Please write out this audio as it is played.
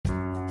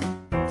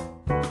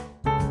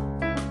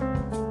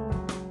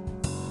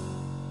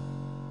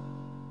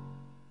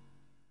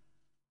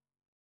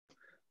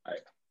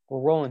We're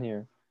rolling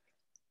here.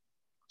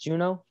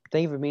 Juno,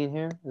 thank you for being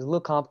here. It's a little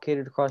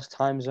complicated across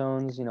time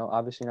zones,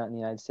 obviously not in the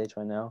United States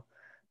right now.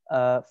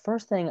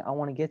 First thing I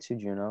want to get to,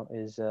 Juno,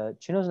 is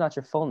Juno's not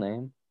your full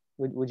name.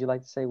 Would you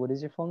like to say what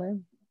is your full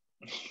name?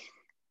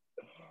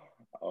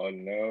 Oh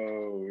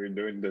no, we're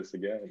doing this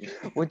again.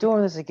 We're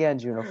doing this again,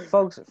 Juno.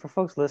 For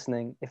folks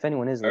listening, if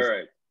anyone is All listening,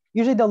 right,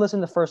 usually they'll listen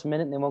the first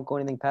minute and they won't go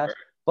anything all past. right.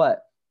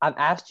 But I've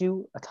asked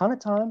you a ton of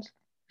times.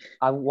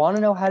 I want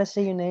to know how to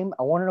say your name.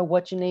 I want to know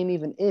what your name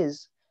even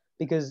is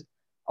because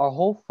our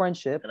whole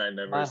friendship, And I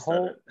never my said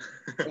whole,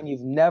 it. and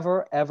you've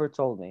never ever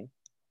told me.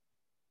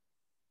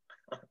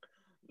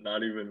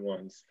 Not even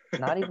once.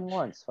 Not even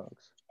once,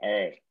 folks. All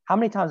right. How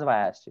many times have I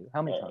asked you?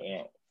 How many times?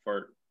 Yeah,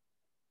 for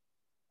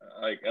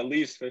like at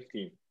least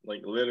 15,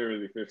 like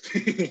literally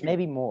 15.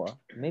 Maybe more.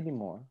 Maybe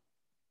more.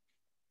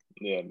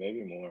 Yeah,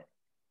 maybe more.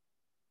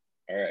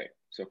 All right.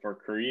 So for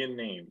Korean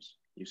names,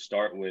 you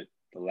start with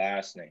the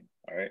last name.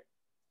 All right.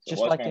 So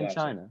Just what's like my in last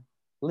name? China.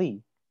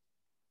 Lee.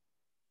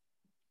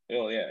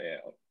 Oh yeah,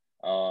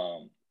 yeah.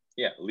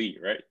 Yeah, Lee,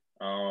 right?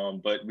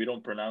 But we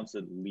don't pronounce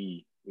it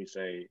Lee. We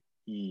say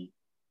E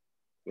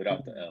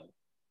without the E. L.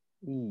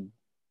 E.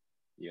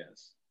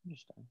 Yes.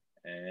 Interesting.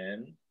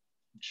 And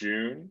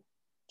June.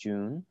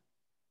 June.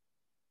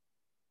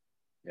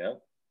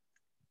 Yep.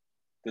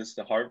 This is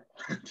the hard.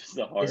 This is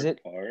the Is hard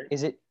it part.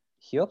 is it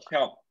Hyuk?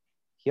 Hyuk.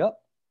 Hyuk?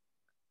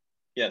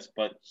 Yes,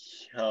 but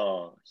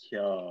Hya.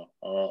 Hyuk.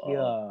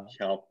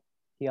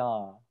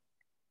 Hya.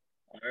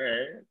 All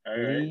right.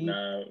 Lee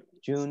Now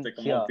Jun stick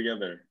them all Hya.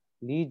 together.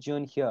 Lee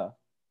Jun Hya.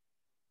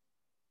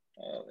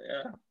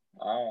 Yeah,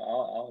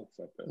 I'll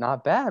accept it.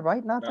 Not bad,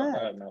 right? Not Not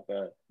bad. bad, not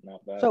bad,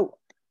 not bad. So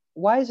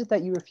why is it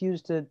that you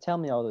refused to tell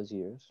me all those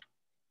years?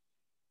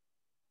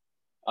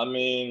 I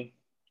mean,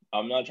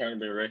 I'm not trying to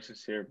be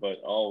racist here, but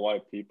all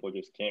white people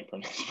just can't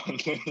pronounce my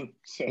name.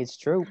 So It's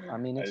true. I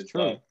mean, I it's just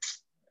true. thought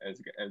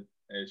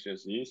it's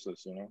just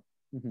useless, you know.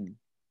 Hmm.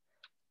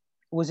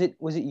 Was it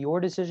your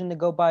decision to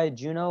go by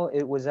Juno?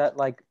 It was that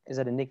like is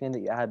that a nickname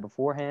that you had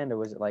beforehand, or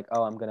was it like,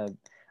 oh, I'm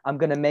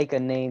gonna make a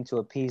name to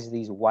appease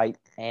these white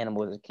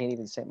animals that can't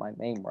even say my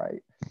name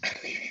right?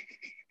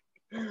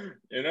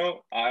 You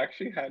know, I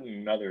actually had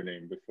another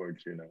name before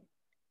Juno.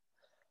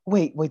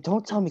 Wait,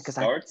 don't tell It me because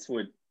I. starts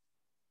with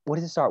What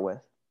did it start with?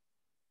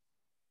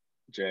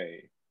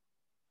 J.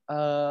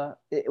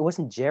 It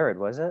wasn't Jared,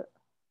 was it?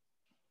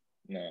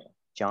 No,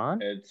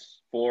 John?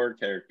 it's four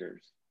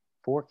characters.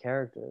 Four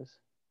characters.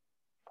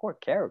 Four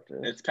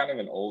characters. It's kind of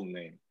an old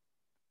name,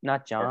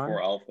 Not or four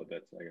John.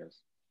 alphabets, I guess.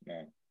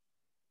 No,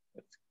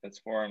 it's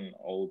for an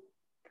old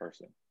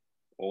person,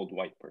 old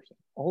white person.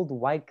 Old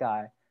white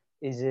guy.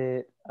 Is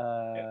it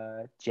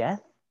Yeah,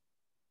 Jeff?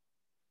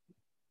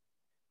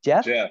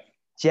 Jeff? Jeff.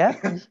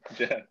 Jeff?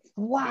 Jeff.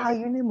 Wow, Yeah.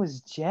 your name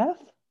was Jeff?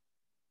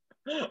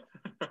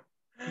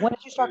 When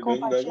did you start going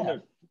by Doesn't Jeff?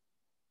 it?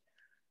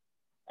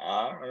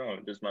 I don't know.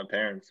 Just my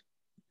parents.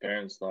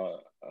 Parents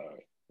thought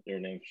your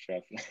name's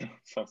Chef.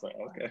 So I was like,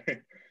 okay.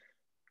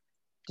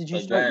 Did you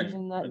But start then,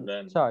 using that? but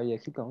then, Sorry, yeah,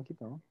 keep going, keep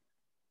going.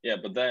 yeah.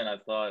 But then I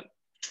thought,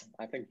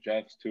 I think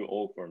Jeff's too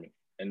old for me.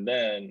 And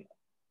then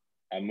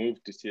I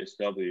moved to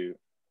CSW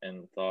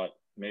and thought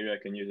maybe I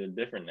can use a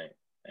different name.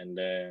 And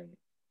then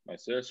my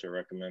sister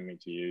recommended me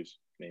to use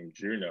name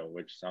Juno,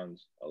 which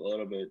sounds a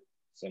little bit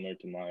similar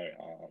to my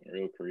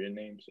real Korean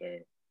name. So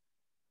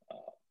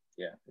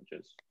yeah,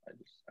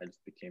 I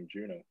just became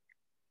Juno.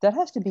 That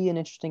has to be an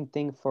interesting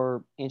thing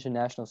for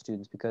international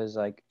students because,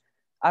 like,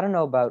 I don't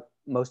know about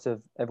most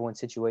of everyone's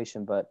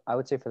situation, but I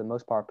would say for the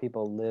most part,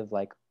 people live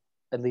like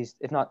at least,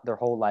 if not their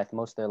whole life,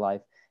 most of their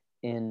life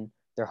in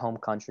their home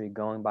country,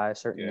 going by a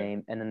certain Yeah,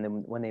 name, and then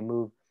when they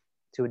move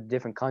to a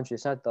different country,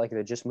 it's not like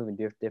they're just moving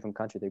to a different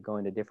country; they're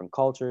going to different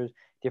cultures,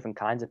 different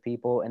kinds of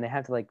people, and they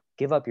have to like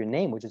give up your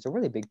name, which is a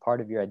really big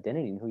part of your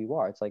identity and who you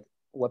are. It's like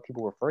what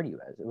people refer to you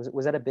as.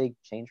 Was that a big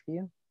change for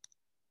you?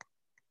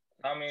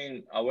 I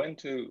mean, I went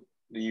to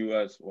the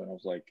U.S. when I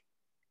was like,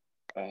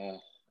 uh,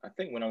 I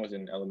think when I was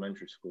in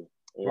elementary school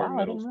or Wow, I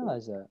middle didn't school.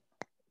 realize that.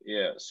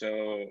 Yeah,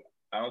 so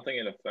I don't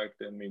think it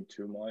affected me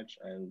too much,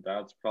 and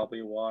that's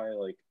probably why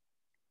like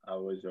I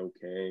was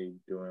okay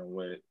doing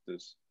with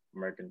this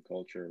American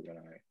culture when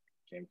I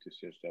came to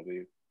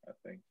CSW. I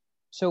think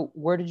So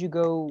where did you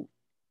go?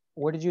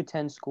 Where did you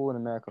attend school in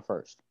America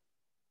first?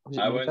 Was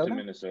it I went to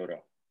Minnesota?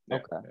 Minnesota. Yeah,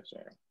 Okay,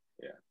 Minnesota.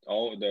 Yeah,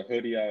 all the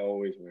hoodie I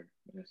always wear,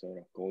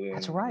 Minnesota.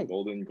 that's Golden, right.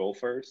 golden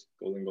gophers,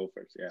 golden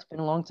gophers. Yeah. It's been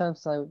a long time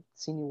since I've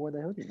seen you wore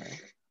the hoodie, man.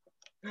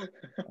 Nice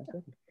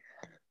hoodie.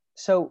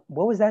 So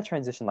what was that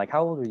transition like?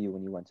 How old were you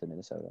when you went to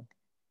Minnesota?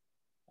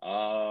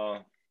 uh,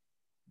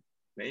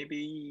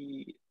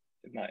 maybe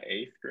in my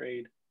eighth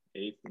grade,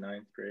 eighth,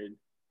 ninth grade.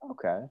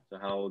 Okay, So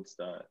how old's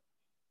that?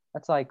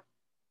 that's like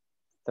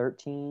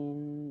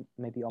 13,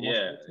 maybe almost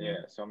Yeah, 14. yeah,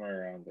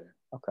 somewhere around there.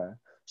 Okay.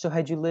 So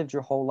had you lived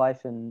your whole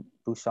life in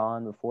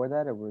Busan before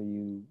that, or were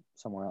you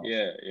somewhere else?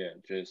 Yeah,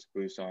 just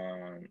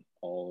Busan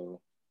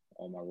all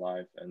my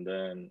life, and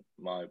then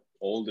my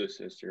oldest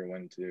sister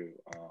went to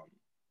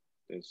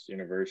this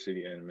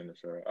university in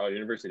Minnesota,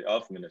 University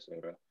of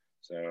Minnesota.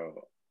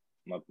 So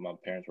my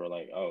parents were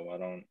like, oh, why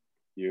don't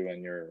you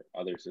and your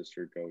other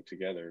sister go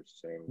together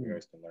so you Hmm.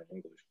 guys can learn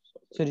English? So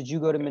I was So did you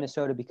go like, to okay,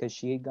 Minnesota because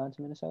she had gone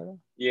to Minnesota?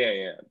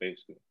 yeah,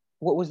 basically.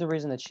 What was the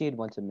reason that she had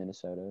went to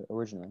Minnesota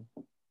originally?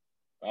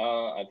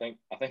 I think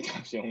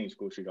that's the only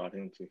school she got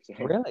into. So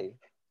Really?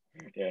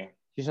 yeah,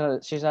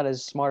 She's not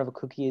as smart of a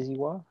cookie as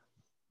you are.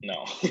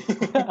 no.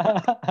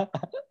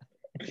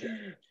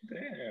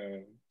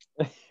 Damn.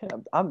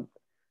 I'm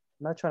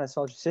not trying to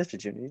insult your sister,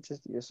 Jimmy.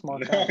 You're a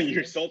smart guy. No,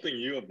 you're insulting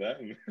you of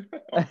them.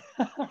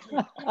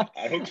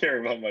 I don't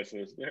care about my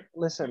sister.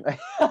 Listen,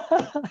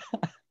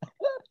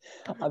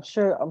 I'm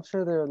sure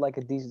they're like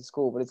a decent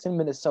school, but it's in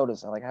Minnesota,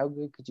 so like how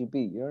good could you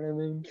be? You know what I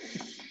mean?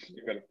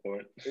 You got a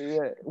point.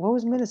 Yeah. What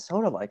was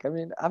Minnesota like? I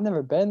mean, I've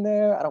never been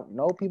there. I don't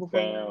know people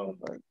from there, Damn,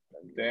 but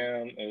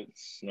damn, it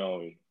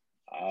snowed. it's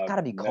I've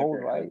gotta be cold,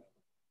 never had. right?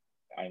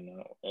 I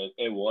know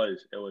it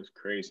was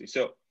crazy.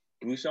 So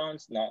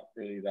Busan's not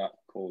really that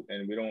cold,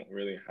 and we don't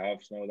really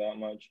have snow that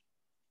much.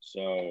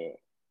 So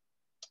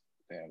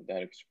damn,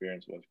 that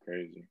experience was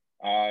crazy.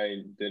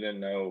 I didn't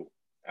know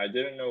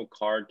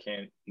car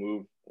can't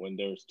move when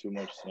there's too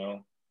much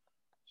snow.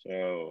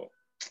 So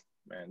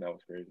man, that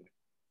was crazy.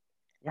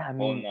 Yeah, I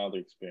Whole mean, another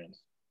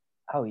experience.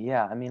 oh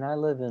yeah, I mean, I've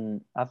lived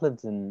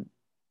in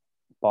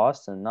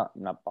Boston, not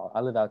Boston.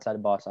 I live outside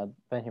of Boston.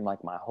 I've been here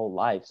like my whole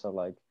life, so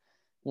like,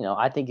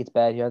 I think it's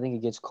bad here. I think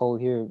it gets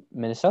cold here.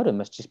 Minnesota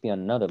must just be on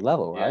another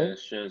level, Yeah, right?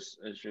 it's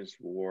just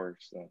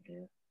worse than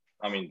here.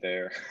 I mean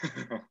there.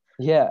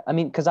 Yeah, I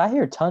mean, because I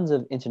hear tons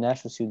of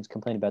international students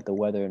complain about the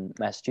weather in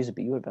Massachusetts,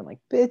 but you would have been like,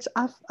 bitch,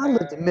 I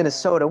lived in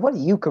Minnesota. What are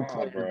you Nah,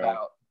 complaining bro.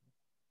 about?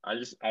 I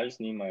just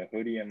need my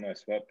hoodie and my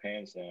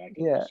sweatpants, and I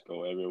can Yeah, just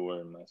go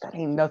everywhere in that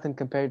ain't Massachusetts. nothing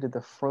compared to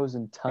the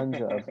frozen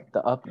tundra of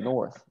the up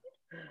north.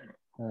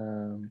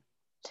 Um,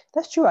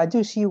 that's true. I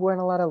do see you wearing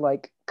a lot of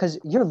like, because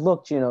you're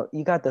looked, you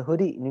got the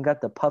hoodie and you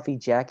got the puffy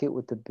jacket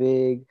with the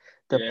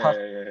Yeah.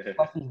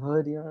 puffy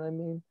hood. You know what I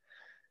mean?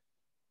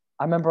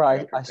 I remember I I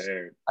got I,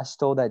 prepared. I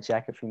stole that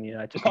jacket from you.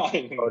 And I took a bunch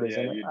of photos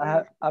Yeah, in it. you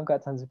did. I've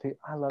got tons of pictures.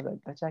 I love that.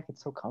 That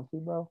jacket's so comfy,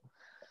 bro.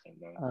 I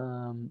know.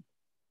 Um,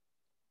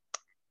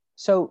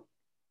 so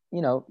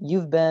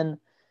you've been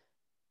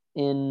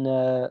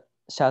in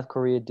South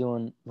Korea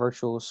doing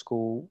virtual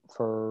school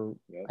for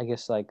Yep. I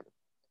guess like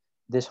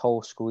this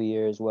whole school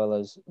year as well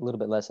as a little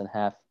bit less than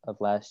half of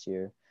last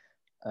year.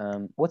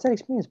 What's that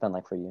experience been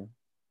like for you?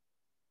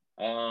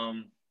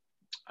 Um,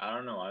 I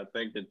don't know. I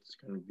think it's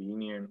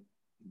convenient,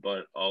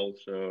 but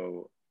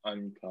also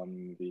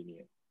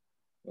inconvenient.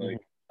 Hmm.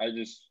 Like, I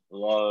just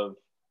love,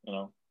 you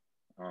know,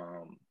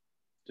 um,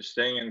 just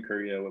staying in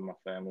Korea with my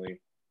family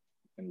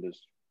in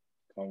this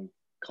com-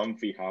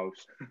 comfy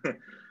house.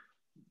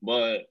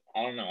 But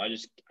I don't know. I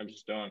just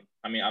don't.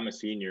 I mean, I'm a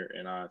senior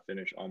and I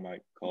finished all my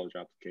college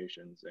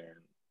applications,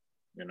 and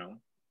you know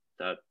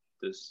that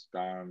this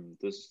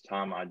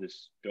time I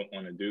just don't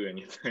want to do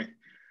anything.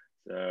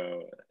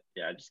 So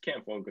yeah, I just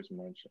can't focus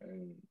much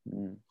in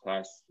Mm.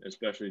 class,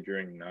 especially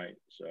during night.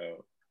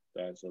 So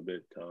that's a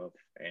bit tough,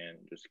 and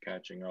just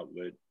catching up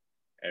with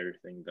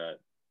everything that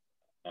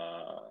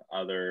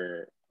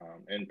other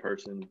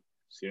in-person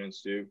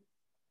students do.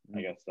 I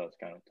Mm. guess that's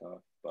kind of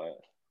tough, but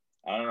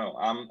I don't know.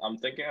 I'm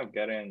thinking of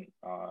getting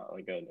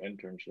like an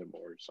internship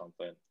or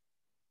something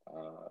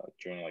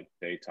during like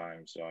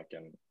daytime so I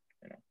can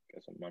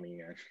get some money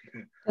and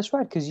That's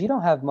right, because you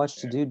don't have much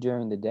to yeah do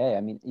during the day.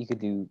 I mean,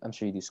 I'm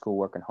sure you do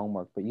schoolwork and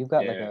homework, but you've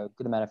got like yeah a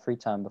good amount of free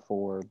time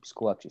before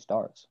school actually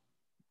starts.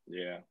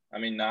 yeah. I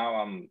mean now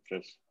I'm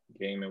just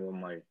gaming with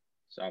my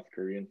South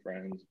Korean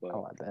friends, but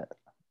Oh, I bet.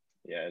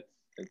 yeah,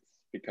 it's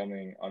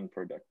becoming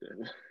unproductive.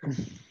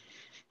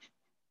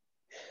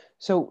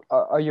 So,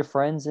 are your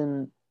friends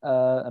in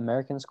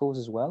American schools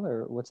as well,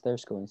 or what's their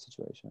schooling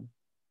situation?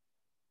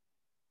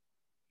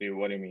 Dude,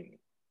 what do you mean?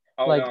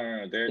 Oh Like,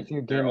 no, they're if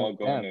you're they're gaming all with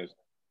going them. to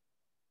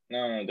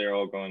no, they're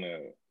all going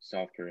to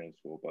South Korean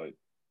school, but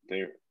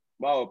they're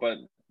well, but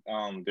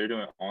they're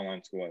doing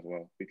online school as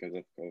well because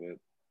of COVID,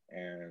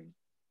 and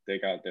they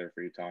got their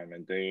free time,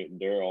 and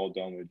they're all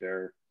done with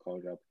their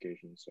college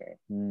applications. So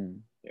Mm,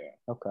 yeah,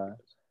 okay.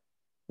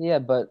 Yeah,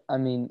 but I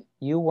mean,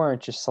 you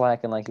weren't just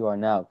slacking like you are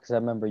now, because I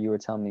remember you were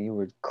telling me you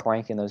were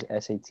cranking those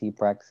SAT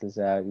practices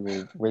out. You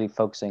were really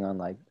focusing on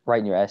like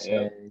writing your yeah,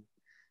 essay.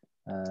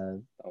 Uh,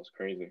 that was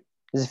crazy.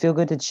 does it feel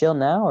good to chill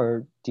now,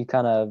 or do you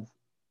kind of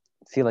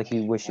feel like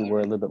you wish I you were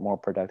a don't. little bit more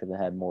productive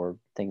and had more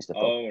things to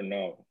focus? Oh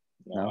no,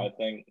 no. I No.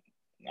 think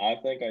I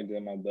think I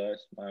did my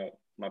best. My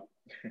my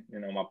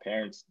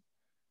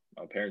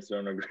parents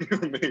don't agree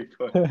with me,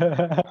 but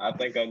I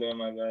think I did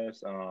my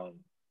best.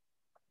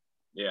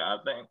 Yeah,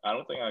 I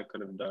don't think I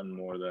could have done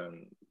more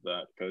than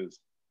that because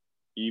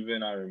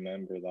even I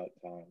remember that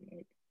time,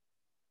 like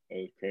it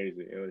was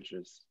crazy. It was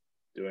just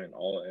doing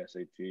all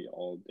SAT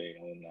all day,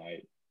 all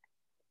night.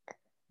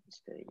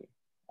 It's crazy.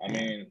 I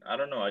mean, I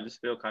don't know. I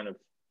just feel kind of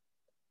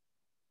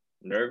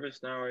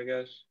nervous now, I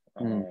guess,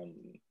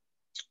 Mm.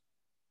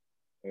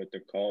 with the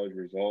college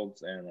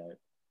results and like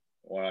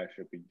what I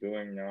should be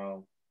doing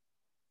now.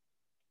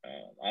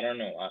 I don't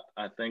know.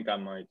 I think I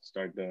might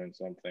start doing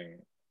something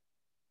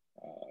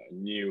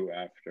new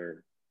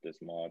after this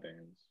mod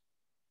ends.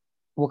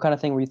 What kind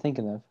of thing were you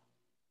thinking of?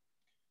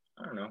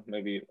 I don't know,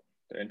 maybe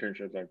the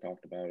internships I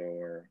talked about,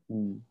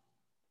 Hmm.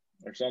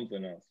 or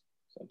something else,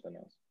 something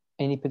else.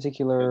 Any Because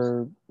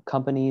particular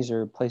companies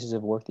or places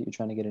of work that you're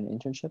trying to get an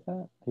internship at?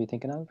 Are you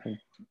thinking of?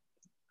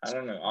 I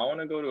don't know. I want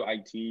to go to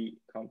IT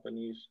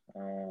companies,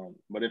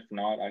 but if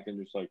not, I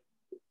can just like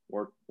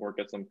work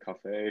at some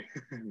cafe,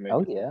 Oh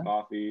making some yeah,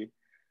 coffee.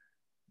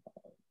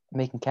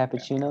 making Yeah,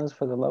 cappuccinos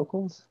for the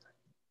locals.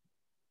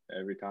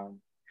 every time.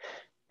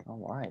 All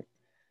right.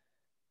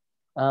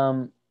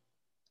 Um,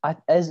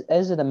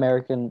 as an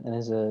American and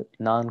as a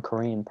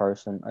non-Korean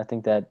person, I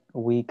think that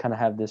we kind of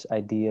have this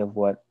idea of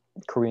what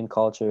Korean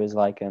culture is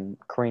like, and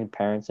Korean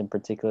parents in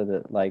particular.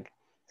 That like,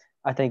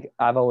 I think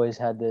I've always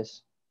had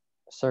this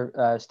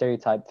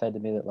stereotype fed to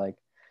me that like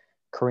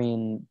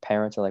Korean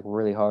parents are like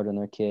really hard on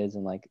their kids,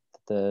 and like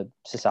the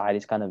society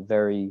is kind of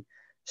very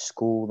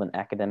school and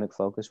academic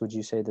focused. Would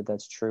you say that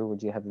that's true?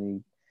 Would you have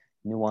any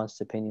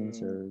nuanced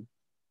opinions Mm, or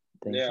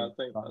things yeah,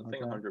 you thought I about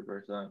think that?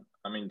 100%.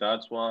 I mean,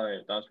 that's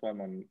why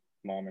my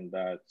mom and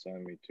dad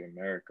sent me to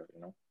America,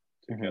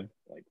 to get Hmm.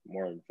 like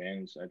more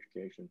advanced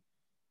education.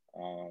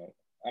 Uh,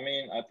 I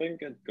mean, I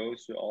think it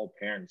goes to all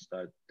parents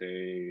that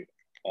they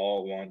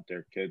all want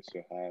their kids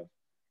to have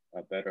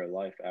a better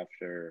life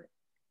after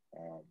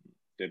um,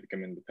 they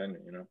become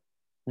independent.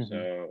 Hmm.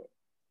 So,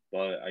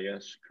 but I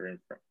guess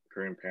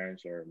Korean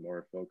parents are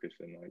more focused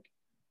in like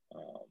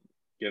um,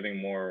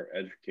 giving more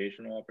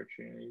educational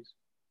opportunities.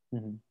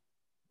 Hmm.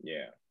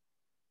 Yeah.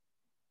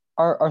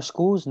 Are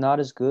schools not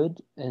as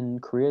good in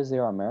Korea as they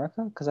are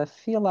America? Because I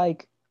feel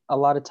like a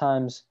lot of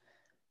times,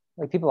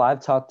 like people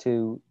I've talked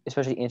to,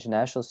 especially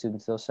international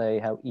students, they'll say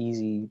how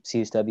easy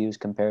CSW is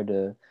compared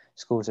to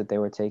schools that they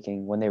were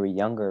taking when they were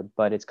younger.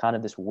 But it's kind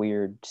of this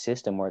weird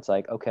system where it's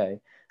like, okay,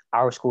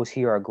 our schools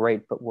here are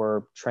great, but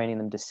we're training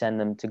them to send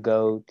them to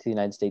go to the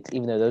United States,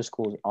 even though those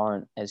schools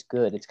aren't as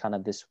good. It's kind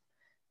of this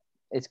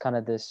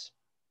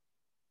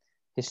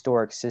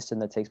historic system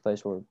that takes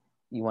place where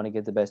you want to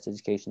get the best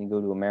education, you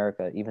go to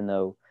America, even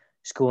though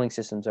schooling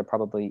systems are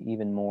probably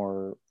even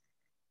more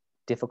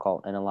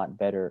difficult and a lot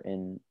better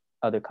in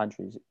other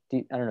countries.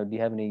 I don't know. Do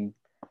you have any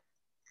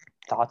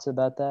thoughts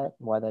about that?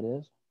 Why that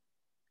is?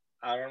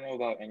 I don't know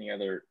about any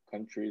other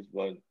countries,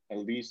 but at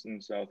least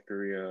in South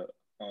Korea,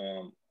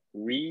 um,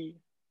 we,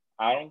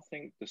 I don't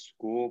think the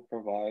school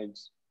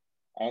provides,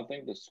 I don't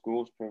think the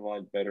schools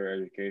provide better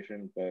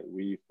education, but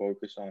we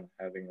focus on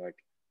having like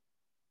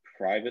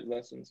private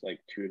lessons, like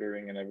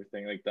tutoring and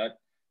everything like that.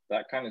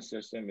 That kind of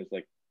system is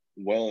like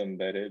well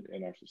embedded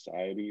in our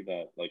society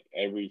that like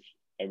every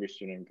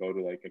student go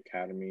to like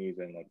academies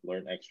and like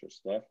learn extra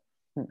stuff.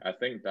 Hmm. I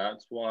think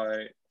that's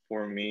why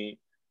for me,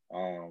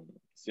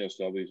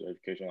 CSW's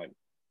education, like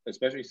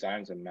especially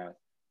science and math,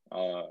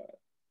 uh,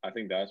 I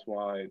think that's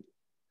why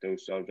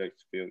those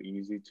subjects feel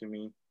easy to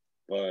me.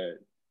 But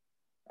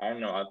I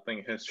don't know. I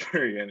think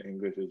history and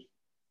English is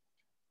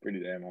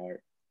pretty damn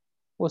hard.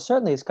 Well,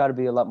 certainly it's got to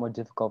be a lot more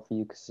difficult for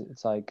you because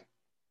it's like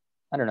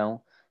I don't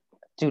know,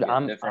 dude. Yeah,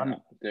 I'm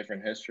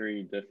different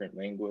history, different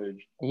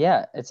language.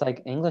 Yeah, it's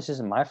like English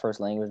isn't my first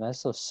language, and I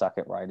still suck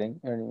at writing.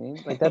 You know what I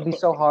mean? Like that'd be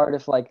so hard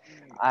if like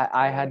I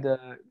Yeah, had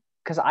to,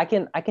 because I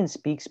can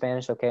speak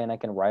Spanish okay and I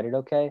can write it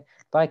okay,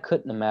 but I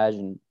couldn't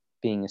imagine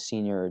being a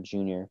senior or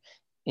junior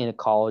in a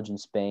college in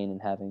Spain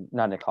and having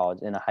not in a college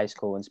in a high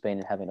school in Spain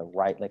and having to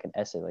write like an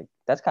essay. Like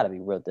that's got to be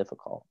real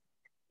difficult.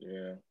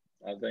 yeah.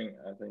 I think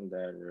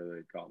that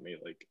really got me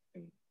like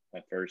in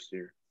my first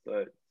year,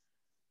 but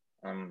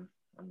I'm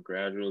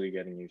gradually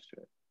getting used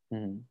to it.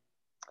 Mhm.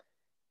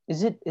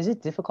 Is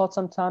it difficult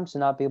sometimes to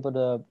not be able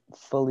to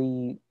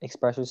fully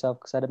express yourself?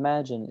 Because I'd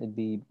imagine it'd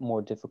be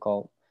more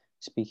difficult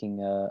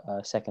speaking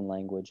a second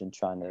language and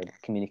trying to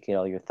communicate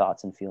all your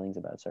thoughts and feelings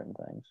about certain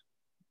things.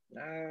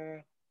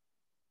 Uh,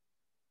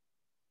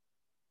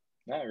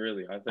 Not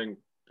really. I think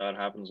that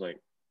happens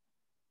like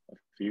a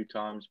few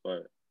times,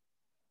 but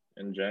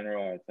in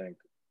general, I think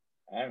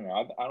I don't know.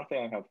 I don't think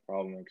I have a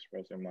problem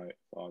expressing my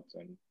thoughts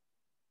and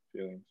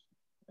feelings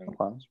and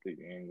Okay.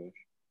 speaking English.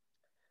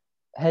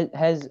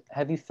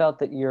 Have you felt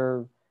that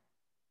your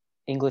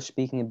English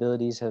speaking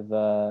abilities have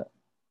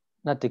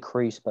not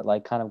decreased, but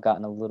like kind of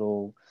gotten a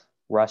little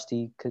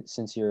rusty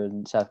since you're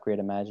in South Korea? I'd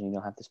imagine you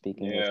don't have to speak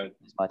English Yeah,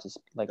 as much as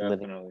like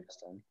living in definitely.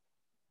 Boston.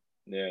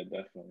 Yeah,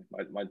 definitely.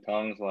 My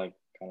tongue's like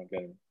kind of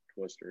getting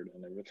twisted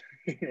and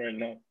everything right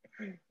now.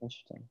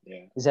 Interesting.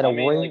 Yeah. Is that a I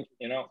mean, like worry?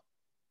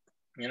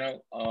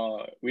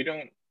 we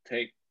don't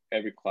take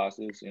every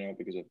classes,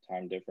 because of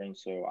time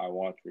difference. So I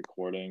watch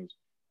recordings.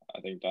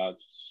 I think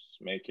that's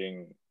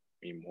making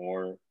me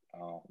more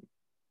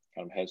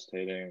kind of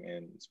hesitating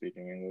in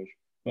speaking English.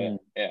 Hmm.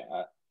 But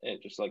yeah,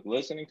 it just like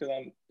listening to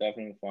them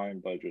definitely fine,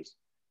 but just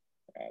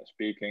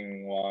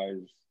speaking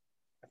wise,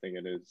 I think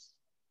it is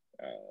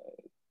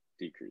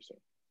decreasing.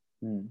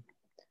 Hmm.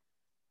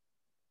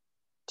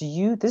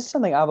 This is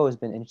something I've always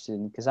been interested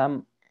in because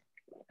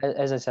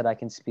as I said, I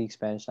can speak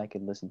Spanish and I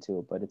can listen to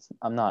it, but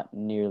I'm not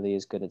nearly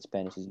as good at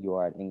Spanish as you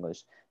are at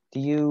English. Do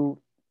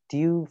you do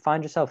you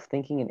find yourself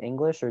thinking in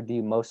English, or do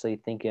you mostly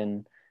think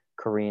in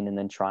Korean and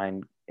then try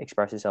and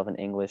express yourself in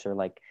English, or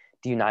like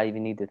do you not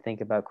even need to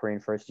think about Korean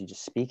first? You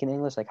just speak in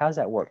English. Like, how does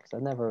that work? 'Cause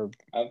I've never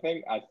thought I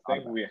think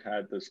about we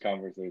had this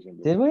conversation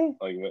it. Did before,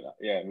 we?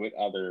 like with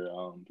other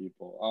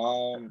people.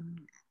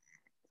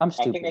 I'm I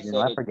think I stupid, said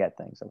I it. forget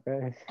things.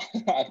 Okay.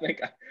 I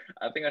think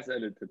I think I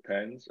said it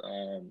depends.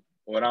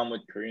 When I'm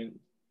with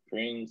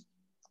Koreans,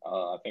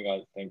 I think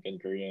I think in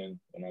Korean.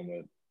 When I'm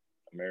with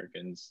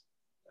Americans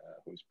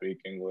who speak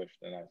English,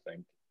 then I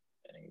think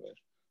in English.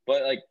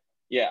 But like,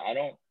 yeah, I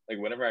don't like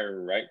whenever I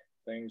write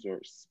things or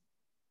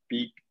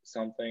speak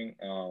something.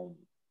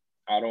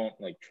 I don't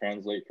like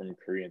translate from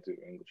Korean to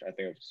English. I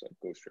think I just like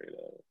go straight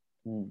at it.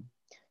 Hmm.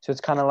 So it's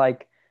kind of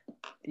like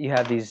you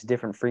have these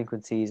different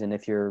frequencies, and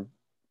if you're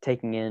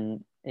taking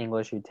in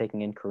English, you're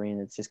taking in Korean.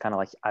 It's just kind of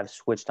like I've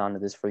switched onto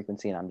this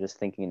frequency, and I'm just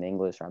thinking in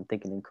English, or I'm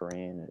thinking in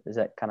Korean. Is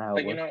that kind of how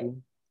it Like works for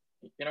you?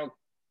 you know,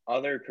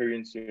 other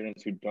Korean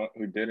students who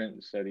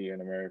didn't study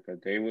in America,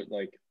 they would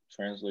like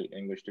translate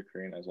English to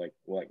Korean as like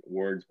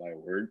words by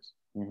words.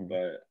 Hmm.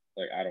 But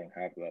like I don't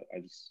have that. I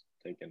just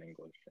take in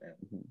English and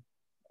Hmm.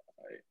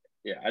 I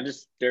yeah, I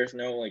just there's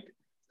no like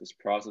this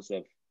process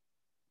of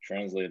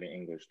translating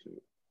English to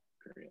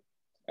Korean.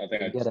 I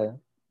think Yeah, I just like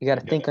you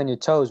gotta take it think on your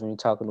toes when you're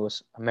talking to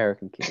us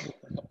American kid.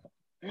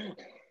 in.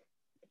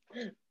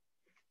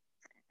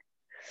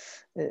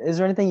 Is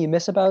there anything you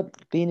miss about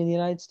being in the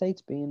United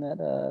States? Being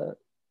that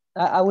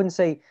I wouldn't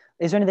say.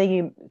 Is there anything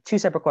you? Two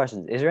separate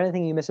questions. Is there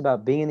anything you miss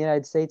about being in the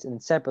United States?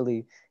 And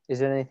separately, is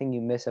there anything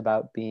you miss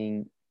about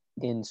being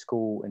in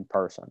school in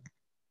person?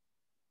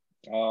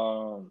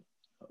 um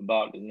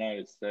about the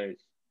United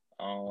States.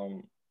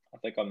 I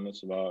think I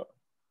miss about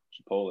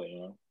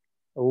Chipotle, I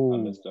Oh,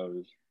 miss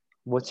those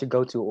what's your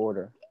go-to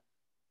order?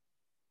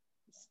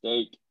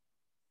 steak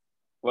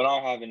when I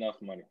don't have enough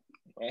money.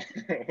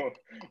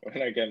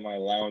 When I get my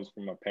allowance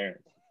from my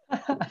parents,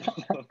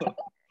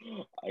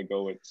 I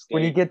go with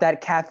When you steak. get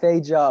that cafe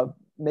job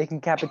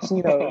making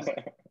cappuccinos.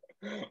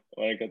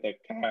 When I get the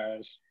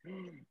cash,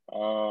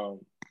 um,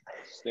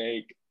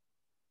 steak,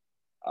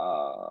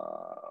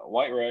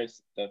 white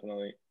rice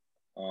definitely,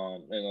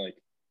 and like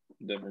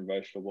different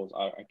vegetables.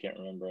 I can't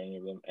remember any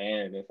of them.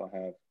 And if I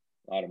have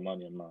a lot of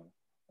money in my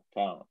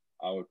account,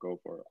 I would go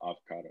for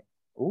avocado.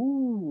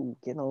 Ooh,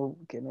 getting a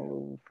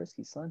little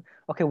frisky, son.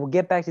 Okay, we'll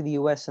get back to the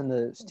U.S. and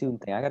the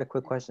student thing. I got a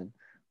quick question.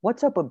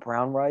 What's up with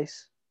brown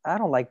rice? I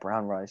don't like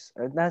brown rice.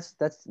 That's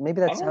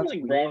maybe I that don't sounds like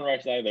weird. brown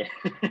rice either.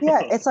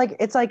 Yeah, it's like,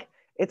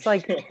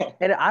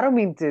 and I don't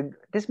mean to.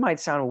 This might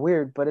sound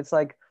weird, but it's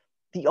like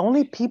the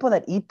only people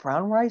that eat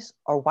brown rice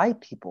are white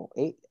people.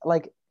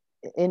 Like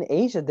in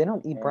Asia, they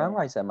don't eat brown uh,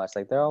 rice that much.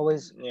 Like they're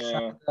always yeah,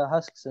 chucking the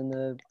husks in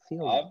the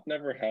fields, I've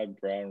never had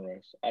brown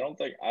rice. I don't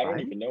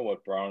right? even know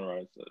what brown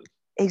rice is.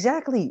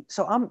 Exactly.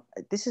 So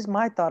this is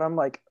my thought. I'm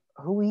like,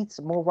 who eats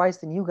more rice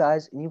than you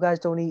guys, and you guys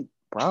don't eat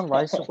brown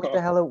rice? So what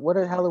the hell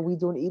are we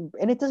doing eating?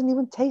 And it doesn't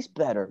even taste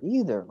better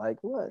either. Like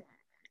what?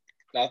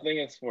 I think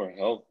it's for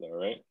health though,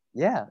 right?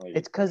 Yeah, Like it's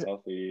it's for because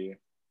healthy.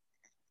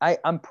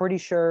 I'm pretty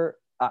sure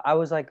I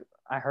was like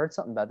I heard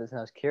something about this and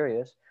I was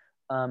curious,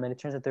 and it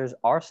turns out there's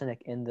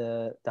arsenic in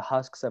the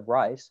husks of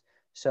rice.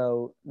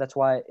 So that's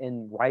why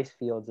in rice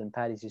fields and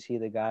paddies you see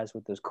the guys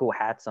with those cool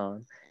hats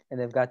on, and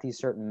they've got these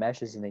certain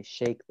meshes and they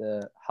shake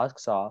the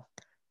husks off,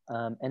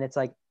 and it's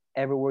like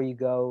everywhere you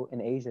go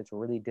in Asia, it's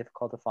really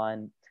difficult to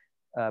find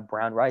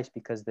brown rice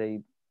because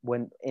they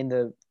when in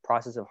the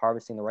process of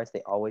harvesting the rice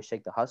they always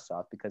shake the husks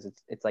off because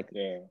it's like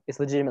Yeah. it's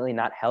legitimately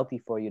not healthy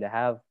for you to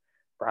have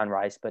brown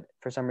rice, but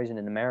for some reason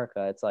in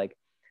America, it's like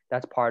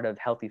that's part of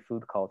healthy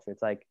food culture.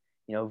 It's like,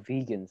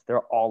 vegans,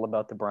 they're all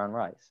about the brown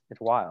rice. It's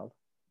wild.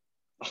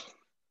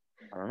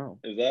 I don't know.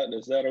 Is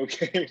that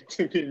okay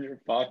to be in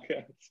your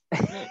podcast?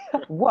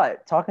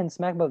 What? Talking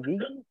smack about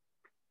vegans?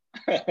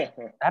 I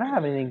I don't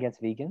have anything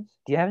against vegans.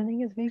 Do you have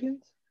anything against vegans?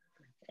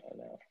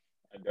 know.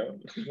 I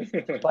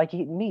don't. Just like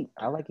eating meat.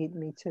 I like eating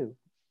meat too.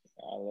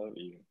 I love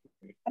you.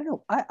 I don't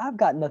know. I've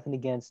got nothing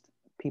against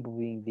people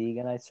being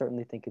vegan. I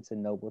certainly think it's a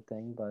noble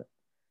thing, but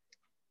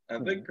I you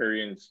know, think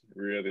Koreans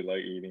really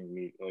like eating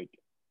meat. Like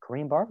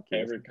Korean barbecue.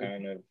 That's a every big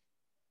kind of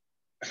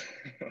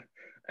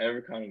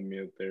every kind of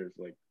meal, there's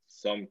like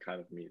some kind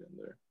of meat in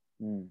there.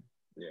 thing.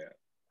 Yeah.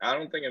 I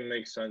don't think it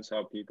makes sense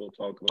how people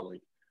talk about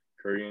like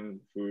Korean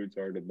foods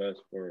are the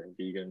best for a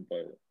vegan,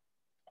 but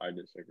I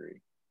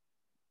disagree.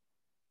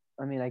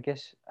 I mean, I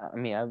guess. I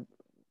mean,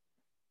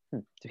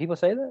 do people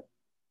say that?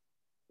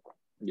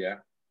 Yeah.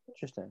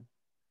 Interesting.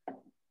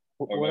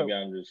 Or What maybe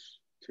I'm just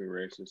too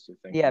racist to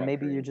think Yeah, my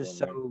maybe you're Korean just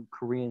don't make. so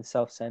Korean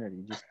self-centered.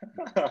 You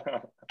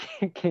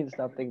just can't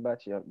stop thinking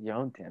about your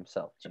own damn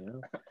self.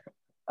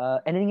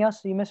 Anything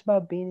else you miss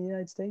about being in the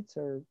United States,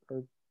 or do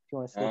you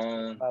want to switch to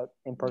um, about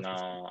in-person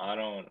school? nah,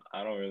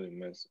 I don't really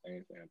miss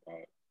anything about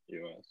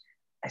US.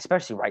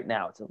 Especially right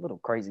now, it's a little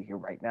crazy here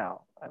right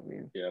now. I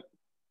mean, Yep.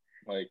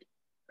 Like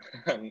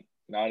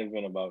not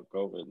even about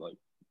COVID. Like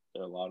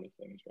there are a lot of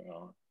things going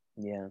on.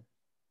 yeah.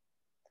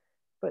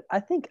 But I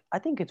think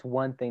it's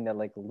one thing to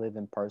like live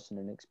in person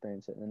and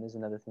experience it, and then there's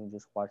another thing to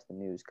just watch the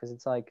news because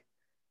it's like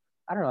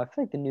I don't know. I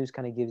feel like the news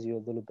kind of gives you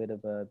a little bit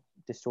of a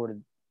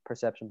distorted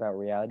perception about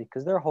reality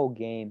because their whole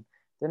game,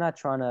 they're not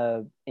trying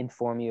to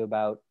inform you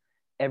about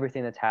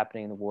everything that's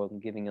happening in the world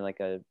and giving you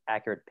like a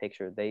accurate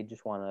picture. They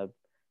just want to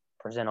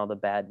present all the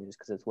bad news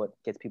because it's what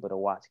gets people to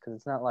watch. Because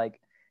it's not like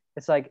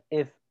it's like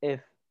if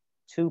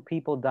two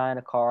people die in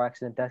a car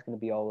accident, that's going to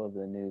be all over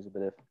the news.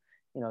 But if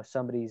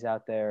somebody's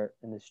out there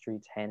in the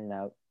streets handing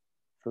out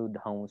food to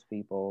homeless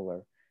people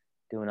or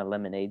doing a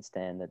lemonade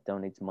stand that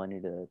donates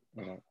money to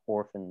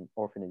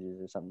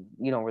orphanages or something,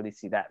 you don't really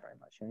see that very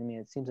much. You know what I mean?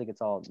 It seems like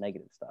it's all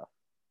negative stuff.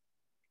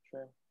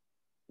 Sure.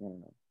 I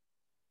don't know.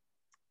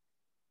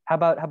 How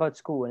about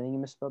school? Anything you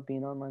miss about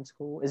being online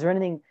school? Is there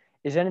anything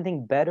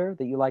better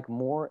that you like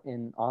more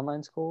in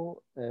online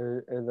school?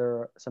 Or are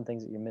there some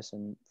things that you're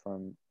missing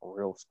from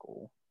real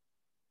school?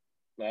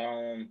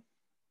 I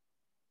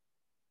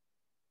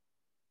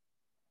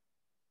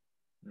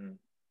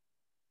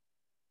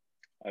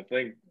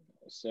think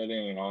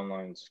studying in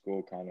online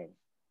school kind of,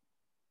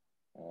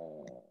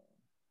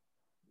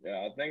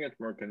 yeah, I think it's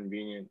more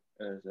convenient,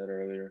 as I said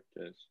earlier,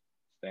 just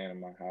staying in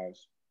my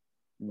house.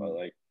 But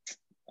like,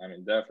 I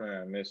mean, definitely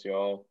I miss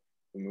y'all,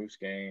 the Moose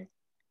Gang,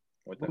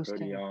 with the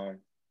hoodie on.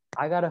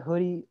 I got a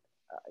hoodie.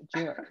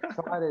 Gino,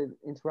 sorry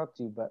to interrupt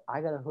you, but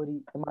I got a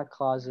hoodie in my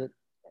closet.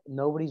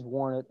 Nobody's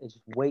worn it. It's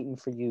just waiting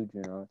for you,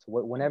 Gino. It's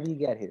whenever you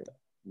get here.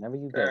 Whenever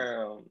you get.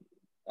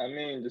 I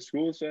mean, the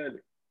school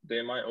said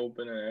they might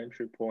open an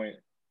entry point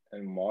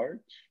in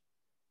March,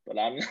 but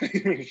I'm not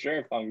even sure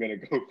if I'm gonna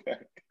go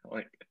back.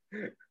 Like,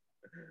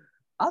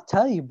 I'll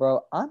tell you,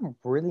 bro, I'm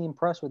really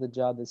impressed with the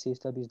job that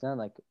CSW's done.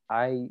 Like,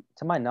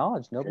 to my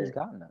knowledge, nobody's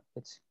gotten it.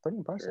 It's pretty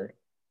impressive.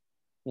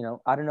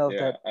 Sure. I don't know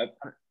if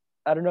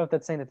I don't know if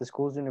that's saying that the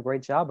school's doing a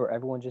great job or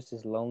everyone just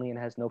is lonely and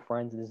has no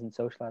friends and isn't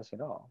socializing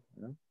at all.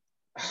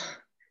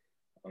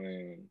 I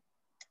mean,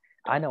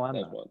 I know I'm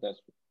that's not.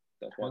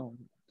 what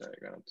they're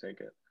gonna take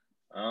it.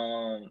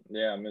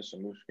 Yeah, I miss the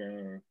Moose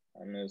Gang.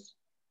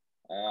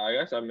 I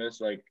guess I miss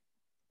like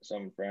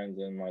some friends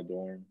in my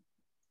dorm.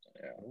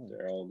 Yeah,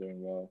 they're all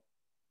doing well.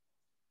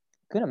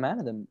 Good amount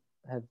of them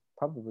have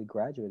probably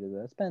graduated.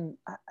 That's been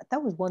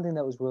that was one thing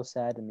that was real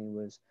sad to me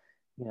was,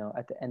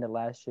 at the end of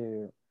last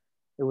year,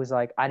 it was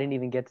like I didn't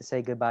even get to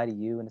say goodbye to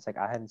you, and it's like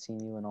I haven't seen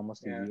you in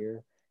almost a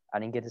year. I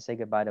didn't get to say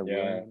goodbye to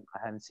William. I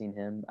haven't seen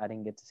him. I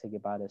didn't get to say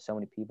goodbye to so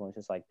many people. It's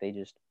just like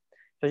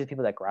especially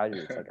people that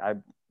graduate. It's like I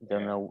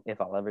don't know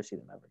if I'll ever see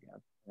them ever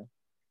again.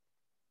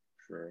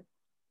 Sure.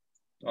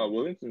 Oh,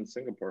 William's in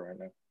Singapore right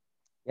now.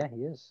 Yeah,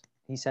 he is.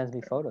 He sends me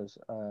photos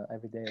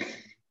every day.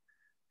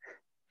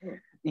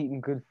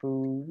 Eating good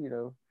food,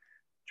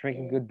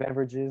 drinking good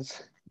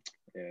beverages.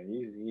 Yeah,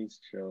 he's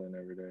chilling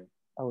every day.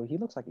 Oh, he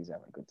looks like he's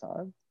having a good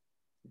time.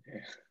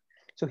 Yeah.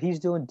 So he's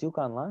doing Duke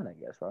Online, I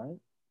guess, right?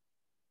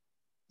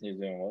 He's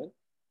doing what?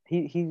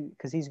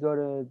 Because he's go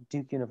to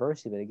Duke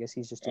University, but I guess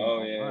he's just doing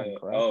online,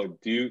 correct? Oh,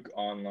 Duke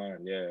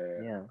Online.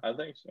 Yeah. I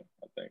think so.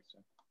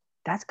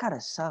 That's gotta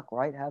suck,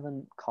 right?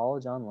 Having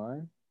college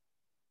online.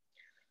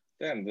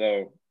 Damn,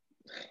 though,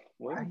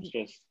 William's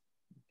just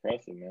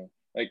impressive, man.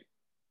 Like,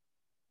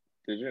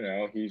 did you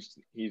know he's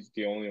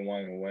the only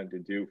one who went to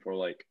Duke for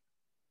like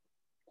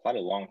quite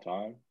a long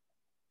time?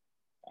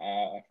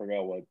 I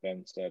forgot what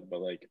Ben said, but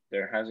like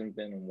there hasn't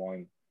been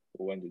one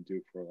who went to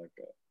Duke for like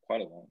quite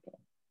a long time.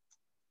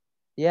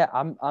 Yeah,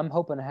 I'm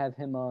hoping to have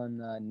him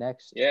on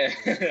next. Yeah,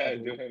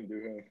 do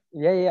him.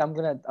 Yeah, I'm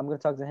gonna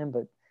talk to him,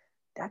 but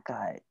that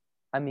guy,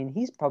 I mean,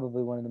 he's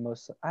probably one of the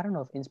most, I don't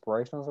know if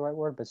inspirational is the right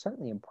word, but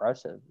certainly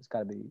impressive. It's got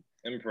to be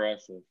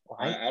impressive.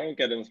 Right? I don't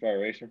get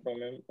inspiration from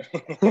him,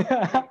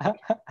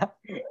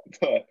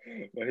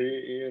 but he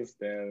is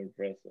damn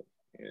impressive.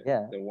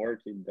 Yeah, the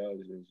work he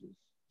does is just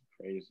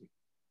crazy.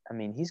 I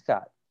mean, he's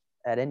got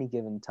at any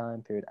given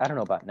time period. I don't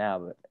know about now,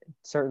 but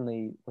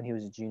certainly when he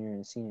was a junior and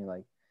a senior,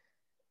 like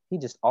he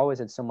just always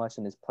had so much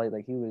on his plate.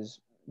 Like he was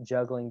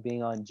juggling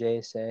being on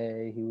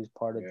JSA. He was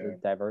part of the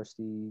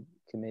diversity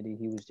committee.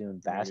 He was doing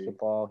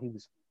basketball. He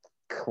was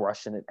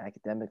crushing it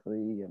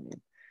academically. I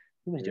mean,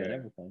 he was doing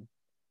everything.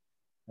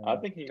 I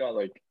think he got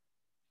like,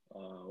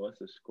 what's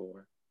the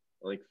score?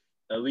 Like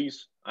at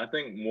least I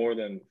think more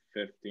than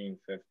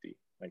 1550,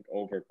 like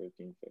over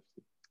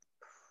 1550.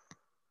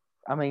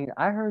 I mean,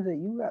 I heard that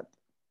you got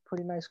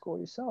pretty nice score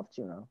yourself,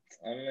 Juno.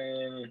 I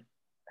mean,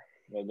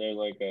 but there's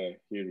like a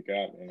huge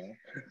gap,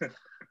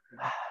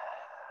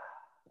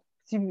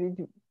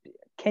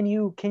 Can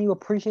you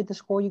appreciate the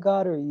score you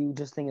got, or are you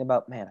just thinking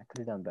about, man, I could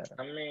have done better?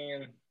 I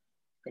mean,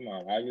 come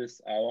on, I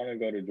want to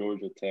go to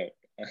Georgia Tech.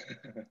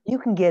 You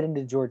can get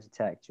into Georgia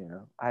Tech,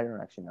 I don't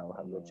actually know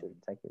how good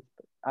Georgia Tech is,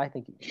 but I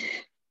think you can.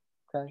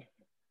 Okay.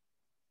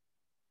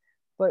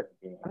 But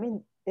I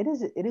mean, it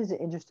is an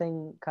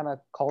interesting kind of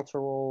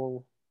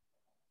cultural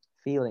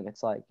feeling.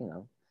 It's like,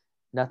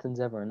 nothing's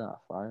ever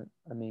enough, right?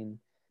 I mean,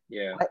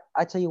 yeah.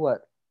 I tell you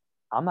what,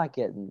 I'm not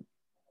getting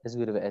as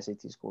good of an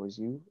SAT score as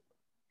you.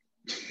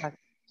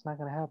 It's not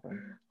gonna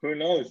happen. Who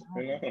knows?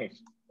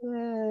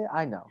 Yeah,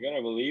 I know. You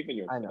gotta believe in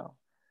yourself. I know.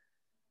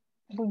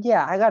 Well,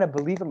 yeah, I gotta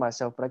believe in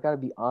myself, but I gotta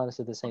be honest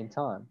at the same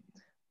time.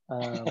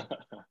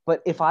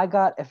 But if I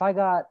got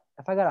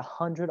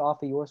 100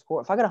 off of your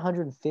score, if I got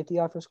 150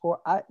 off your score,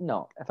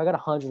 if I got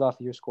 100 off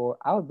of your score,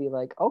 I would be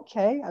like,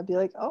 okay. I'd be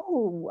like,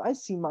 oh, I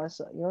see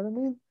myself. You know what I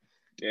mean?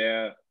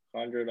 Yeah,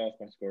 100 off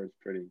my score is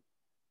pretty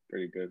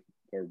good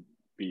for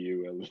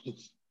BU at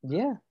least.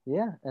 Yeah,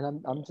 yeah.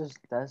 And I'm just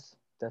that's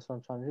what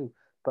I'm trying to do.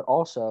 But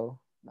also,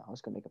 no, I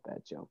was gonna make a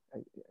bad joke.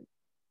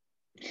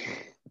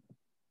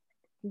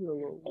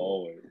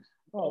 Always.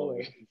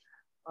 Always.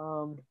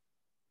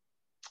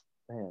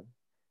 Man.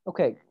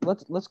 Okay,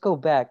 let's go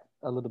back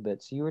a little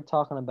bit. So you were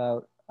talking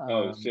about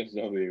Oh,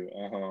 CSW.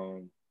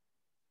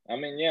 I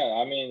mean, yeah.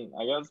 I mean,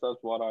 I guess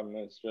that's what I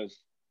miss.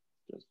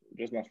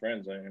 Just my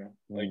friends.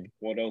 Like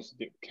what else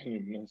can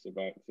you miss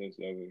about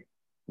CSW?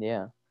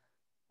 Yeah.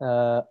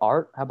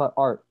 Art. How about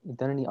art? You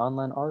done any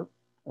online art?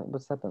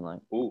 What's that been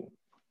like? Ooh,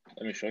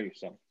 let me show you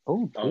some.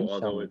 Oh, please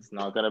although it's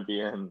not gonna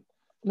be in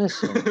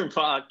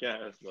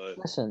podcast, but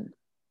listen.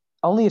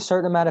 Only a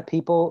certain amount of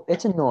people.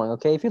 It's annoying.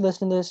 Okay, if you're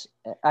listening to this,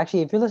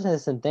 actually, if you're listening to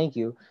this, then thank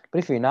you. But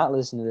if you're not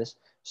listening to this,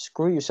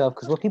 screw yourself.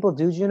 Because what people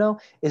do,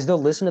 is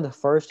they'll listen to the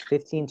first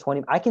 15,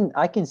 20. I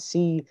can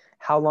see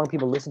how long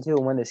people listen to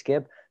and when they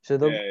skip. So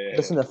they'll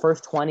listen to the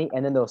first 20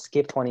 and then they'll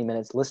skip 20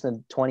 minutes, listen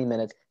to 20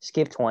 minutes,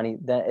 skip 20.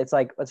 Then it's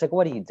like,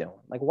 what are you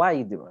doing? Like, why are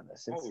you doing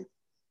this?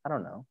 I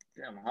don't know.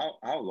 Damn,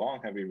 how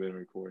long have you been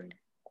recording?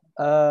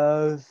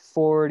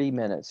 40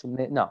 minutes.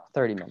 No,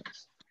 30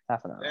 minutes.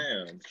 Half an hour.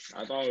 Damn,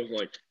 I thought it was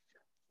like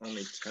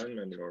only 10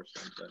 minutes or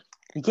something.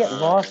 You get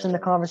lost in the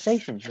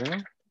conversations,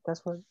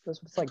 That's what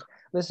it's like.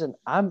 Listen,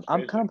 I'm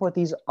coming up with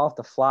these off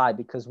the fly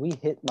because we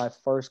hit my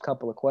first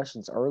couple of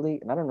questions early,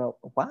 and I don't know.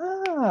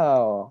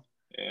 Wow.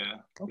 Yeah.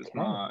 Okay.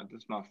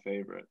 This is my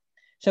favorite.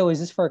 So is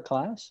this for a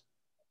class?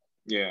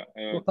 Yeah.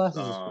 What class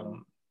is this for?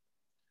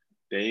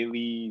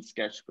 Daily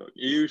sketchbook.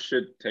 You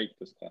should take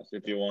this class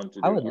if you want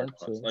to do I would art love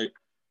class. to. Like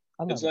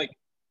it's like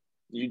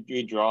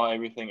you draw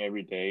everything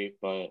every day,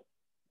 but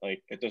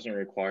like it doesn't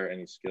require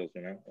any skills,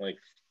 Like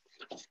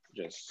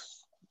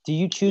just. Do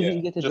you choose what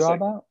you get to draw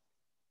about?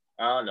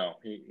 I don't know.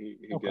 He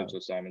gives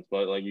assignments,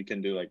 but like you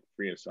can do like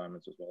free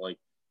assignments as well. Like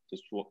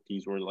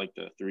these were like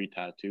the 3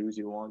 tattoos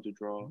you wanted to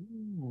draw.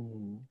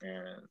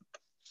 And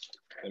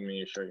let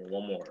me show you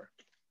one more.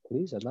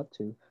 Please, I'd love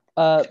to.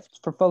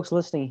 For folks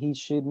listening, he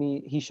showed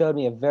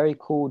me a very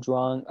cool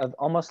drawing of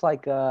almost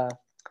like in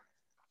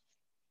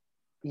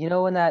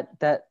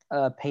that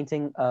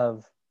painting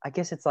of, I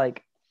guess it's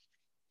like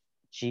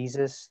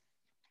Jesus,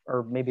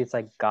 or maybe it's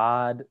like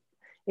God.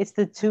 It's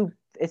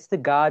the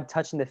God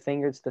touching the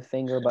finger. It's the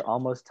finger, but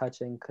almost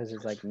touching, because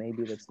it's like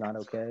maybe that's not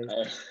okay.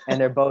 And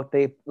they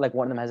like,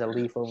 one of them has a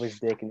leaf over his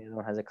dick and the other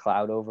one has a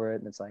cloud over it,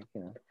 and it's like,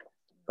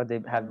 but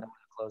they have no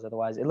clothes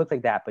otherwise. It looked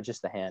like that, but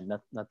just the hand,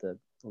 not the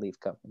leaf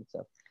covering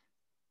stuff.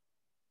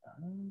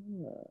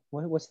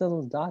 What's the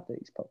little dot that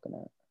he's poking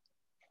at?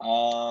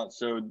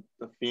 So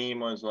the theme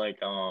was like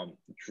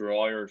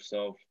draw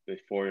yourself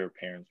before your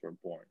parents were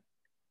born.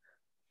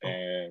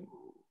 And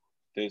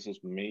this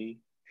is me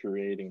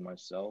creating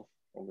myself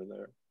over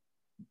there.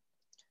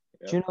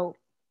 Yep.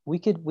 We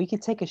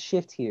could take a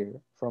shift here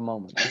for a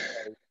moment.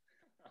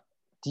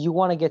 Do you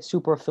want to get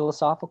super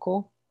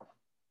philosophical?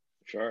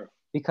 Sure.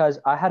 Because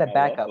I had a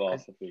backup.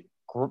 Philosophy.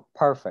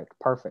 Perfect.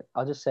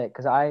 I'll just say it,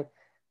 because I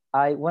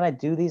when I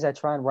do these, I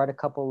try and write a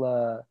couple.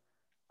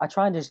 I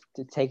try and just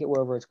to take it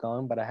wherever it's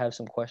going, but I have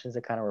some questions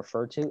that kind of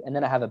refer to, and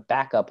then I have a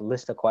backup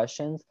list of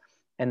questions,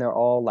 and they're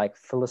all like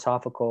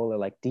philosophical or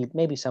like deep.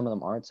 Maybe some of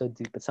them aren't so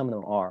deep, but some of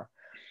them are.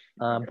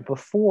 But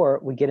before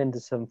we get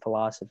into some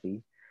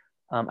philosophy,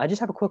 I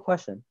just have a quick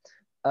question.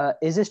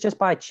 Is this just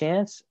by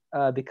chance?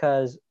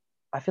 Because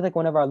I feel like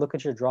whenever I look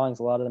at your drawings,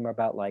 a lot of them are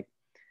about like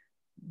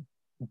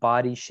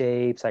body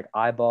shapes, like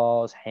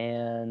eyeballs,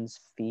 hands,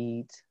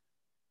 feet.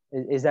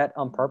 Is that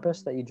on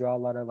purpose that you draw a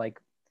lot of like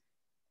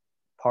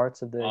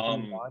parts of the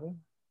human body?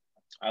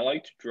 I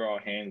like to draw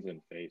hands and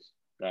face,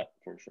 that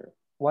for sure.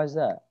 Why is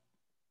that?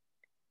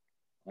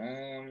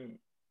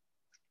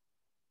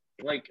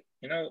 Like,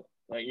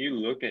 like you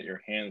look at your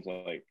hands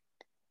like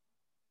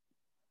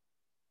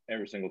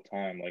every single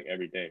time, like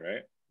every day,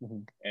 right? Mm-hmm.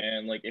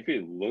 And like if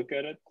you look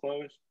at it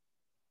close,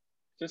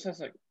 it just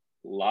has like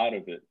a lot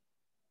of it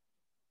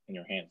in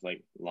your hands,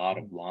 like a lot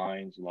of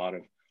lines, a lot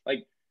of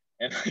like,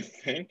 and I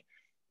think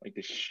like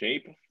the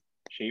shape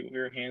of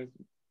your hands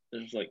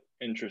is just like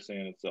interesting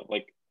in itself.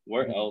 Like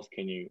where else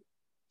can you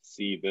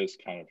see this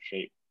kind of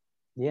shape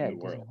in the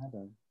world?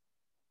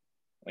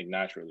 Like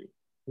naturally.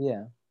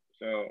 Yeah.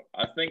 So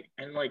I think,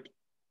 and like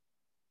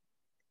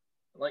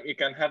it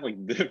can have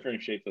like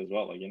different shapes as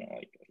well, like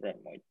like from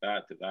like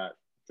that to that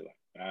to like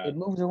that. It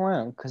moves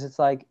around, because it's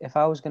like if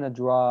I was gonna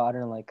draw, I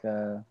don't know, like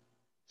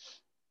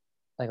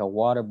a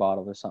water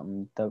bottle or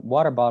something. The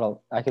water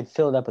bottle, I could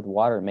fill it up with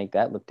water and make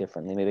that look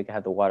differently. Maybe I could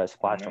have the water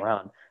splashed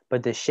around,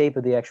 but the shape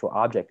of the actual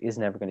object is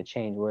never going to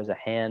change. Whereas a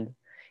hand,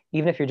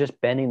 even if you're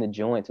just bending the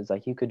joints, it's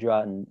like you could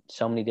draw it in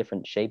so many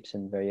different shapes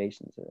and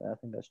variations. I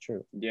think that's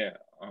true. Yeah.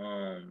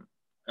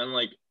 And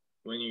like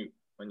when you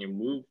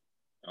move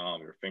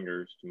your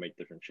fingers to make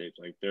different shapes,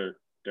 like they're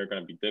they're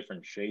gonna be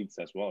different shades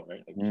as well,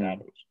 right? Like Mm,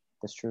 shadows.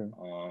 that's true.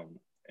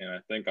 And I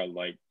think I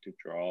like to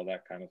draw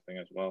that kind of thing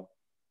as well.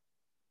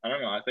 I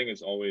don't know. I think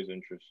it's always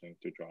interesting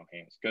to draw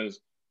hands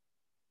because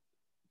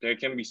they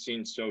can be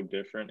seen so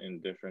different in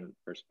different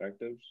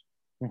perspectives.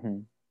 Hmm.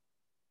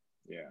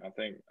 Yeah, I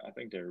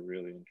think they're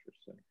really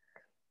interesting.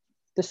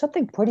 There's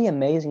something pretty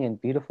amazing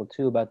and beautiful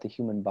too about the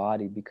human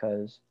body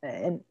because,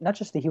 and not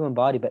just the human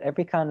body, but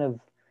every kind of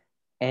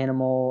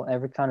animal,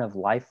 every kind of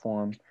life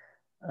form,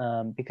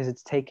 because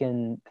it's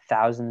taken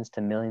thousands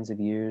to millions of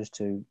years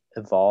to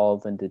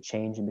evolve and to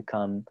change and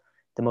become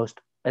the most,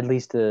 at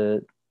least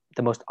the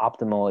most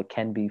optimal it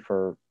can be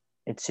for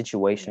its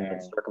situation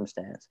and Yeah,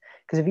 circumstance.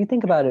 Because if you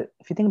think about it,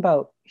 if you think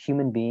about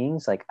human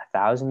beings like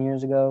 1,000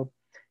 years ago,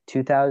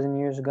 2,000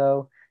 years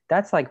ago,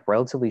 that's like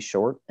relatively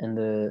short in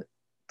the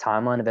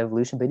timeline of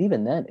evolution. But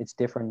even then, it's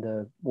different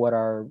to what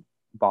our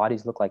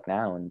bodies look like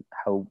now and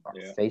how our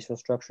yeah, facial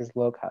structures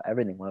look, how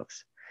everything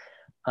looks.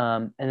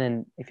 And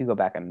then if you go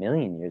back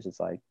 1,000,000 years, it's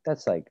like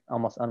that's like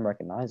almost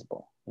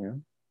unrecognizable.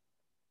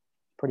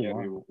 Pretty yeah.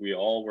 wild. We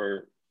all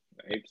were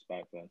apes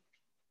back then.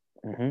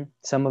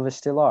 Some of us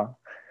still are.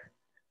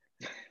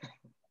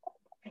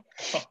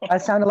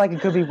 That sounded like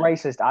it could be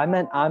racist. I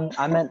meant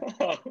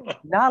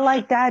not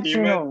like that, he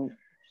meant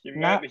he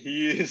Not. meant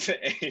he is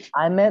a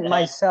I meant not.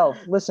 myself.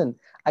 Listen,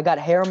 I got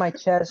hair on my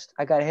chest.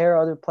 I got hair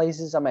other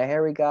places. I'm a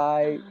hairy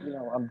guy.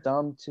 I'm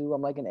dumb too.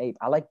 I'm like an ape.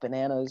 I like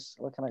bananas.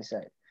 What can I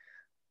say?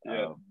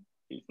 Yeah, Um,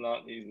 he's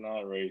not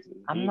racist.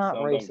 I'm He's not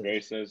sometimes racist.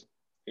 racist.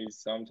 He's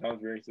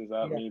sometimes racist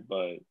at Yeah. me,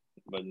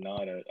 but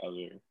not at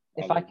other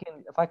If I other.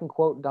 can, if I can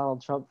quote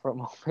Donald Trump for a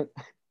moment.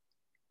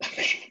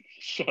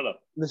 Shut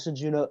up. Listen,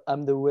 Juno,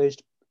 I'm the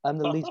least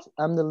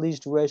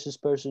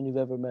racist person you've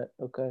ever met.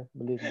 Okay,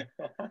 believe me.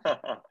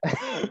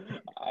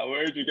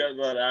 Where'd you get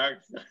that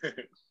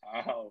accent?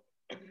 Ow.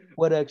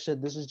 What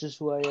accent? This is just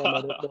who I am.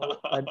 I don't know.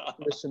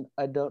 Listen.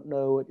 I don't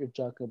know what you're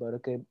talking about.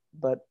 Okay,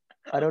 but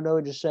I don't know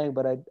what you're saying.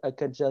 But I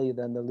can tell you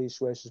that I'm the least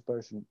racist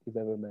person you've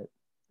ever met.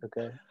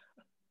 Okay,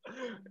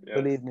 Yes,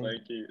 believe me.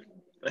 thank you,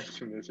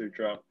 Mr.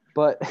 Trump.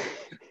 But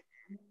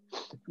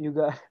you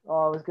got.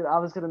 Oh, I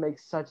was gonna make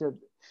such a.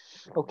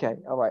 Okay,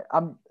 all right.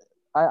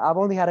 I've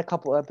only had a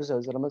couple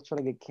episodes, and I'm not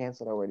trying to get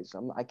canceled already,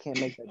 so I can't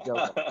make that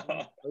joke.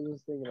 I was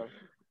just thinking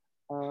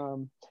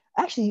of.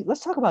 Actually,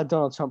 let's talk about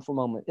Donald Trump for a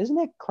moment. Isn't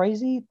it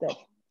crazy that,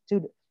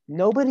 dude,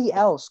 nobody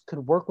else could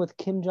work with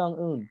Kim Jong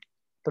Un,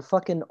 the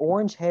fucking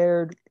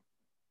orange-haired,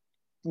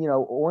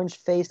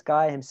 orange-faced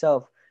guy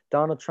himself,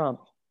 Donald Trump.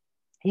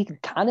 He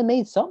kind of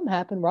made something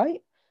happen,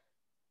 right?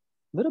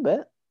 A little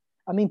bit.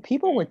 I mean,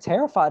 people were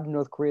terrified in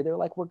North Korea. They're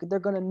like, they're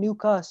going to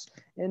nuke us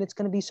and it's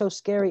going to be so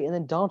scary. And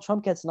then Donald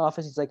Trump gets in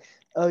office. He's like,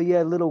 oh,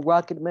 yeah, little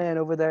rocket man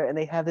over there. And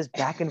they have this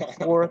back and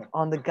forth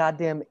on the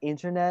goddamn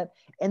internet.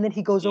 And then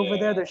he goes over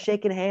there. They're Yeah,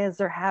 shaking hands.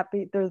 They're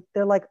happy.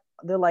 They're like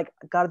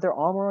got their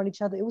arm around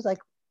each other. It was like,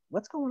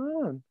 what's going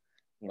on?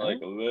 You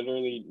like know?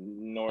 literally,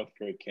 North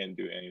Korea can't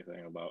do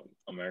anything about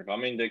America. I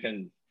mean, they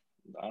can.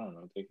 I don't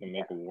know. They can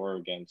Yeah. make a war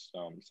against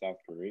South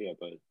Korea,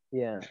 but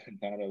Yeah.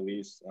 not at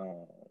least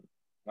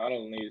not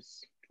at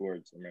least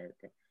towards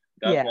America.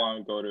 That's Yeah. why I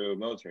go to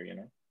military.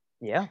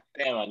 Yeah.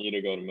 Damn, I need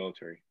to go to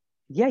military.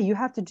 Yeah. You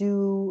have to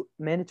do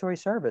mandatory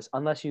service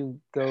unless you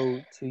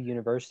go to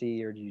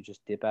university or you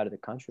just dip out of the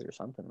country or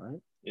something,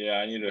 right? Yeah,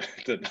 I need to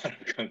get out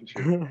of the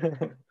country.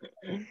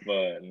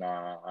 But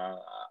nah,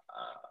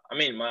 I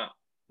mean my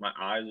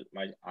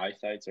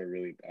eyesights are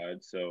really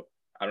bad, so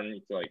I don't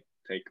need to like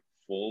take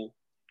full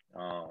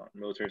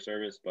military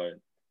service, but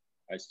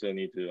I still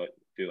need to like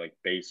do like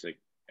basic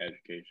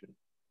education.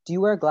 Do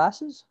you wear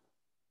glasses?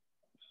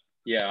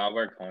 Yeah, I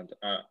wear contact.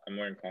 I'm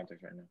wearing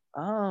contacts right now.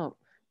 Oh,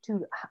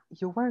 dude,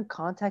 you're wearing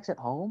contacts at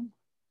home?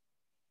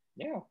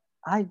 Yeah.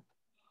 I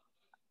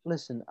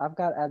listen. I've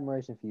got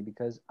admiration for you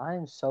because I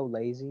am so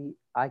lazy.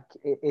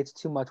 It's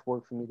too much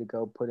work for me to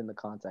go put in the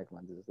contact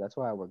lenses. That's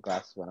why I wear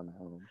glasses when I'm at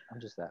home. I'm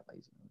just that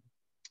lazy.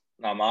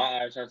 Now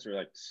my eyesight are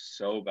like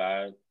so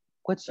bad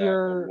What's that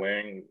your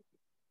wearing.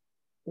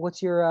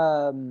 what's your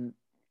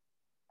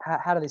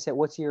how do they say it?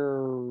 What's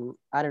your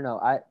I don't know.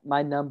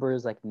 My number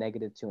is like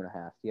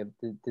 -2.5.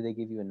 Do they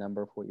give you a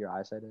number for what your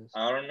eyesight is?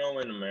 I don't know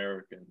in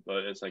American,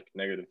 but it's like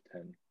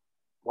 -10.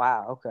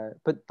 Wow. Okay.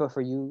 But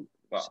for you,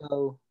 Wow.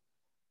 so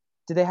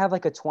do they have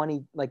like a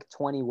 20, like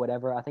 20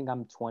 whatever? I think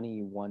I'm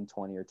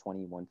 2120 or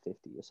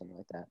 2150 or something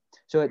like that.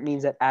 So it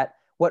means that at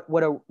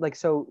what a like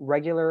so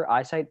regular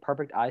eyesight,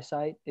 perfect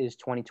eyesight is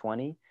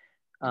 2020.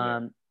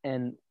 Yeah.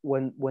 And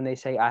when they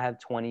say I have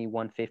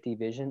 2150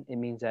 vision, it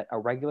means that a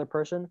regular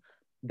person,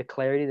 the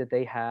clarity that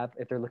they have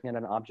if they're looking at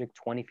an object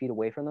 20 feet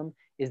away from them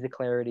is the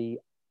clarity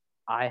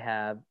I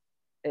have.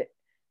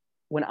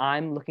 When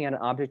I'm looking at an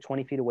object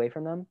 20 feet away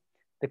from them,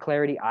 the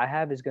clarity I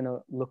have is going to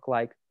look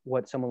like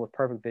what someone with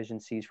perfect vision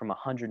sees from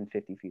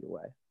 150 feet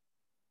away.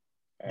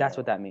 That's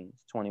what Uh, that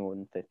means,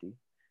 2150.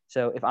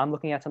 So if I'm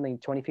looking at something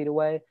 20 feet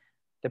away,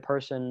 the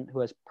person who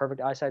has perfect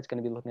eyesight is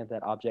going to be looking at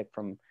that object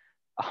from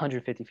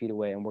 150 feet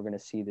away, and we're going to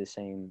see the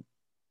same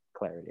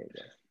clarity, I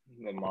guess.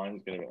 the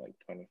mine's gonna be like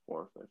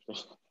 24,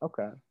 50.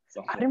 Okay.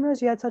 I something. didn't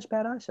realize you had such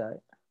bad eyesight.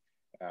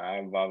 I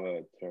have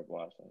a terrible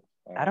eyesight.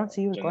 I don't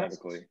see you with glasses.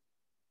 Genetically,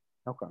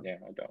 Okay. yeah,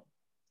 I don't.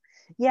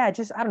 Yeah,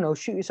 just I don't know.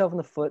 Shoot yourself in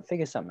the foot.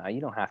 Figure something out.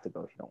 You don't have to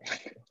go if you don't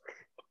want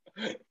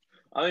to.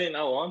 I mean,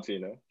 I want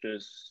to,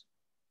 just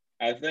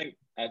I think,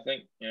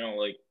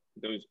 like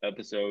those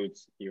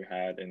episodes you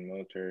had in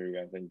military,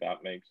 I think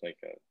that makes like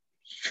a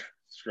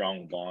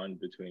strong bond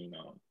between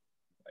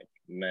like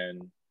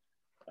men,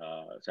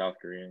 South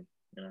Korean,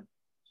 you know.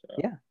 So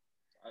Yeah,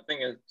 I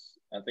think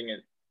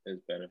it is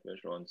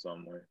beneficial in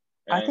some way,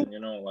 I think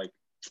and like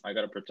I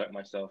gotta protect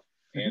myself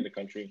mhm, and the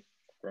country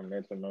from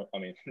I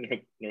mean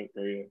North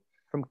Korea.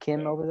 from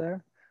Kim So over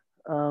there.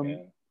 Um,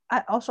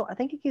 yeah, I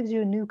think it gives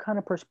you a new kind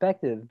of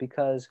perspective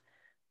because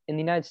in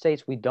the United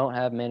States we don't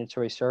have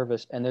mandatory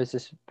service, and there's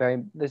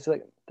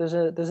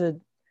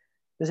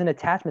an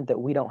attachment that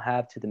we don't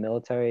have to the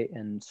military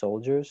and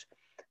soldiers.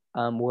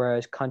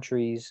 Whereas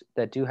countries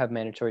that do have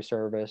mandatory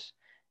service,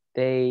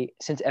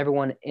 since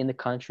everyone in the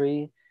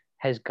country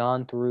has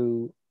gone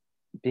through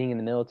being in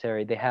the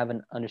military, they have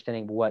an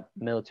understanding of what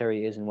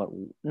military is and what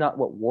not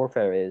what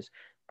warfare is,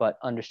 but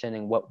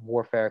understanding what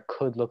warfare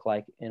could look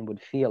like and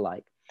would feel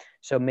like.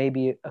 So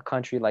maybe a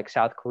country like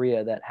South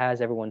Korea that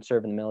has everyone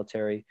serve in the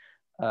military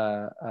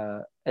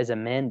as a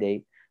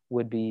mandate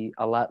would be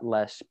a lot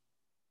less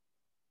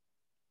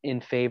in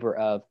favor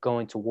of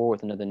going to war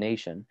with another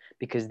nation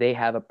because they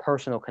have a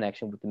personal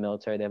connection with the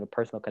military. They have a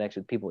personal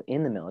connection with people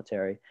in the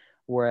military.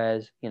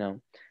 Whereas,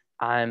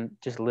 I'm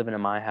just living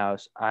in my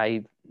house.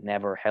 I've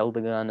never held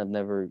a gun. I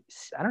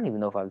don't even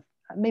know if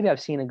maybe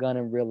I've seen a gun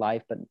in real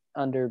life, but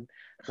under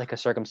like a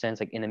circumstance,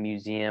 like in a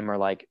museum or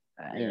like,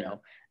 yeah,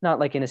 not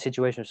like in a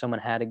situation where someone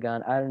had a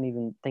gun. I don't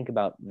even think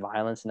about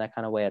violence in that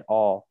kind of way at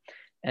all.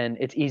 And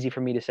it's easy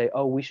for me to say,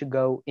 oh, we should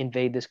go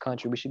invade this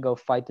country. We should go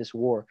fight this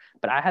war.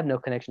 But I have no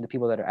connection to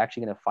people that are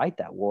actually going to fight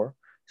that war.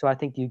 So I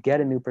think you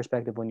get a new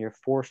perspective when you're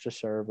forced to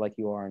serve like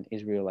you are in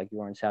Israel, like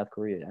you are in South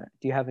Korea.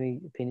 Do you have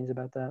any opinions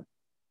about that?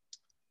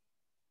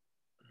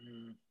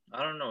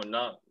 I don't know,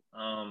 not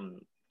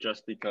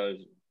just because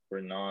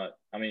we're not.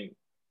 I mean,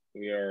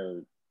 we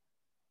are.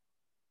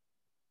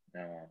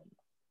 Um,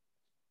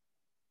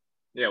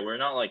 yeah, we're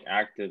not like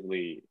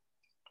actively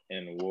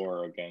in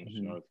war against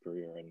Mm-hmm. North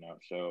Korea right now.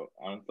 So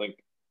I don't think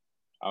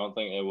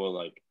it will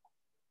like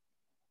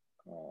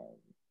um,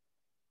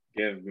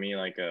 give me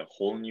like a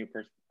whole new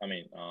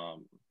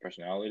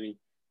personality,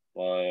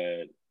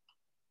 but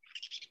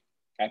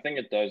I think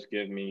it does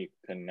give me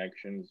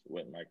connections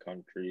with my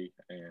country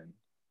and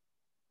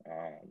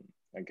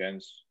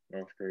against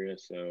North Korea.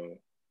 So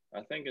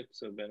I think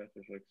it's a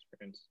beneficial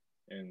experience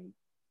in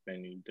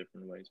many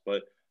different ways.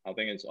 But I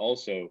think it's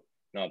also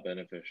not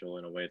beneficial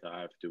in a way that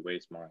I have to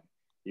waste my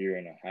year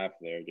and a half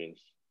there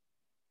just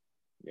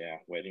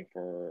waiting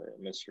for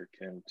Mr.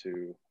 Kim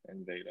to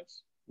invade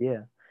us.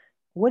 Yeah.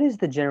 What is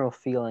the general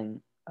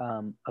feeling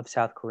of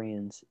South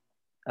Koreans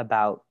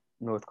about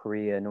North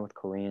Korea, North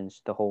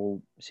Koreans, the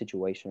whole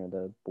situation or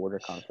the border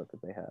conflict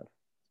that they have?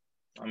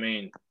 I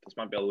mean, this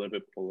might be a little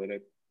bit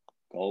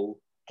political,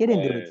 Get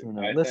into it, but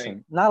Juno.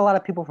 Listen, not a lot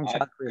of people from I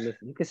South Korea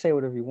listen. You can say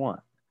whatever you want.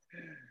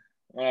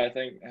 I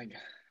think like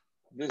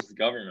this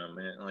government,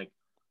 man, like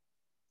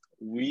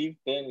we've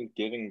been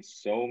giving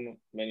so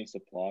many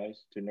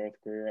supplies to North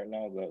Korea right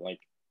now that like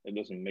it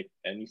doesn't make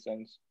any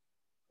sense.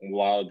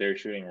 While they're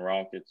shooting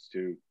rockets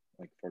to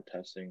like for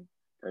testing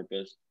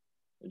purpose,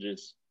 it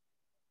just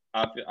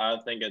I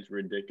think it's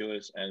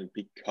ridiculous, and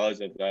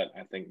because of that,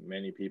 I think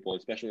many people,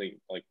 especially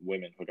like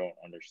women who don't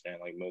understand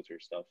like military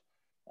stuff,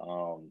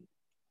 um,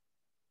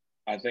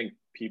 I think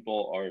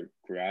people are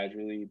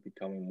gradually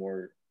becoming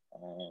more,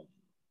 um,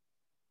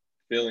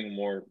 feeling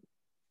more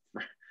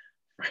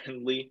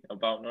friendly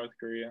about North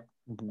Korea,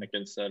 Mm-hmm. like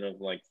instead of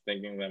like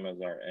thinking them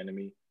as our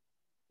enemy,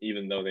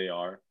 even though they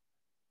are.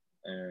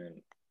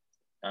 And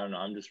I don't know,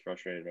 I'm just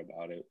frustrated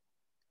about it.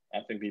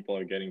 I think people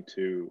are getting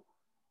too,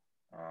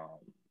 um,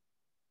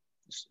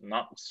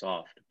 not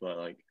soft, but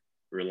like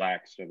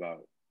relaxed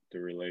about the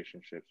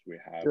relationships we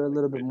have They're a like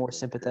little bit with more North Korea.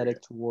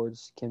 sympathetic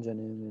towards Kim Jong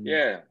Un. And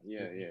Yeah,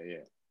 yeah, yeah,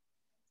 yeah.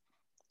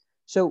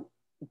 so,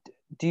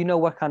 do you know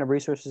what kind of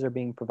resources are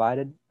being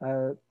provided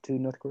to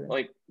North Korea?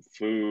 Like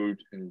food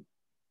and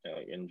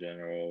like in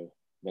general,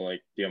 but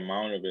like the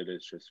amount of it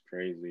is just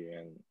crazy,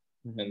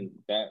 Mm-hmm. and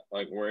that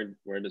like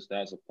where does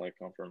that supply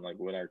come from? Like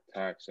with our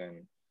tax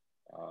and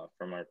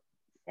from our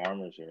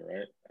farmers here,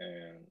 right?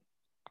 And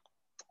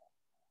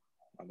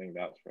I think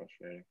that's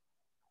frustrating.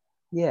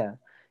 Yeah,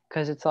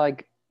 because it's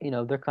like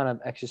they're kind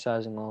of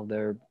exercising all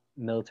their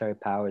military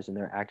powers and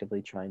they're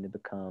actively trying to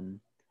become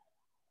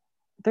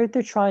they're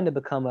trying to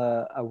become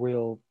a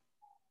real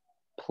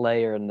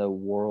player in the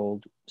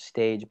world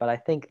stage. But I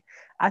think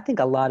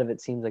a lot of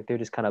it seems like they're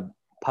just kind of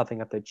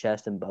puffing up their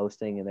chest and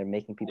boasting, and they're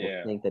making people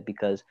Yeah, think that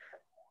because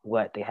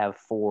they have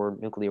 4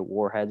 nuclear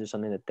warheads or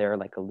something that they're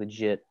like a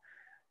legit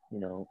you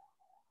know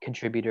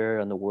contributor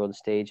on the world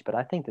stage. But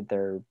I think that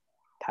their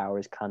power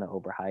is kind of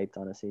overhyped.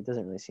 Honestly, it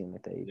doesn't really seem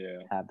like they yeah,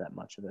 have that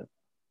much of it.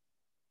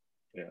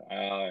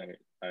 yeah.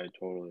 I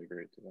totally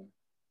agree to that.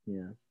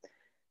 Yeah.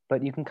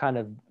 but you can kind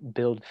of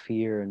build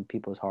fear in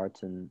people's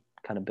hearts and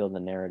kind of build the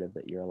narrative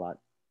that you're a lot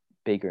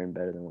bigger and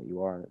better than what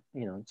you are.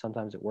 You know,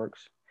 sometimes it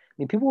works. I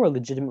mean, people were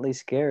legitimately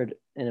scared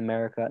in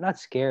America. Not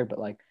scared, but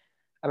like,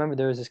 I remember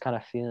there was this kind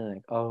of feeling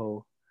like,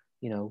 oh,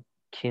 you know,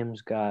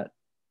 Kim's got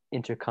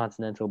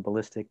intercontinental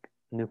ballistic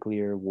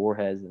nuclear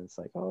warheads, and it's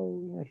like,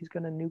 oh, you know, he's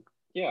gonna nuke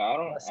Yeah,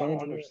 Los I don't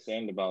Angeles.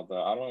 understand about that.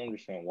 I don't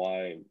understand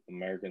why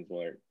Americans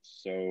were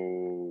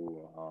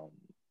so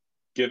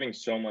giving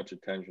so much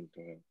attention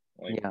to him.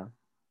 Like Yeah,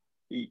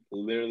 he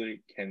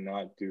literally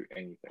cannot do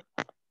anything,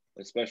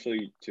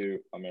 especially to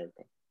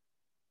America.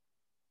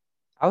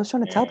 I was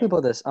trying to tell And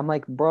people this. I'm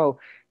like, bro,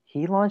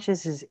 he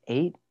launches his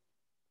 8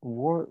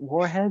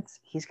 warheads.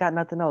 He's got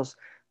nothing else.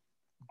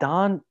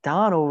 Don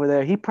over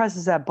there, he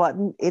presses that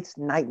button. It's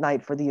night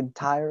night for the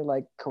entire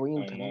like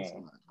Korean I know.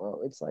 Peninsula,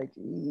 bro. It's like,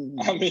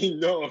 I mean,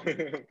 no,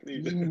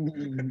 please,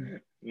 ee.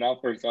 not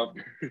for South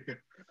Korea.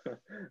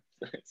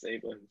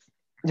 Save us.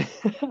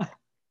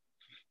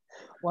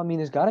 Well, I mean,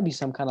 there's got to be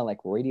some kind of like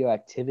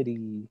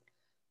radioactivity,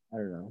 I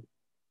don't know,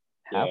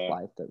 half Yeah,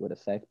 life that would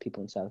affect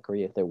people in South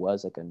Korea if there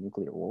was like a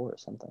nuclear war or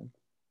something.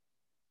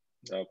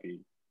 that'd be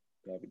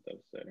that'd be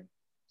devastating.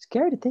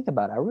 Scary to think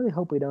about. I really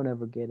hope we don't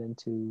ever get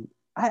into.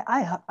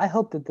 I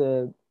hope that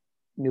the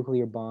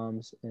nuclear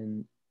bombs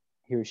in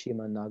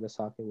Hiroshima and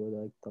Nagasaki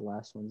were like the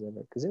last ones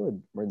ever, because it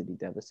would really be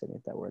devastating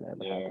if that were to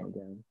ever Yeah, happen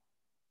again.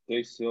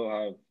 they still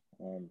have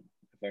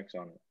effects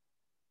on it,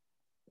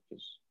 which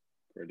is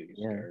pretty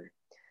Yeah, scary.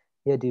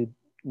 yeah, dude.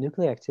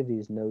 Nuclear activity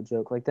is no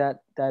joke. Like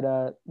that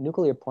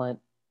nuclear plant.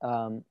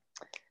 Um,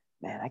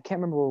 man, I can't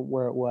remember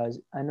where it was.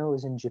 I know it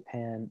was in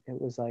Japan. It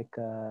was like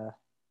you know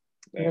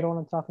the Dang. one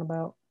I'm talking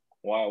about.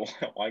 Why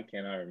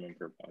can't I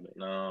remember about it?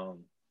 No.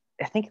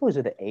 I think it was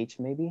with an H,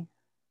 maybe.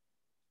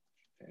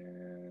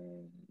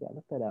 And Yeah,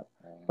 look that up.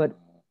 But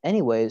uh,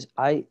 anyways,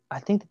 I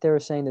think that they were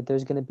saying that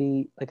there's going to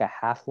be like a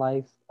half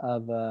life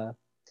of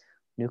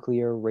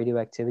nuclear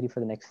radioactivity for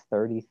the next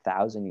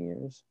 30,000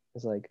 years.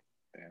 It's like,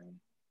 damn.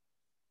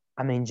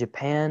 I mean,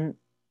 Japan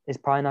is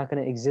probably not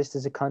going to exist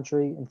as a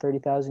country in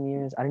 30,000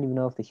 years. I don't even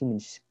know if the human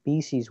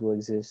species will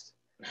exist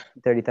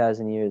in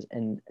 30,000 years,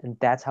 and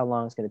that's how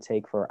long it's going to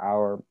take for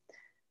our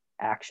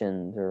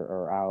actions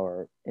or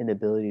our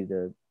inability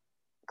to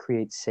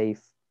create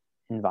safe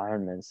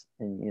environments,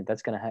 and you know,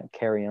 that's going to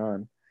carry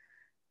on,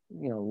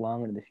 you know,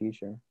 long into the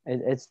future.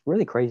 It's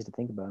really crazy to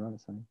think about,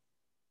 honestly.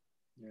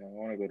 Yeah, I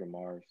want to go to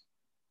Mars.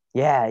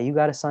 Yeah, you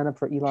got to sign up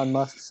for Elon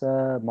Musk's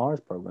Mars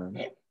program.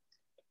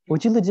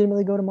 Would you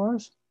legitimately go to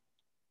Mars?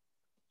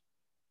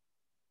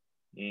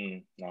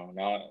 No,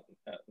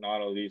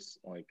 not at least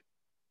like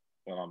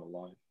when I'm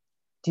alive.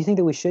 Do you think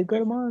that we should go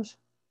to If Mars?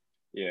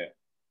 yeah,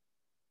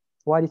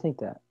 Why do you think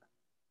that?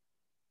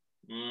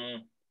 mm,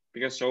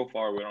 because so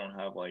far we don't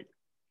have like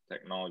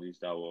technologies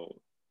that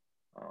will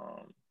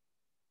um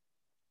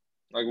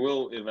like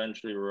we'll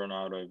eventually run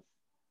out of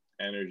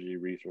energy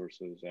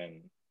resources and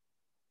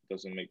it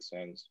doesn't make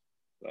sense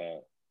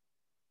that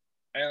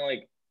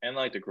and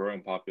like the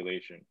growing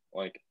population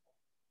like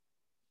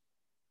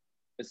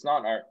it's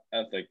not our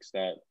ethics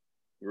that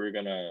we're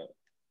gonna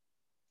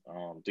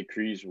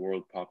decrease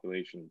world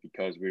population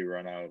because we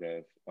run out of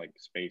like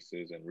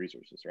spaces and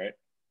resources, right?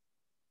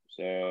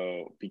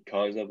 So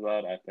because of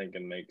that, I think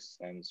it makes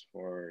sense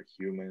for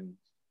humans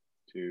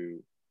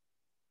to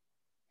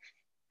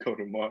go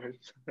to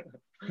Mars.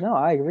 No,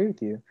 I agree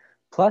with you.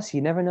 Plus,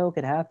 you never know what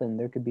could happen.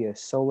 There could be a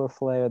solar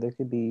flare. There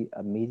could be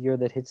a meteor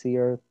that hits the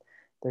Earth.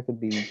 There could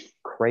be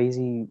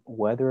crazy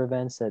weather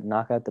events that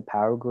knock out the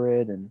power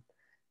grid and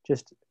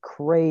just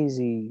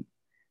crazy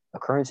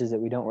occurrences that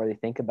we don't really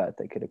think about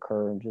that could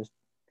occur and just,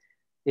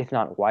 if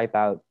not wipe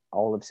out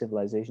all of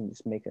civilization,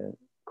 just make a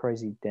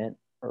crazy dent.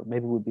 Or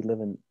maybe we'd be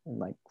living in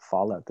like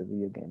Fallout, the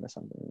video game or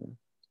something. You know?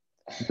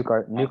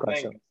 I Nuke think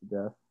ourselves to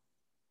death.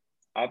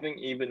 I think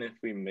even if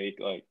we make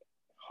like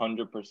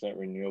 100%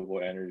 renewable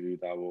energy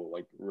that will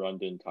like run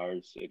the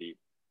entire city,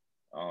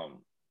 um,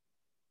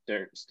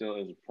 there still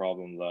is a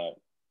problem that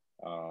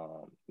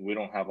we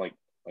don't have like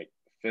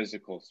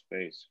physical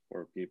space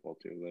for people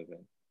to live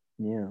in.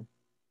 Yeah.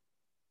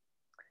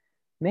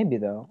 Maybe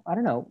though. I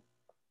don't know.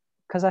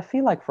 Because I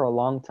feel like for a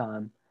long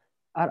time,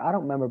 I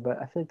don't remember, but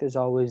I feel like there's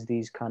always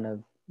these kind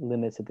of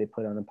limits that they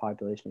put on the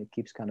population. It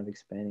keeps kind of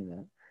expanding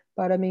that.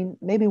 But I mean,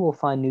 maybe we'll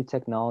find new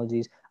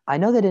technologies. I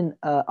know that in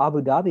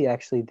Abu Dhabi,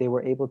 actually, they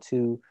were able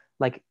to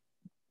like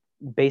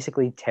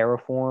basically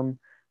terraform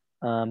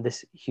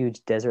this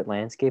huge desert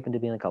landscape into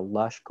being like a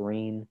lush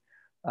green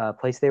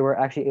place. They were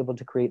actually able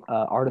to create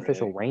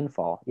artificial Really?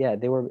 rainfall. Yeah,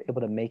 they were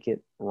able to make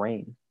it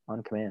rain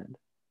on command.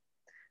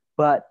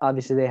 But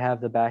obviously, they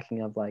have the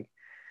backing of like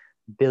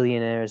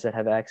billionaires that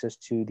have access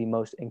to the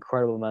most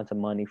incredible amounts of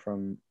money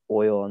from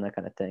oil and that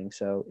kind of thing.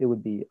 So it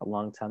would be a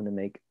long time to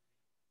make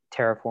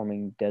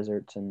terraforming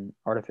deserts and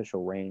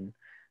artificial rain,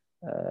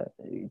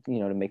 you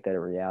know, to make that a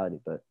reality.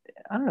 But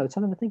I don't know. It's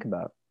something to think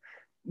about.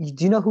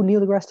 Do you know who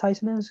Neil deGrasse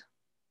Tyson is?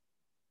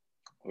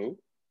 Who?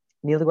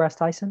 Neil deGrasse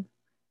Tyson?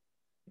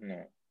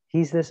 No.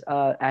 He's this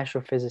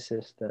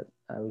astrophysicist that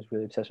I was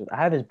really obsessed with. I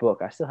have his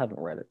book. I still haven't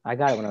read it. I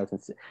got it when I was in.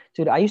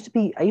 Dude, I used to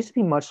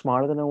be much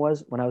smarter than I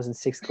was when I was in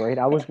sixth grade.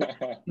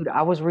 Dude,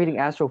 I was reading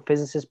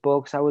astrophysicist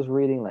books. I was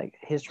reading like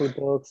history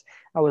books.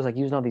 I was like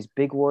using all these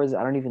big words.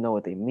 I don't even know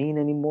what they mean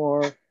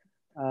anymore.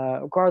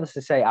 Regardless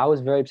to say, I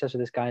was very obsessed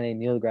with this guy named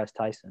Neil deGrasse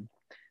Tyson.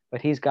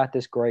 But he's got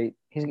this great.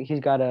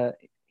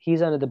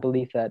 He's under the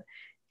belief that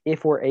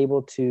if we're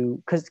able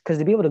to, because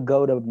to be able to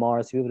go to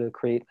Mars, to be able to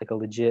create like a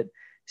legit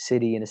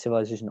city and a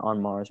civilization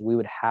on Mars, we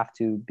would have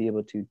to be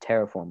able to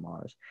terraform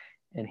Mars.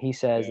 And he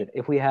says Yeah. that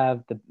if we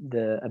have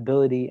the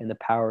ability and the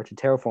power to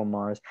terraform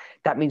Mars,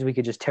 that means we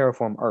could just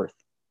terraform Earth.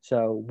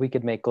 So we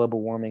could make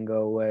global warming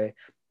go away.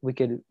 We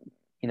could,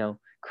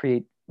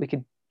 we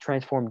could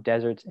transform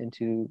deserts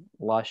into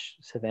lush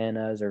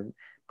savannas or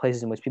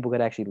places in which people could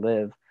actually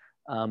live.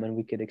 And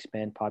we could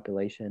expand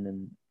population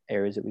and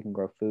areas that we can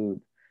grow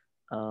food.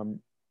 Um,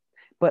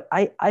 but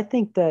I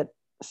think that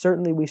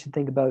certainly we should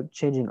think about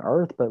changing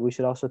Earth, but we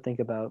should also think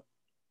about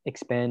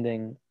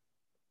expanding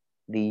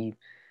the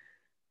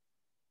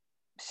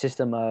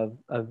system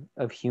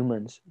of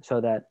humans so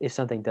that if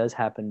something does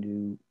happen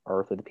to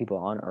Earth or the people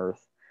on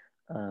Earth,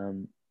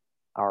 um,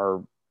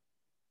 our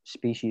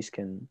species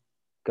can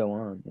go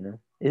on,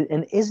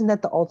 And isn't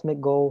that the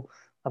ultimate goal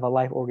of a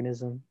life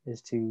organism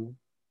is to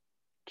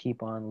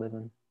keep on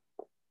living?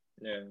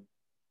 Yeah.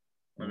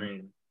 I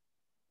mean,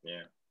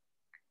 yeah.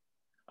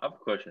 I have a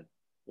question.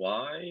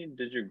 Why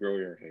did you grow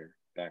your hair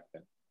back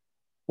then?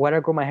 Why did I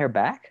grow my hair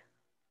back?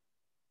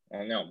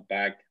 I know,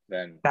 back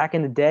then. Back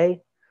in the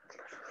day,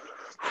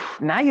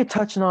 now you're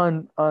touching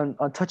on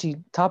touchy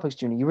topics,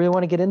 Junior. You really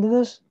want to get into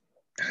this?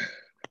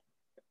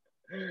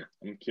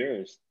 I'm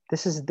curious.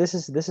 This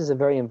is a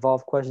very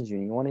involved question,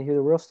 Junior. You want to hear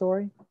the real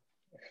story?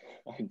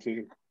 I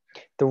do.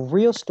 The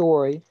real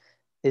story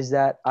is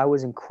that I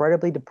was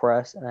incredibly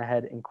depressed and I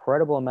had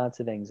incredible amounts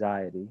of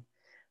anxiety.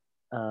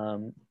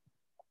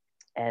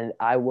 And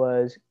I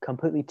was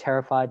completely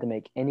terrified to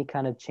make any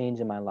kind of change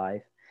in my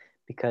life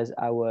because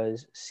I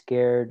was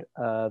scared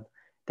of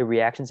the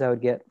reactions I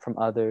would get from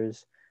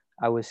others.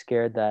 I was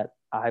scared that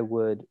I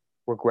would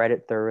regret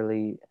it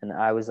thoroughly. And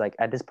I was like,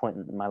 at this point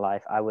in my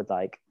life, I would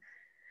like,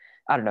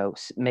 I don't know,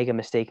 make a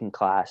mistake in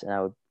class and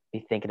I would be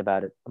thinking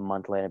about it a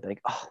month later and be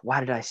like, oh, why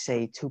did I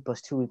say 2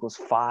 + 2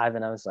 = 5?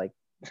 And I was like,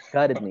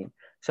 gutted me.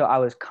 So I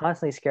was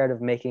constantly scared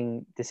of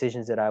making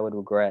decisions that I would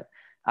regret.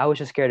 I was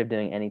just scared of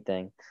doing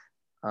anything.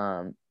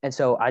 And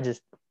so I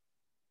just,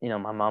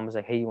 my mom was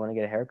like, hey, you want to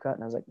get a haircut?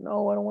 And I was like,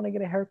 no, I don't want to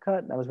get a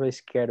haircut. And I was really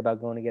scared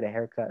about going to get a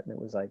haircut. And it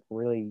was like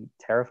really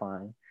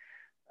terrifying.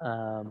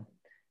 And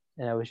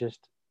I was just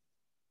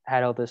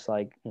had all this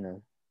like,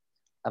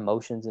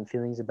 emotions and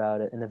feelings about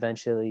it. And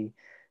eventually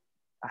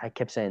I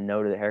kept saying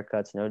no to the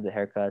haircuts, no to the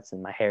haircuts.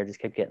 And my hair just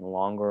kept getting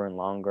longer and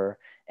longer.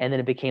 And then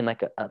it became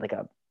like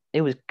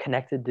it was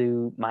connected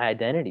to my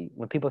identity.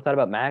 When people thought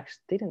about Max,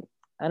 they didn't,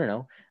 I don't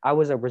know. I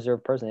was a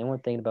reserved person. They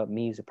weren't thinking about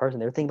me as a person.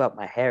 They were thinking about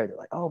my hair. They're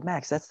like, oh,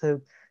 Max, that's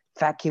the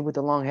fat kid with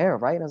the long hair,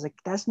 right? And I was like,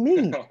 that's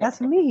me.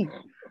 That's me.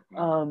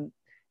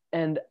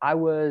 And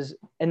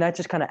that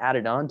just kind of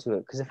added on to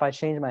it. Because if I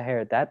changed my hair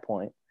at that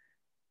point,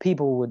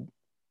 people would,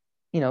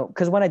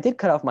 because when I did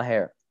cut off my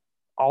hair,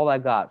 all I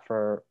got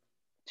for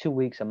 2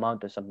 weeks, a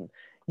month or something,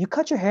 you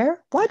cut your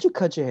hair? Why'd you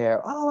cut your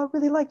hair? Oh, I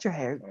really liked your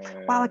hair.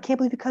 Wow, I can't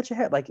believe you cut your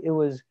hair. Like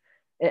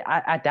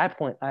at that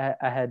point,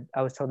 I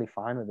was totally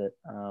fine with it.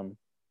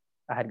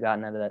 I had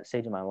gotten out of that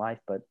stage of my life,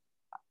 but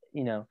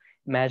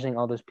imagining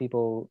all those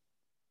people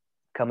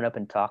coming up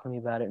and talking to me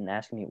about it and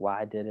asking me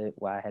why I did it,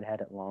 why I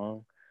had it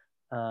long,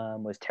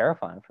 was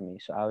terrifying for me.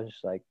 So I was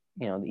just like,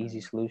 the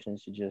easy solution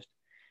is to just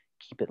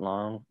keep it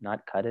long,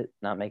 not cut it,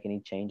 not make any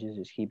changes,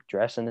 just keep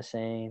dressing the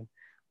same,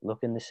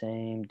 looking the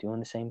same, doing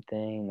the same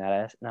thing,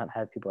 not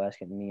have people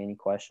asking me any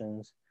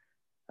questions.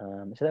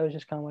 So that was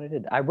just kind of what I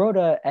did. I wrote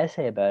an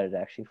essay about it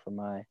actually for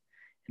my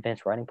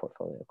advanced writing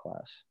portfolio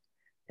class.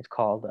 It's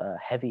called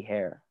Heavy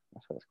Hair.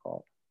 That's what it's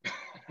called.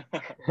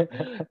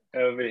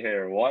 Heavy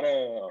hair. What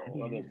a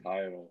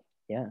title.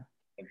 Yeah.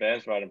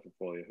 Advanced writing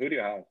portfolio. Who do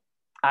you have?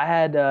 I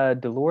had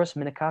Dolores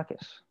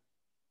Minakakis.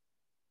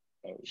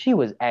 Oh, she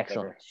was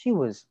excellent. She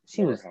was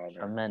her.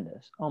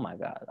 Tremendous. Oh my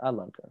God, I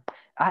loved her.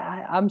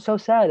 I'm so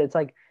sad. It's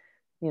like,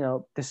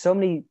 there's so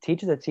many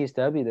teachers at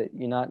CSW that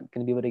you're not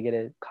going to be able to get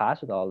a class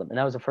with all of them. And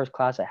that was the first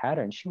class I had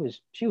her, and she was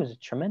a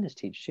tremendous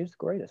teacher. She was the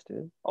greatest,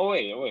 dude. Oh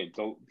wait,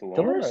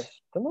 Dolores,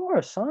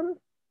 son.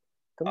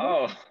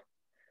 Dolores.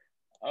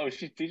 Oh,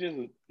 she teaches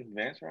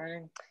advanced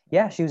writing.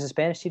 Yeah, she was a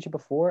Spanish teacher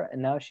before,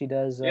 and now she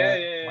does.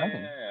 Writing.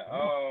 Yeah.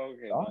 Oh,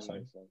 okay.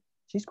 Awesome.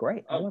 She's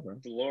great. I love her.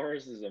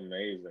 Dolores is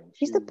amazing.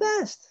 She's the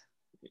best.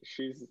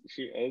 She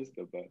is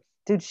the best.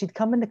 Dude, she'd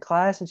come into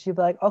class and she'd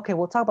be like, okay,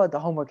 we'll talk about the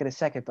homework in a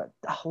second, but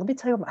let me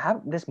tell you,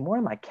 this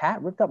morning my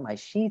cat ripped up my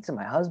sheets and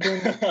my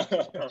husband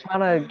was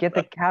trying to get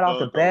the cat off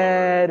the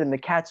bed and the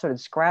cat started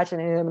scratching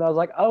him. And I was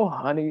like, oh,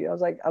 honey. I was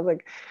like,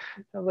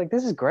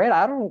 this is great.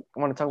 I don't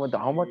want to talk about the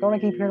homework. I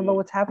want to keep hearing about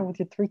what's happened with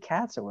your 3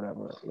 cats or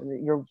whatever.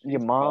 Your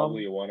mom.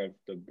 Probably one of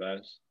the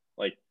best,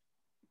 like,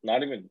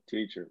 not even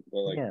teacher,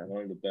 but like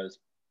one of the best,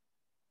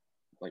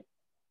 like,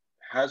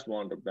 has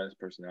one of the best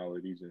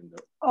personalities in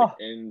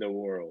the Oh,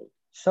 world.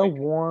 so Like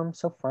warm,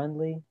 so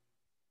friendly.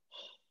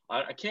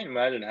 I can't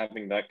imagine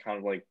having that kind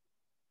of like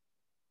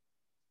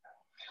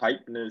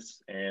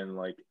hypeness and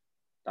like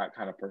that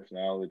kind of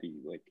personality.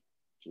 Like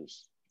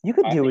just You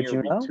could I do think it, it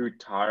would be Juno. too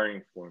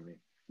tiring for me.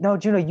 No,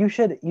 Juno, you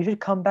should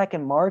come back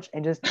in March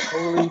and just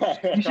totally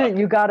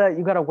you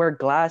gotta wear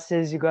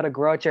glasses, you gotta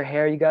grow out your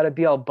hair, you gotta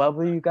be all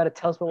bubbly, you gotta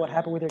tell us about what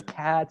happened with your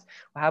cats,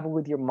 what happened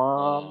with your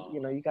mom.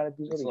 You gotta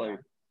be It's really like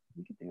nice.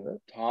 You can do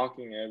it.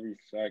 talking every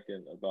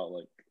second about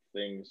like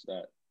things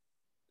that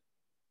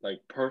like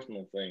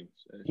personal things.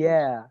 It's just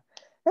Yeah,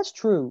 that's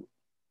true.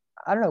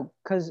 I don't know,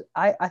 because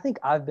I think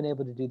I've been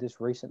able to do this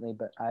recently,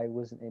 but I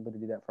wasn't able to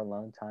do that for a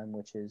long time,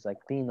 which is like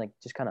being like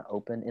just kind of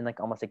open in like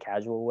almost a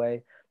casual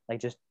way, like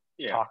just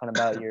yeah. talking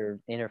about your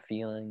inner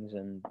feelings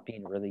and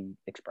being really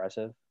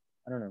expressive.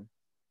 I don't know.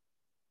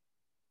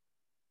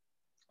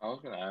 I was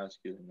gonna ask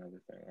you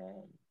another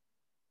thing.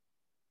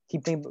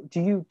 Keep thinking,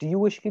 do you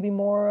wish you could be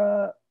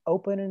more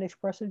open and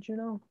expressive,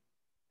 Juno?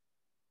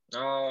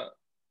 Uh,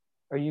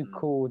 Are you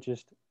cool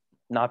just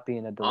not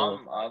being a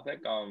Dolores? I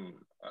think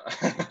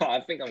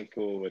I think I'm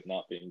cool with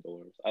not being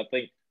Dolores. I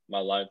think my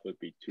life would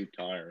be too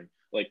tiring.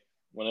 Like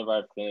whenever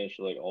I finish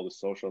like all the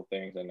social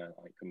things and then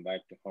like come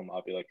back to home,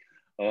 I'll be like,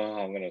 oh,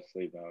 I'm gonna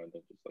sleep now, and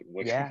then just like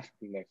wake up Yeah,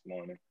 the next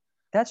morning.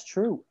 that's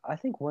true. I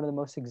think one of the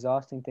most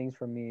exhausting things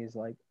for me is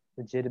like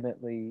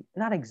legitimately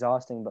not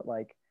exhausting, but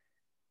like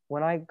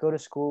when I go to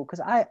school, because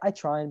I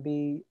try and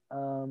be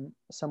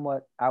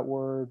somewhat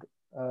outward,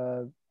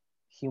 uh,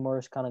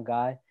 humorous kind of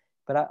guy,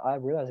 but I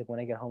realize like when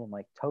I get home, I'm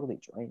like totally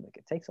drained. Like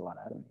it takes a lot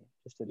out of me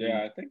just to be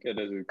Yeah, I think it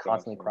is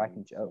constantly exhausting in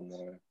cracking some jokes.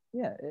 way.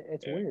 Yeah,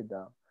 it's Yeah. weird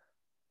though.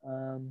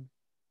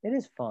 It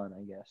is fun,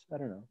 I guess. I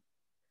don't know.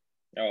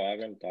 Oh, I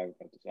haven't talked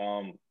about this.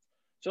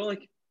 So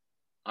like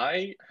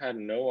I had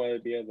no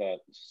idea that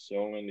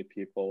so many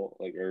people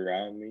like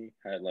around me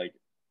had like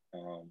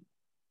um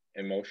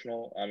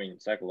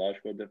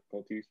psychological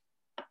difficulties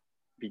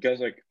because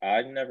like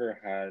I never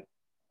had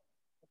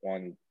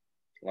one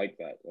like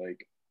that.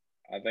 Like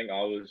I think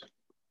I was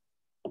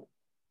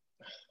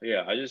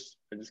yeah, I just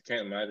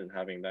can't imagine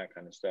having that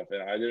kind of stuff.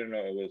 And I didn't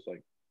know it was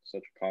like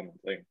such a common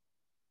thing.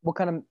 What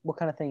kind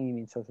of thing you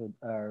mean social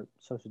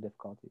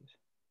difficulties,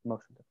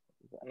 emotional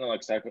difficulties, No,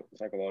 like psychological difficulties.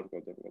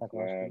 psychological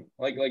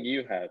Like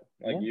difficulties?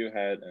 Yeah, you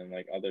had, and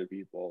like other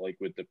people, like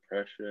with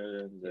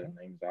depressions yeah. and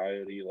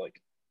anxiety.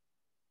 Like,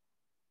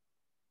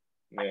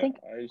 I yeah, think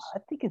I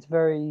think it's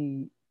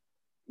very.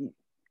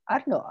 I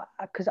don't know,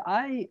 because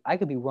I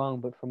could be wrong,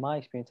 but from my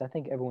experience, I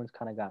think everyone's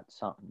kind of got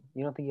something.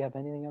 You don't think you have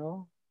anything at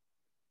all?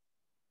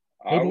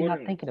 I Maybe you're not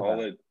wouldn't thinking call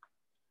about it.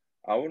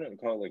 I wouldn't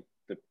call it like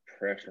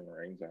depression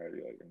or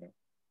anxiety. Like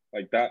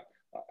like that.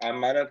 I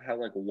might have had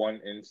like one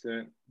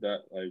incident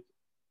that like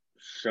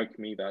shook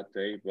me that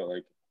day, but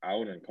like I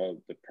wouldn't call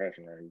it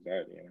depression or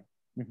anxiety.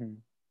 it.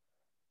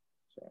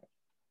 So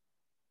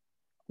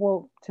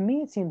Well, to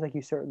me, it seems like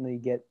you certainly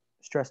get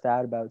stressed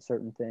out about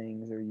certain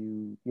things, or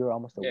you're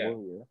almost a yeah,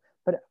 worrier.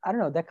 But I don't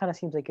know. That kind of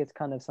seems like it's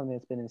kind of something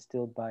that's been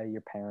instilled by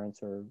your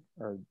parents or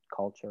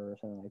culture or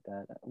something like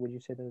that. Would you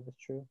say that that's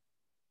true?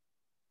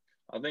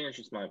 I think it's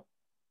just my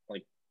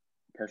like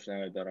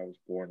personality that I was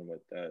born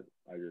with that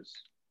I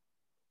just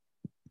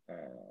uh,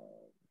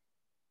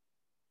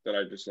 that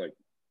I just like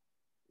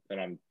that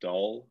I'm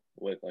dull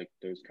with like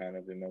those kind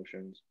of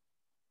emotions.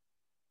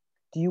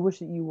 Do you wish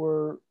that you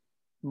were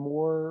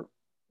more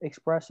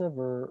expressive,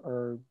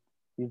 or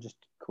you're just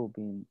cool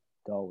being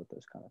dull with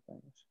those kind of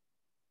things?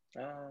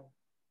 Uh,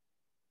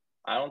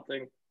 I don't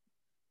think.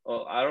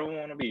 Well, I don't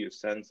want to be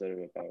sensitive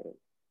about it.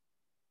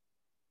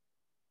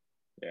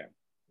 Yeah,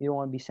 You don't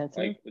want to be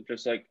sensitive? like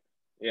just like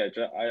yeah,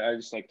 I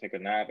just like take a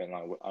nap and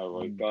I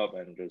wake Mm-hmm. up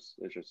and just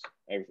it's just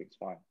everything's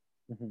fine.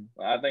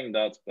 Mm-hmm. I think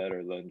that's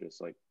better than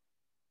just like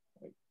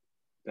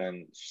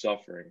than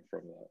suffering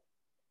from that.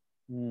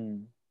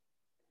 Mm.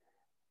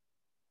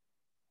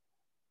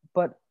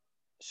 But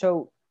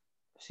so,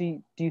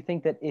 see, do you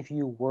think that if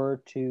you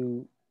were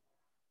to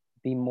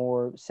be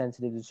more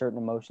sensitive to certain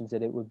emotions,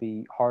 that it would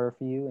be harder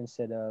for you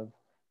instead of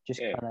just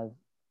Yeah, kind of,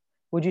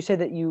 would you say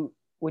that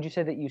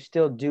you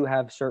still do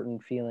have certain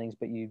feelings,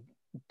 but you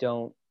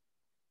don't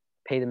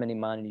pay them any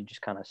mind and you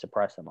just kind of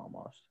suppress them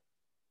almost?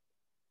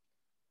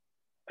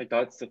 like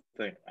that's the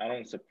thing. I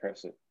don't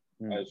suppress it.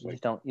 I just You like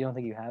just don't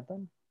think you have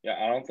them? yeah.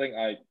 I don't think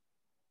I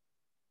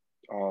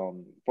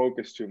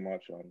focus too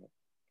much on it.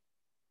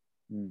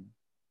 Mm.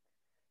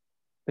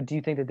 But do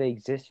you think that they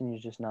exist and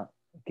you're just not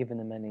giving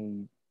them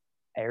any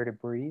air to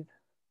breathe?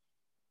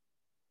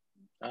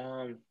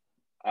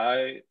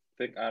 I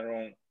think I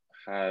don't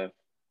have.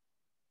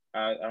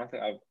 I don't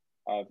think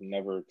I've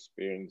never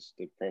experienced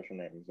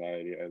depression or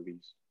anxiety at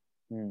least.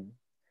 Mm.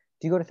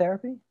 Do you go to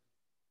therapy?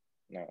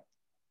 No.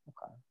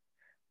 Okay.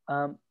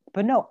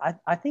 But no,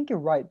 I think you're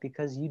right,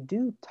 because you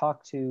do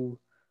talk to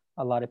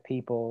a lot of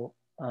people,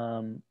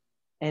 and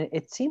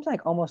it seems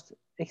like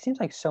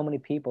so many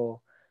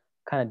people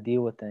kind of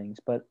deal with things,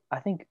 but I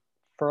think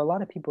for a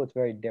lot of people it's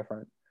very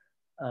different,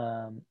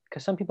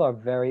 because some people are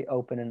very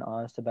open and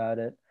honest about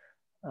it,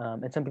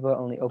 And some people are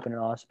only open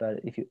and honest about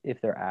it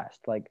if they're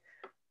asked. Like,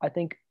 I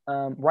think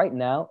right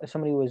now, if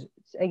somebody was,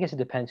 I guess it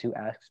depends who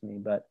asks me,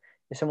 but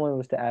if someone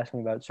was to ask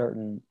me about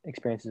certain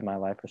experiences in my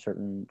life or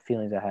certain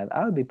feelings I have,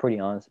 I would be pretty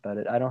honest about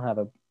it. I don't have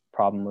a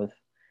problem with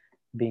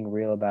being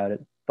real about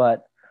it.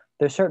 But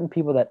there's certain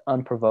people that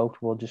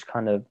unprovoked will just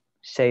kind of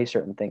say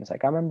certain things.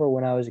 Like I remember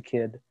when I was a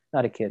kid,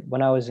 not a kid,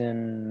 when I was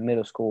in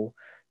middle school,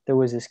 there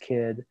was this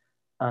kid,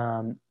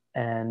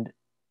 and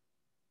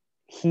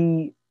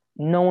he,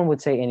 no one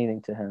would say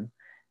anything to him,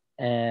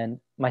 and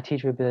my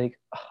teacher would be like,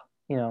 oh,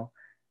 you know,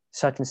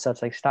 such and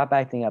such, like stop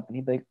acting up, and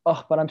he'd be like,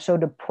 oh, but I'm so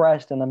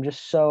depressed and I'm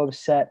just so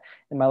upset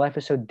and my life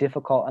is so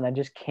difficult and I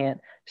just can't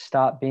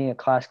stop being a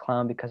class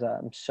clown because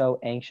I'm so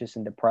anxious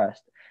and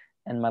depressed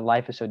and my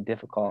life is so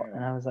difficult. Yeah.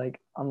 And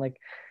I'm like,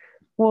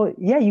 well,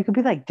 yeah, you could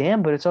be like,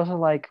 damn, but it's also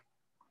like,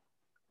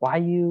 why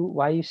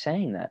are you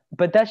saying that?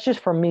 But that's just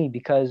for me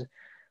because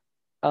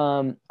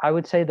I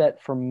would say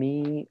that for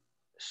me,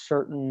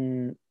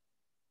 certain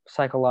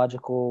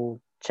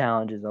psychological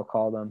challenges, I'll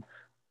call them,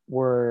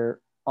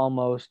 were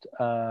almost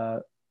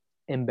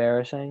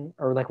embarrassing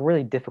or like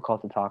really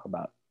difficult to talk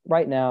about.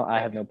 Right now, I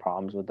Yeah. have no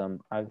problems with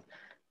them. I've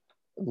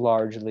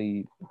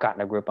largely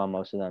gotten a grip on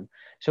most of them.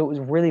 So it was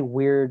really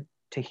weird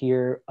to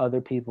hear other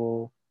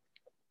people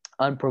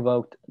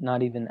unprovoked,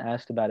 not even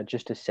asked about it,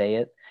 just to say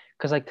it.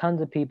 Because like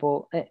tons of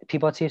people at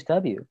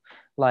CSW,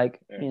 like,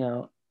 Yeah. you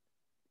know,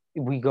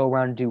 we go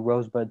around and do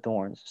rosebud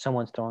thorns.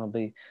 Someone's throwing will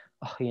be,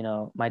 oh, you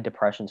know, my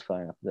depression's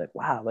flaring up. Like,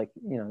 wow, like,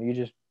 you know, you're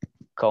just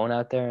going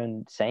out there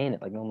and saying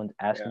it. Like no one's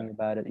asking Yeah. you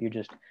about it. You're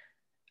just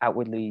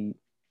outwardly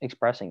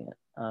expressing it.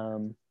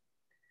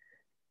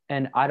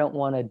 And I don't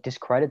want to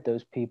discredit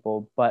those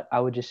people, but I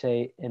would just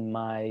say in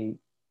my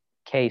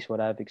case,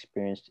 what I've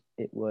experienced,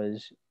 it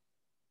was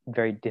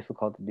very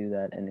difficult to do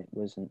that. And it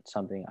wasn't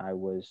something I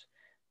was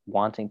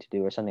wanting to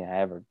do or something I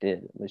ever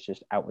did. It was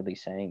just outwardly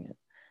saying it.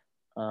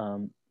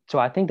 So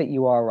I think that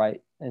you are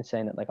right in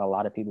saying that like a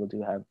lot of people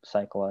do have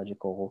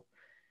psychological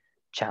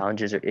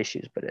challenges or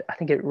issues, but I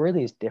think it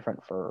really is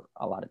different for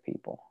a lot of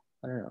people.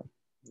 I don't know.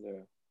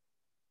 Yeah.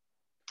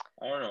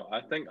 I don't know.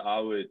 I think I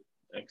would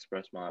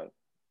express my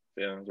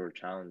feelings or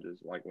challenges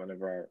like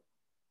whenever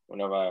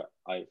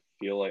I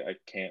feel like I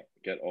can't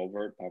get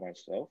over it by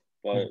myself.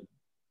 But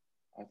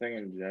I think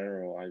in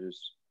general,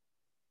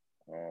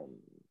 um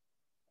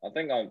I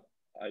think I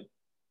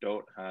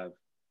don't have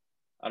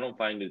I don't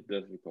find it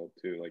difficult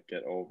to like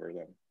get over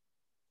them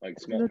like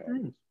That's a small good thing.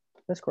 challenges.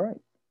 That's great.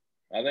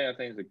 I think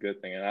it's a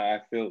good thing, and I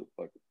feel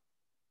like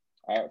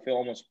I feel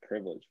almost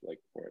privileged like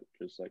for it,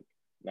 just like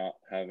not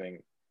having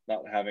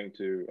not having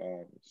to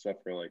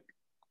suffer like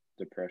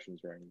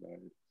depressions or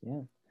anxiety.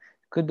 Yeah.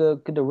 Good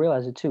to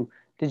realize it too.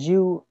 Did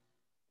you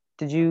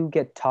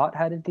get taught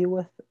how to deal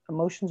with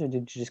emotions or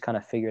did you just kind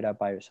of figure it out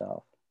by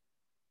yourself?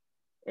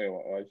 Wait,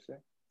 what did you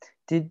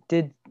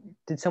say?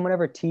 Did someone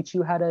ever teach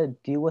you how to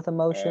deal with Uh,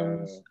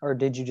 emotions or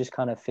did you just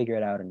kind of figure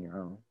it out on your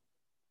own?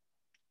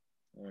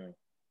 mm,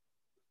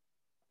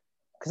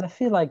 Because I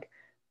feel like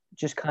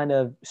just kind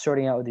of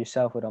sorting out with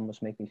yourself would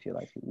almost make me feel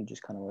like you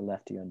just kind of were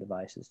left to your own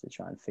devices to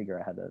try and figure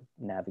out how to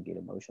navigate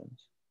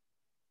emotions.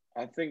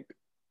 I think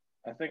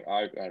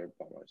I got it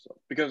by myself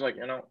because like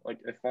like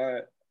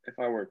if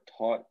I were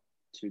taught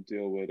to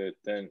deal with it,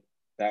 then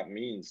that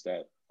means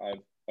that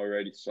I've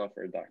already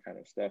suffered that kind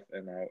of stuff,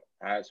 and I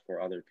ask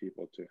for other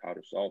people to how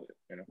to solve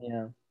it.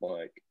 Yeah.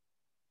 Like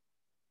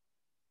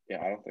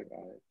yeah, I don't think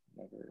I've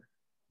never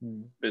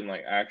Hmm. been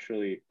like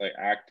actually like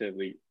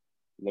actively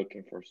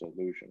looking for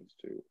solutions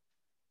to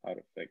how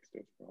to fix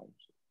those problems.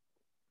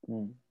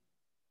 Hmm.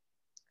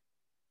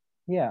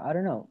 Yeah, I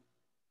don't know.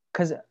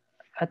 Because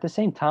at the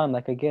same time,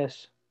 like, I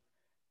guess,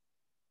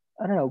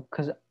 I don't know,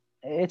 because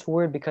it's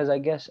weird because I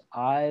guess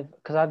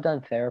because I've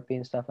done therapy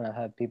and stuff and I've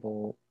had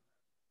people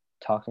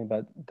talk to me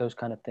about those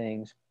kind of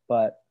things,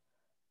 but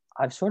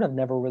I've sort of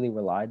never really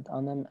relied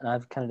on them, and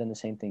I've kind of done the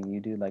same thing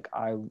you do. Like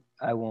I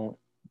won't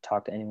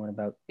talk to anyone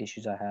about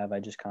issues I have. I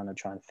just kind of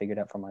try and figure it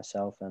out for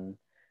myself. And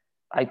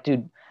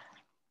dude,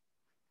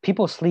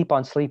 people sleep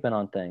on sleeping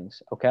on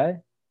things. Okay,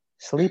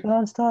 sleeping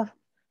on stuff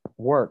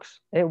works.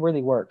 It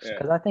really works Yeah,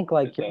 because I think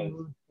like it your does.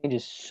 mood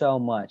changes so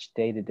much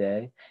day to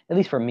day. At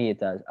least for me, it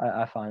does.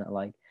 I find it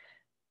like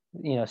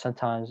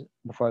sometimes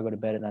before I go to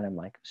bed at night, I'm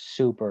like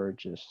super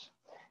just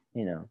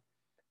you know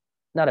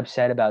not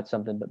upset about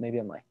something, but maybe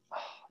I'm like,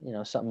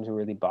 oh, something's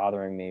really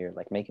bothering me or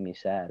like making me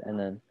sad. And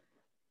then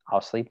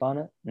I'll sleep on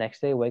it. Next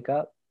day, wake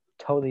up,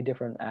 totally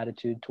different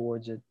attitude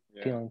towards it,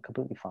 Yeah, feeling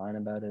completely fine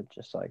about it,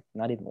 just like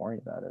not even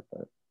worrying about it.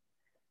 But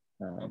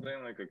I um,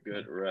 think like a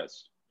good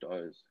rest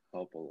does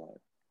help a lot.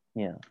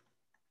 yeah.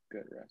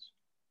 Good rest.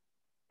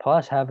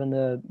 Plus, having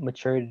the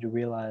maturity to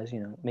realize,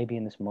 maybe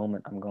in this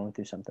moment I'm going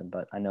through something,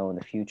 but I know in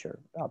the future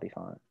I'll be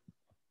fine.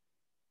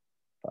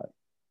 But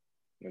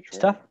it's Maturity.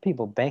 tough for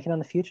people. Banking on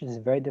the future is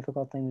a very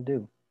difficult thing to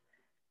do.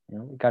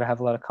 You got to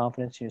have a lot of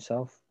confidence in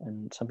yourself,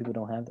 and some people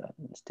don't have that.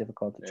 It's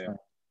difficult to Yeah. try and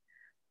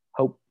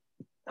hope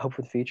hope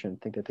for the future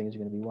and think that things are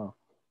going to be well.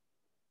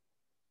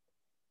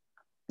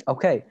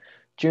 Okay,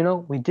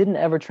 Juno, we didn't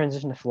ever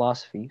transition to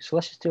philosophy, so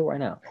let's just do it right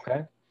now,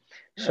 okay?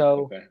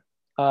 So,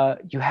 Okay.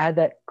 you had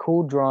that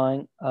cool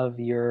drawing of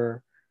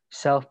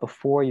yourself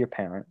before your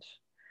parents,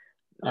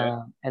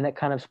 Yeah. and that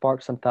kind of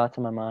sparked some thoughts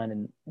in my mind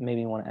and made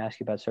me want to ask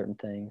you about certain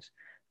things.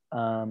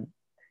 Um,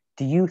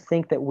 do you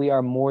think that we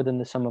are more than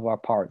the sum of our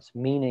parts?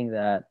 Meaning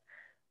that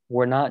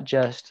we're not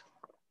just,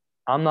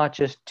 I'm not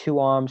just two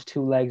arms,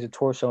 two legs, a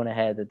torso, and a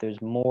head. That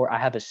there's more. I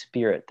have a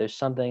spirit. There's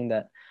something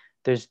that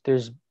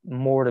there's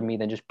more to me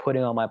than just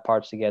putting all my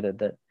parts together.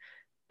 That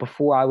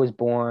before I was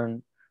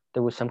born,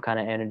 there was some kind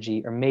of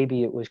energy, or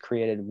maybe it was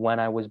created when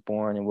I was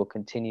born and will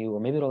continue, or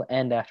maybe it'll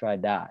end after I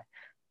die.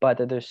 But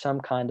that there's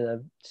some kind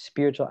of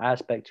spiritual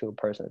aspect to a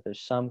person, that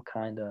there's some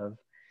kind of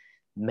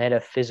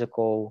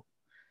metaphysical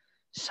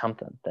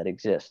something that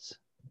exists,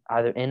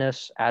 either in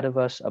us, out of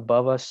us,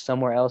 above us,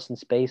 somewhere else in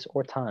space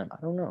or time. I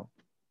don't know.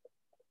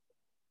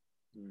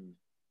 Hmm.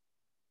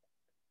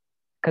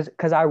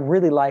 Because I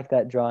really like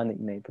that drawing that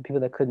you made. For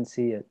people that couldn't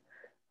see it,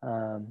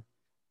 um,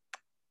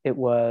 it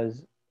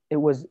was it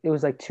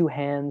was like two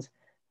hands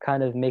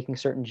kind of making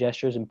certain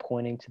gestures and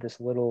pointing to this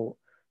little,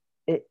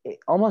 it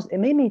almost,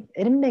 it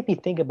didn't make me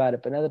think about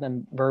it, but now that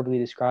I'm verbally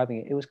describing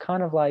it, it was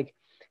kind of like,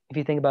 if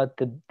you think about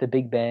the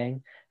Big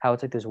Bang, how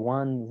it's like this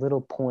one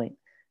little point,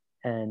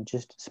 and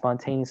just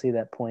spontaneously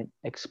that point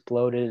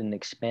exploded and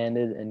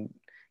expanded and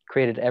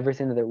created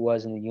everything that there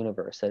was in the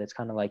universe. That it's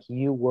kind of like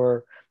you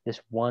were this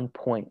one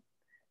point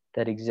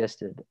that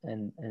existed,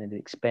 and it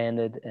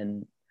expanded,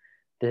 and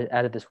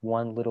out of this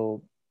one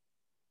little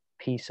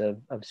piece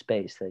of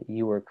space that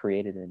you were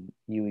created and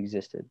you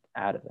existed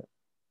out of it.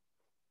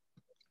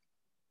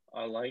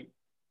 I like.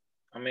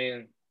 I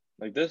mean,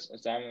 like this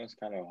assignment is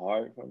kind of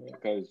hard for me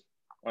because,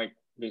 like,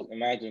 just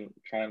imagine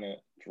trying to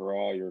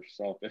draw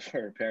yourself if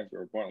your parents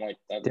were born. Like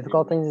that doesn't even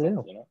Difficult make thing to sense,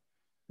 do. you know.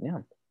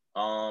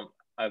 Yeah.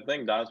 I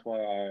think that's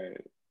why I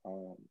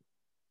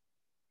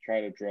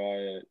try to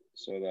draw it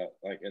so that,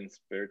 like, in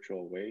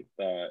spiritual way,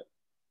 that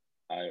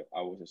I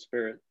was a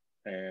spirit,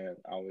 and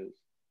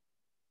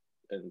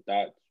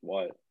that's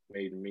what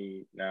made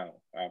me now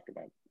after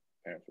my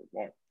parents were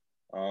born.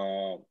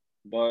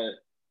 But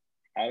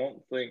I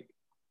don't think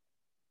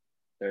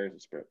there is a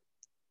spirit.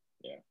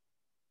 Yeah,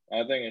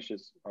 I think it's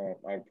just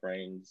our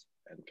brains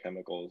and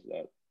chemicals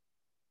that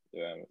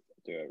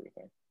do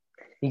everything.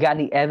 You got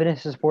any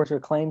evidence to support your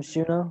claims,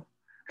 Juno?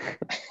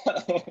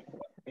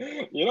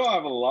 You know, I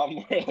have a lot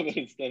more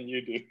evidence than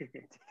you do.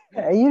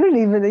 Hey, you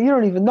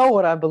don't even know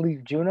what I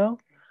believe, Juno.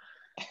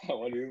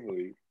 What do you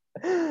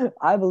believe?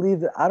 I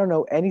believe that I don't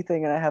know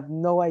anything and I have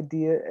no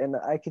idea, and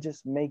I could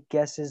just make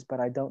guesses, but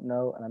I don't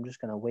know, and I'm just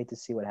gonna wait to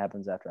see what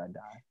happens after I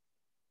die.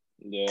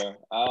 Yeah.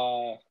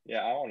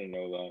 Yeah. I want to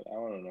know that. I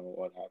want to know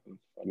what happens.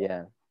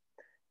 Yeah.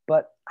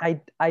 But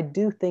I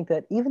do think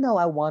that even though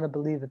I want to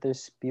believe that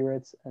there's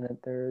spirits and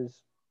that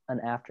there's an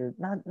after,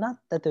 not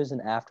that there's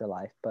an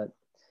afterlife, but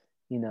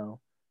you know,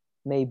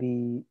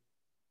 maybe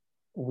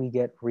we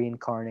get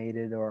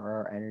reincarnated or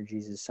our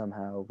energies is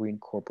somehow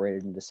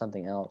reincorporated into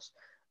something else.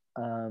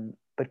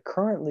 But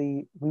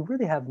currently, we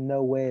really have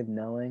no way of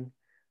knowing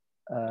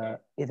Yeah.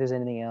 if there's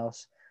anything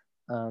else.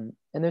 And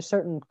there's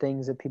certain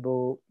things that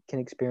people can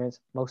experience,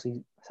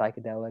 mostly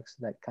psychedelics,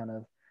 that kind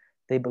of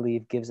they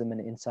believe gives them an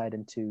insight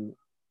into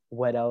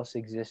what else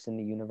exists in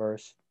the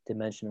universe,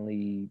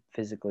 dimensionally,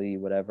 physically,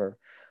 whatever.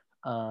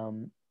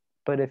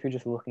 But if you're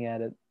just looking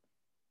at it,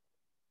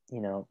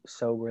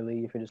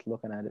 soberly, if you're just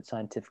looking at it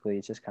scientifically,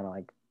 it's just kind of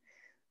like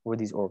we're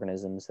these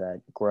organisms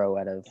that grow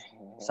out of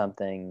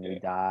something, we Yeah.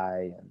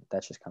 die, and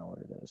that's just kind of what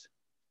it is.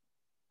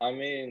 I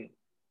mean,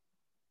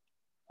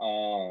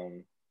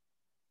 um,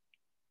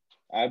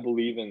 I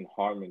believe in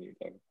harmony,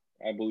 though.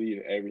 I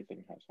believe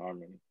everything has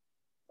harmony.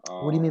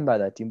 What do you mean Um, by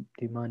that? Do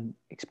you mind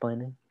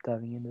explaining,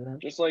 diving into that?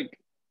 just like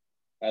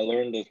I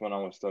learned this when I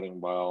was studying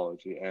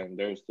biology, and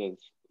there's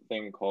this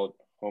thing called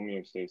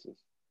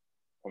homeostasis.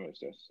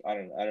 Homeostasis. I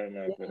don't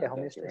know Yeah, if yeah,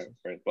 that's the right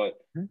homeostasis. phrase,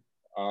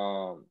 Hmm.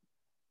 um,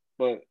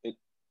 but it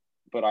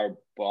but our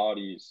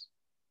bodies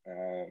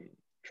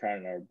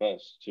trying our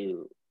best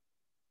to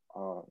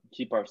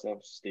keep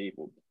ourselves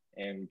stable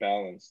and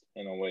balanced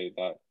in a way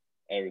that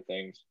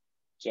everything's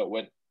so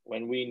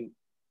when we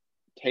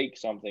take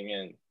something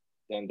in,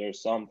 then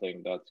there's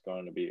something that's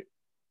going to be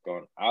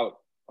going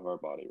out of our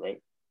body,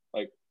 right?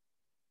 Like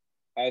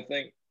I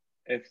think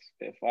if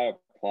I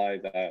apply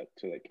that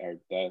to like our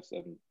deaths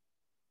and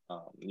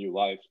new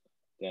lives,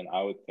 then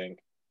I would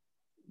think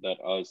that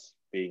us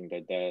being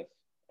the death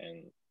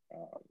and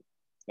um,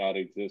 not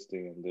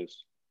existing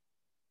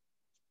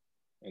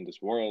in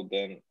this world,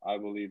 then I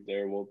believe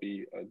there will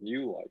be a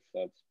new life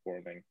that's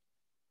forming,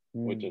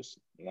 which Mm. is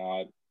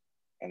not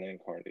an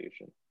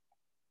incarnation.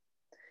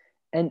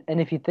 And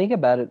if you think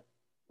about it,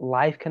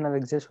 life cannot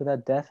exist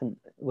without death,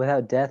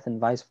 and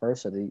vice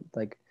versa. The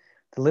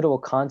literal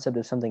concept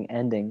of something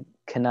ending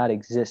cannot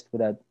exist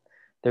without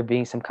there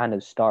being some kind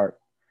of start.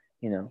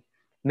 You know,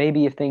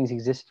 maybe if things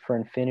existed for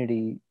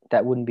infinity,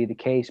 that wouldn't be the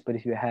case. But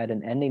if you had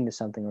an ending to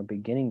something or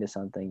beginning to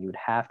something, you would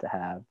have to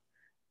have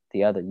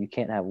the other. You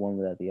can't have one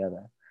without the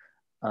other.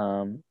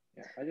 Um,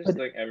 I just But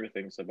think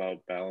everything's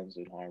about balance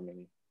and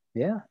harmony.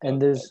 yeah,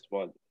 and there's That's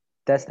what.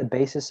 that's Yeah. the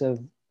basis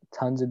of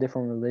tons of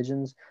different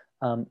religions.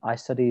 I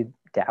studied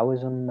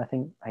Taoism.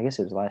 I guess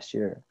it was last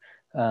year,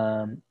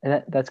 and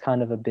that's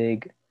kind of a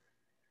big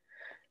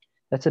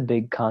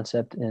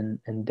concept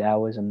in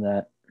Taoism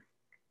that,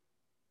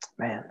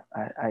 man,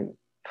 I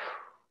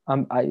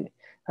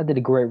did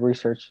a great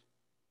research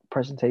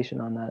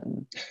presentation on that,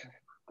 and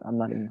I'm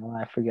not even gonna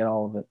lie, I forget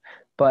all of it.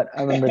 But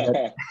I remember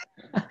that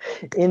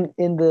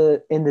in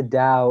the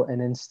Tao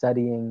and in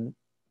studying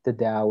the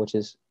Tao, which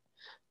is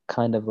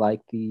kind of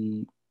like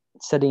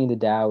studying the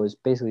Tao is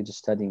basically just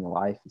studying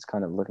life. It's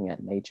kind of looking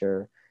at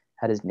nature.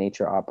 How does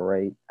nature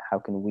operate? How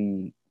can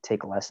we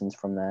take lessons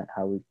from that?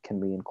 Can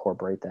we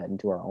incorporate that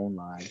into our own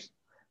lives?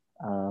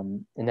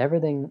 And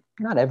everything,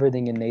 not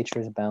everything in nature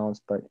is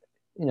balanced, but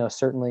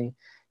certainly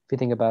if you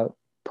think about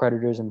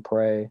predators and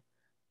prey,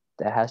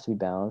 that has to be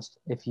balanced.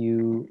 Yeah.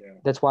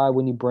 That's why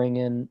when you bring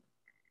in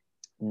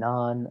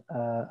what's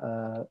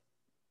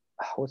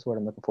the word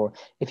I'm looking for?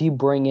 If you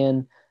bring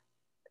in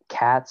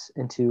cats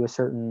into a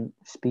certain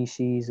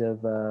species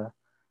of,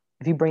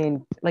 if you bring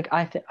in, like,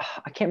 I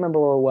can't remember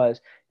where it was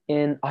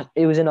in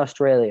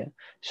Australia.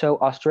 So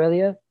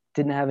Australia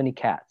didn't have any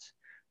cats.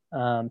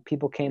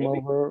 People came Really?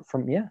 over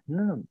from, yeah,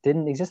 no,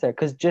 didn't exist there,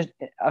 because just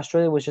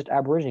Australia was just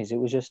Aborigines. It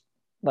was just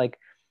like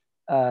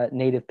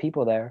native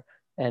people there,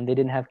 and they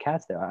didn't have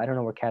cats there. I don't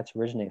know where cats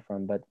originate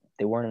from, but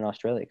they weren't in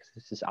Australia because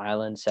it's this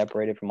island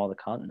separated from all the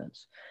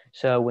continents.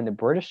 So when the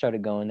British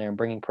started going there and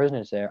bringing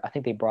prisoners there, I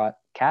think they brought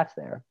cats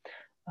there.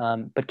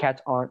 But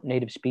cats aren't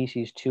native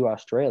species to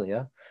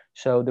Australia,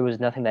 so there was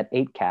nothing that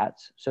ate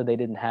cats, so they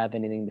didn't have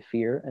anything to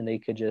fear, and they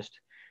could just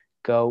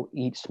go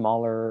eat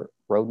smaller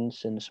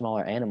rodents and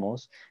smaller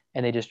animals,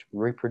 and they just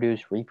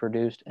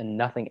reproduced, and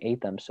nothing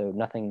ate them. So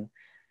nothing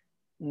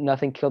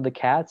killed the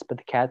cats, but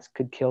the cats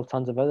could kill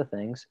tons of other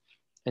things.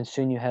 And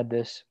soon you had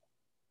this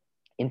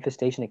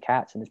infestation of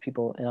cats. And there's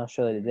people in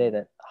Australia today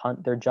that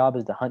their job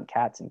is to hunt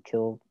cats and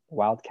kill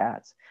wild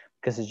cats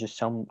because there's just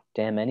so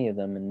damn many of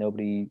them, and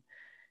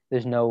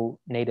there's no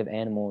native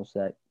animals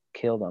that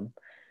kill them.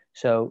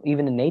 So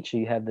even in nature,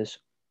 you have this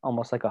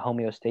almost like a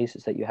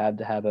homeostasis that you have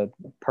to have a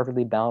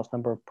perfectly balanced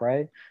number of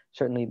prey,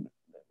 certainly,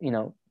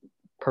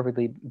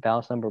 perfectly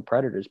balanced number of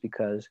predators,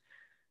 because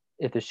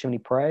if there's too many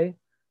prey,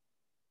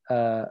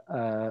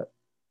 well,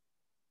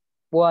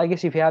 I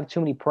guess if you have too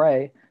many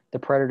prey, the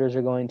predators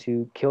are going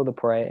to kill the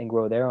prey and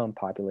grow their own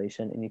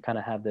population, and you kind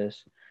of have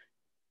this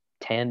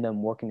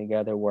tandem working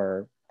together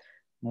where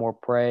more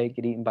prey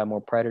get eaten by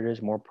more predators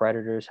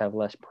have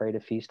less prey to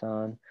feast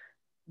on,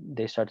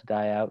 they start to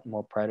die out,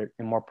 more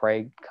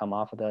prey come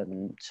off of that,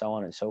 and so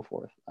on and so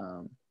forth.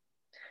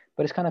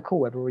 But it's kind of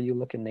cool. Everywhere you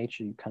look in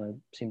nature, you kind of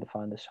seem to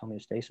find this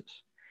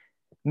homeostasis.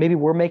 Maybe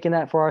we're making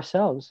that for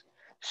ourselves.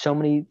 So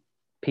many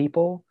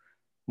people,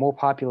 more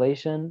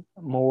population,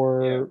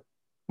 more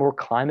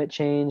climate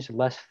change,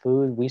 less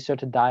food, we start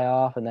to die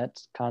off, and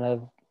that's kind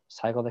of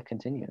cycle that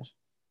continues.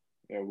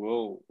 Yeah,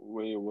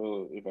 we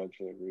will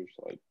eventually reach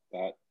like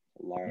that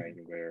line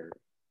where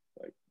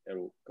like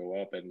it'll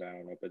go up and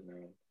down to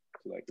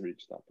like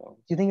reach that balance.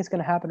 Do you think it's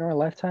going to happen in our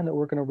lifetime that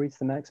we're going to reach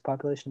the max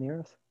population of the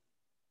Earth?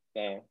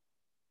 No,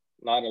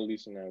 not at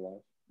least in our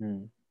life.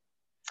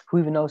 Who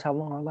even knows how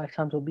long our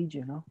lifetimes will be,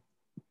 Juno?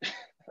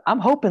 I'm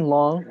hoping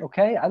long,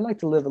 okay? I'd like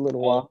to live a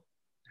little while.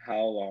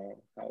 How long?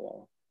 How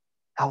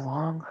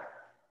long?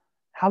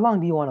 How long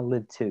do you want to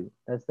live to?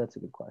 That's a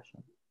good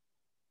question.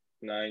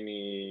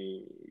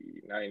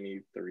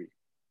 93.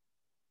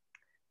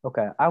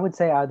 Okay, I would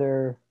say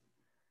either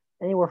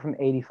anywhere from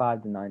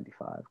 85 to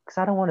 95, because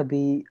I don't want to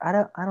be. I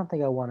don't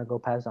think I want to go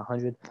past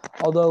 100.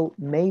 Although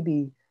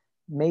maybe.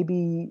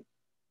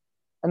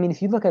 I mean,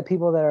 if you look at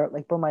people that are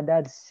like, bro, my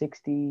dad's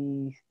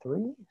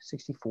 63,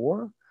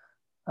 64.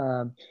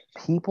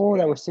 People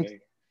that were 60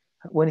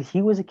 when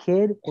he was a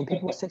kid, when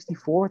people were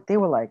 64, they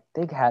were like,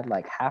 they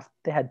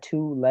had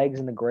two legs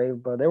in the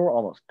grave, bro. They were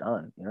almost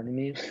done. You know what I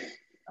mean?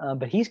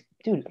 But he's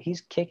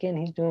kicking.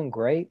 He's doing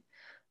great.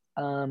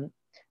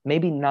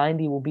 Maybe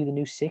 90 will be the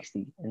new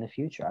 60 in the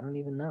future. I don't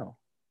even know.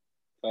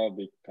 That would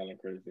be kind of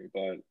crazy,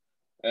 but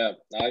yeah,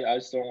 I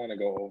still want to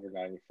go over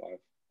 95.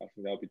 I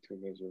think that would be too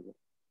miserable.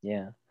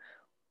 Yeah.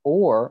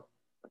 Or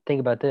think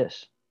about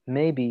this.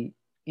 Maybe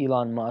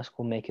Elon Musk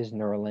will make his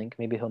Neuralink.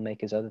 Maybe he'll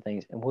make his other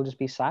things, and we'll just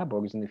be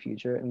cyborgs in the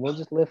future, and we'll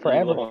just live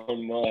forever.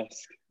 Elon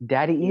Musk.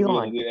 Daddy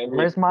Elon,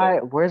 where's my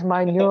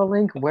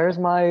Neuralink? Where's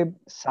my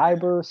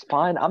cyber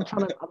spine? I'm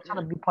trying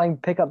to be playing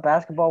pickup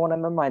basketball when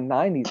I'm in my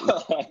 90s.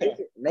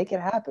 Make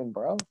it happen,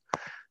 bro.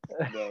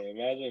 No,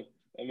 imagine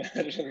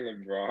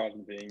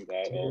LeBron being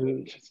that old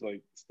and just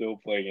like still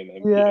playing in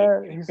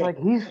NBA. Yeah, he's like,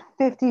 he's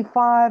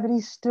 55 and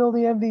he's still the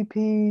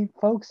MVP.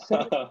 Folks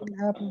said it didn't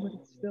happen, but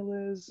it still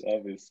is.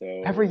 That'd be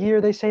so. Every year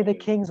they say the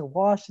Kings are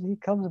washed, and he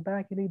comes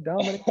back and he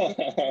dominates.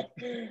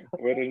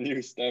 With a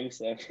new stem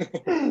cell.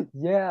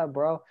 Yeah,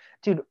 bro.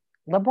 Dude,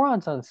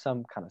 LeBron's on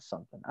some kind of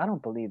something. I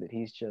don't believe that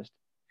he's just.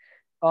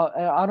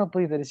 I don't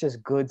believe that it's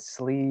just good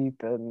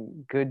sleep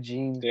and good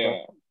genes. Yeah,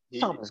 bro.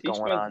 Something's he going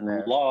spends on a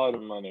there. lot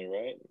of money,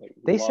 right? Like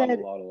They lot he of said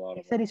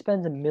money. he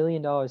spends $1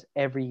 million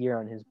every year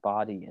on his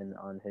body and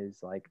on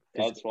his like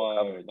physical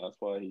recovery. That's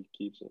why he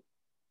keeps it.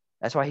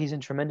 That's why he's in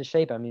tremendous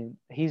shape. I mean,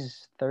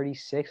 he's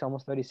 36,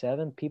 almost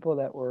 37. People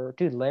that were,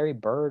 dude, Larry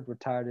Bird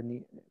retired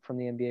from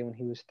the NBA when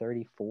he was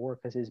 34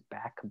 because his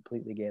back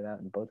completely gave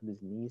out and both of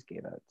his knees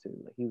gave out too.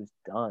 Like he was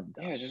done.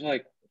 Yeah, just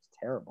like It's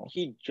terrible.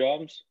 he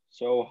jumps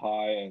so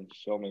high and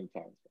so many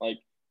times. Like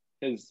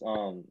his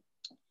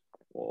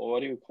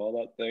what do you call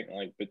that thing?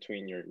 Like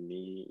between your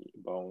knee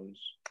bones.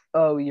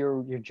 Oh,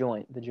 your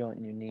joint, the joint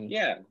in your knee.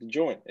 Yeah, the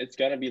joint. It's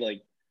gotta be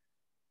like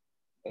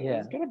Yeah.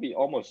 it's gotta be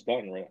almost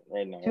done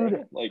right now, Dude,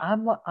 right? Like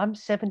I'm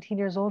 17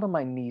 years old and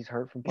my knees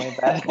hurt from playing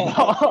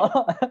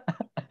basketball.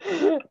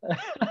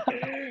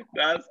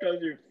 that's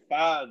because you're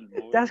fat,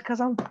 boy. That's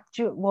because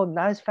well,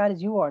 not as fat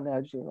as you are now,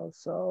 Juno.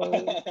 So,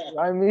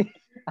 I mean,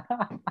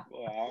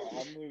 Well,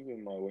 I'm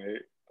losing my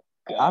weight.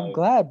 I'm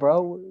glad,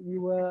 bro.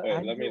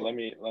 Wait, let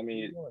me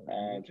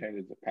change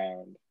it to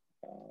pound.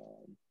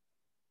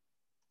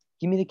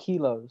 Give me the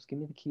kilos. Give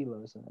me the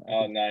kilos.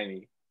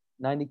 90.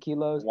 90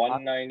 kilos.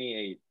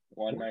 198.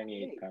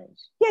 198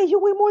 pounds. Yeah, you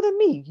weigh more than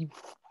me, you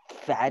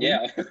fatty.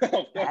 Yeah, of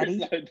course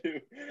fatty. I do.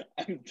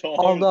 I'm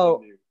taller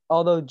than you.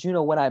 Although,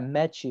 Juno, when I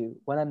met you,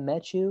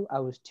 I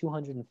was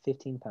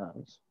 215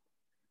 pounds.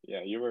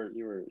 Yeah, you were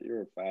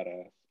a fat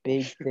ass.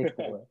 Big, thick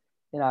boy.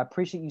 And I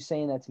appreciate you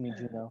saying that to me,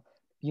 Juno.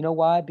 You know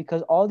why?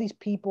 Because all these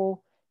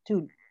people,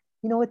 dude,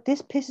 you know what?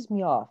 This pisses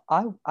me off.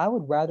 I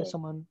would rather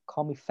someone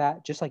call me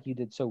fat, just like you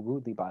did so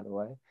rudely, by the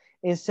way,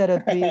 instead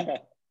of being,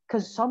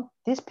 because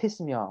this pisses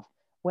me off.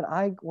 When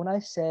I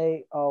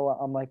say, oh,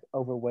 I'm like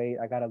overweight,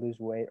 I gotta lose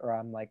weight, or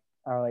I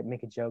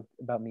make a joke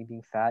about me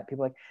being fat.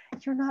 People are like,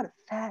 you're not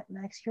fat,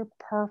 Max. You're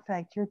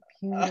perfect. You're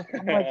beautiful.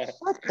 I'm like,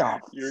 what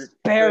the?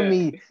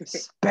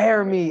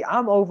 Spare me.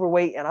 I'm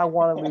overweight and I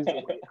want to lose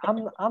weight.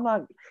 I'm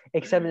not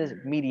accepting this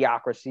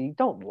mediocrity.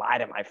 Don't lie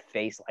to my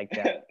face like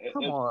that.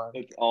 Come on.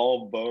 It's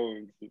all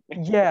bones.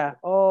 Yeah.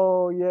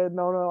 Oh yeah.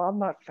 No. I'm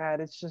not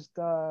fat. It's just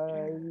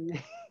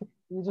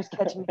you just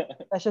catch me.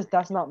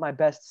 That's not my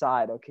best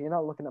side. Okay, you're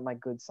not looking at my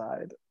good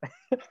side.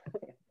 It's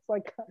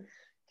like,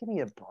 give me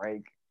a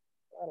break.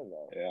 I don't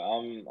know. Yeah,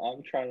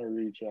 I'm trying to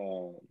reach.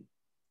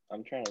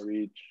 I'm trying to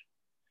reach.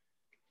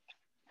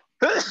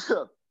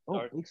 Oh,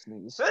 big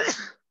sneeze.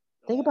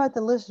 Think about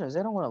the listeners.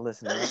 They don't want to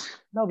listen to this.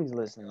 Nobody's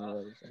listening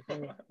to this.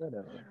 Okay?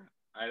 Whatever.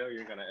 I know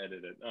you're gonna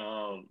edit it.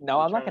 No,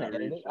 I'm not gonna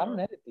edit it. I don't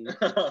edit these.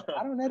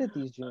 I don't edit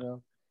these,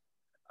 Juno.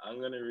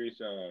 I'm gonna reach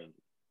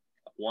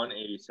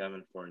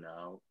 187 for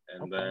now,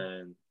 and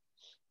then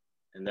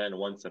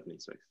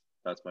 176.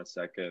 That's my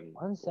second.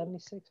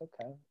 176.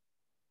 Okay.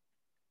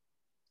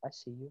 I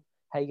see you.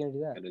 How you gonna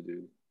do that?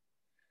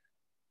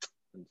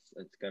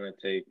 It's gonna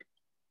take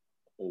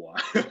a while.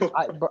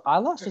 I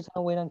lost a ton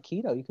of weight on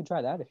keto. You could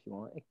try that if you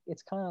want.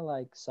 It's kind of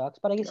like sucks,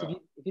 but I guess if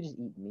you just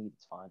eat meat,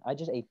 it's fine. I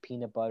just ate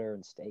peanut butter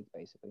and steak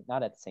basically,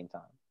 not at the same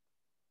time.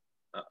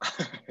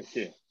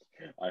 Yeah,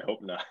 I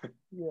hope not.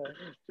 Yeah.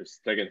 Just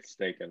sticking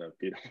steak and a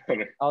peanut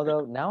butter.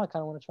 Although now I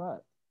kind of want to try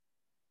it.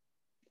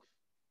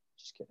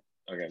 Just kidding.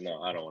 Okay,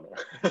 no, I don't want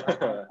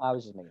to. I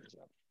was just making a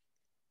joke.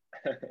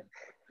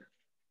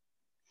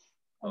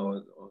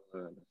 How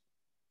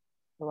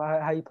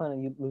you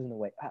planning on losing the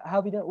weight? How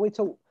have you done? Wait,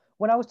 so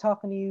when I was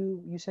talking to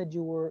you, you said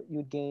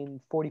you'd gain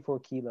 44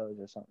 kilos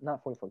or something.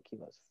 Not 44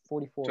 kilos,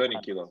 44.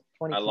 20 kilos.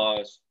 20 kilos.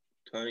 Lost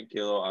 20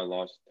 kilo. I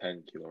lost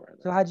 10 kilo right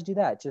now. So how'd you do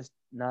that? Just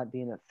not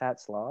being a fat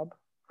slob?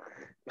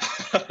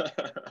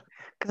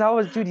 Because I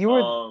was, dude,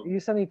 you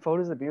sent me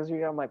photos of beers.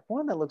 I'm like,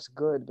 one, that looks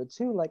good, but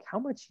two, like, how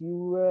much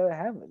you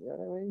have? You know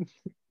what I mean?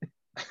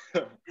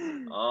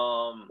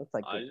 That's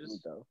like good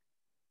food, though.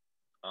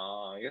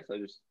 I guess I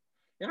just,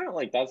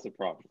 like that's the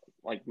problem.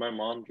 Like my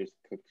mom just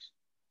cooks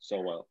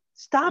so well.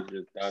 Stop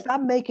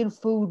making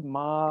food,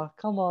 Ma.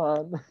 Come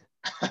on.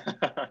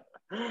 I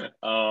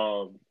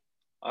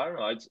don't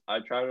know. I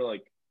try to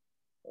like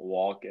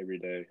walk every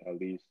day at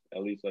least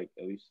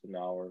an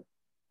hour.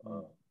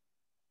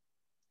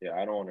 Yeah,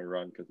 I don't want to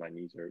run because my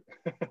knees hurt.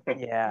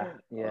 Yeah.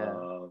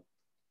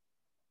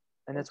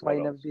 And that's why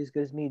you never be as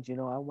good as me,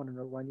 Gino. I wanted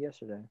to run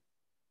yesterday.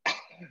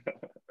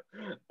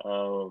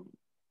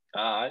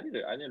 I need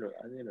to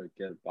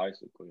get a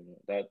bicycle.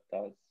 That's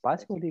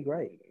bicycle would be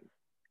great.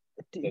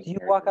 Do you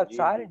walk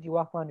outside or do you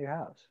walk around your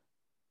house?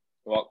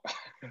 Walk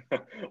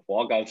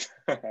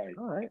outside.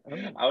 All right.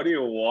 How do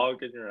you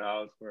walk in your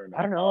house for an hour?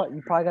 I don't know.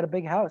 You probably got a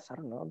big house. I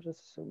don't know. I'm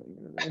just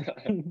assuming.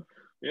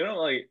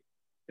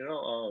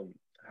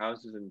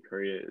 Houses in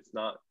Korea, it's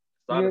not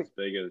as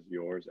big as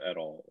yours at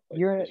all. Like,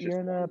 you're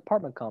in an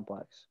apartment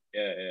complex.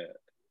 Yeah.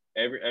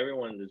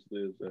 Everyone just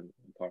lives in an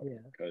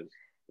apartment because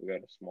we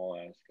got a small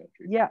ass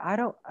country. Yeah,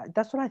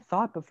 that's what I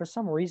thought, but for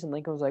some reason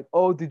Lincoln was like,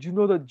 "Oh, did you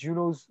know that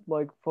Juno's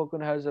like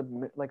fucking has a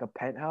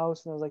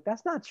penthouse?" And I was like,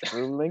 "That's not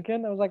true,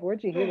 Lincoln." I was like,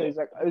 "Where'd you hear that?" He's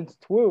like, "It's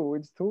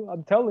true.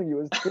 I'm telling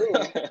you, it's true."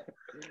 Like,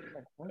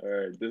 all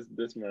right, this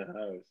my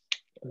house.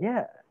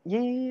 Yeah.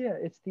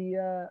 It's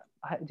the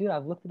dude.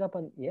 I've looked it up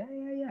on.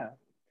 Yeah.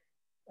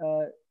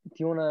 Do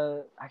you want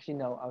to actually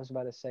no? I was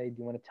about to say, do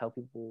you want to tell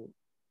people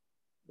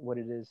what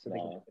it is so they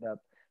can No, look it up?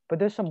 But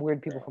there's some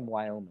weird people from no.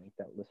 Wyoming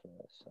that listen to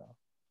this. So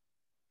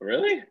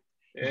Really?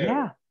 Ew.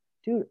 yeah,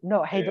 dude.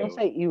 No, hey, don't Ew.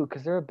 say you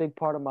because they're a big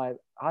part of my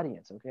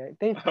audience. Okay,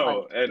 they find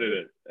Oh, this edit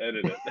weird. it.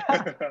 Edit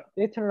it.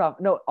 They turn it off.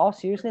 No, all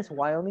seriousness,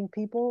 Wyoming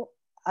people.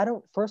 I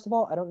don't. First of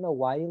all, I don't know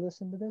why you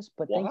listen to this,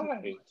 but thank you so Why?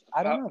 much.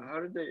 I don't How know. how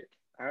did they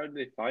how did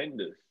they find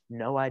this?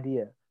 No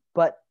idea.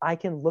 But I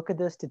can look at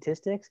the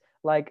statistics.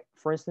 Like,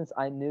 for instance,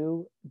 I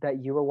knew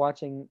that you were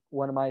watching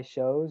one of my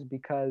shows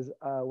because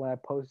when I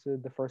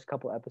posted the first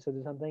couple episodes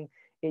or something,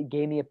 it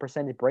gave me a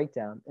percentage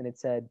breakdown and it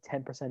said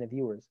 10% of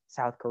viewers,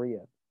 South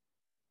Korea.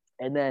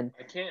 And then,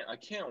 I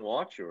can't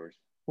watch yours.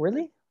 Like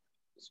really?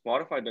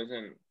 Spotify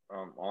doesn't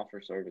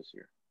offer service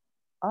here.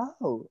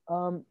 Oh,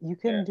 you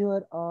can Yeah. do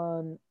it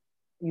on,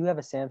 you have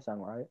a Samsung,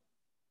 right?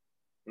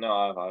 No,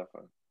 I have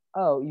iPhone.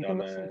 Oh, you can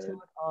listen to Dumbass. it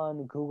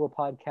on Google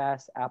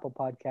Podcasts, Apple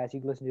Podcasts. You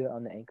can listen to it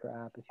on the Anchor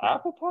app if you want.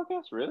 Apple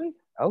Podcasts, really?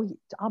 Oh,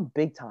 I'm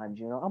big time,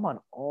 you know. I'm on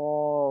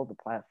all the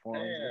platforms.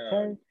 Okay.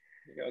 Damn.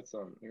 You got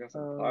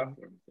some Um,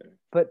 platforms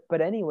there.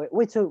 but anyway,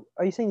 wait. So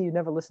are you saying you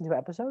never listened to an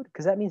episode?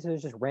 Because that means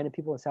there's just random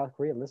people in South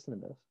Korea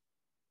listening to this.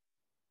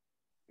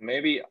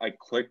 Maybe I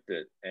clicked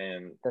it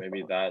and That's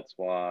maybe probably that's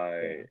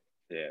why yeah.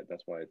 yeah,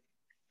 that's why it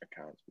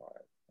counts my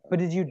But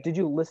did you yeah. did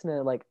you listen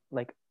to like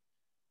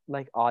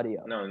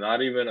audio? No,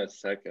 not even a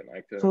second.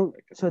 I couldn't So I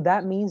so couldn't that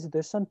listen. means that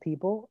there's some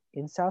people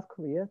in South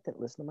Korea that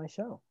listen to my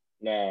show,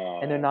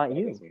 and they're No, not that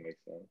you. doesn't make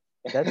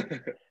That's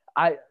sense.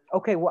 I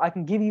okay. Well, I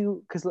can give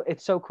you because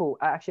it's so cool.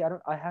 I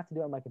don't. I have to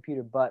do it on my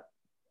computer, but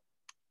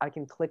I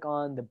can click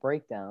on the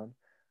breakdown,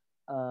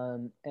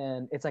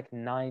 and it's like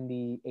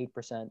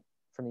 98%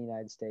 from the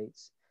United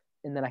States,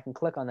 and then I can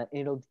click on that,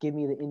 and it'll give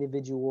me the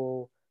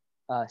individual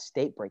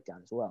state breakdown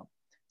as well.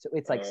 So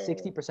it's like Oh,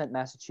 60%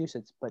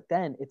 Massachusetts, but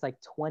then it's like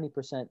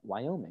 20%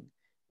 Wyoming,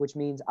 which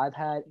means I've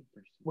had,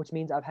 20%. which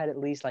means I've had at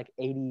least like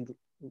 80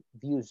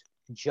 views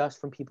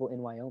just from people in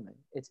Wyoming.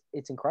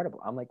 It's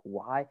incredible. I'm like,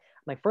 why? I'm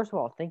like, first of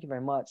all, thank you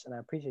very much, and I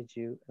appreciate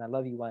you, and I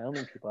love you,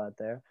 Wyoming people out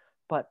there.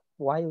 But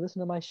why you listen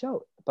to my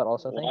show? But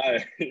also, thank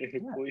you.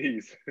 Why? Yeah.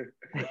 Please.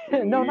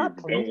 No, Please not don't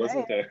please. Hey,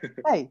 listen hey, to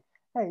hey,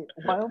 hey,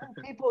 Wyoming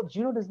people.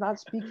 Juno does not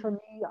speak for me.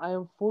 I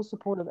am full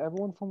support of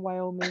everyone from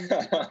Wyoming.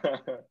 it.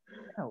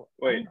 No,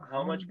 I Wait, don't know, how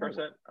man. much No.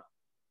 percent?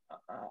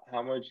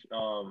 How much?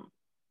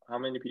 How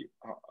many people?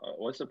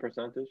 What's the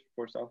percentage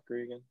for South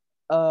Korea again?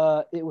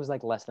 It was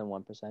like less than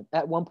 1%.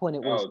 At one point,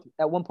 it was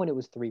Oh,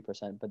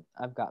 3%, but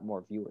I've got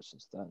more viewers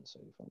since then. So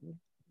you feel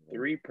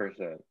me? 3%.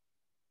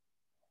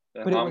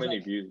 Then But it how was many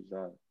like views is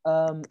that?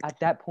 at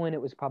that point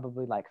it was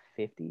probably like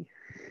 50.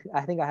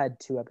 I think I had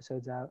 2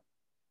 episodes out.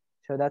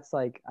 So that's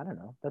like I don't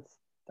know.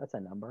 That's a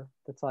number.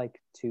 That's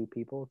like 2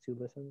 people, 2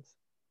 listens.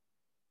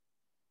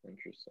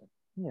 Interesting.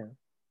 Yeah.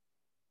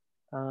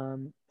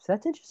 So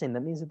that's interesting.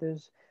 That means that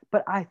there's,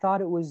 but I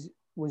thought it was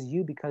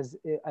you because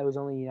I was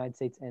only United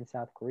States and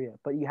South Korea.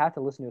 But you have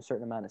to listen to a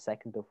certain amount of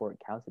seconds before it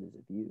counts it as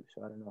a view.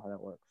 So I don't know how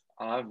that works.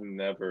 I've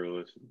never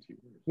listened to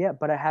yours. Yeah,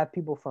 but I have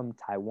people from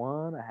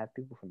Taiwan. I have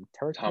people from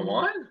Turkey,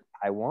 Taiwan?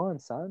 Taiwan,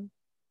 son,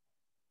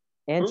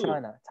 and Who?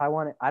 China.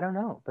 Taiwan, I don't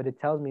know, but it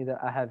tells me that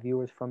I have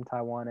viewers from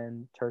Taiwan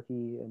and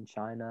Turkey and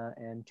China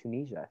and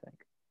Tunisia. I think.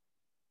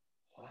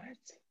 What?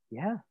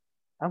 Yeah,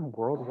 I'm What?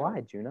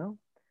 worldwide. You know.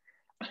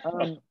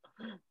 Um.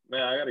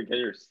 Man, I gotta get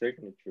your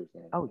signatures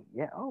on. Oh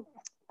yeah. Oh,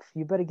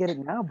 you better get it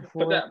now Put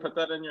before. that put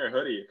that in your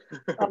hoodie.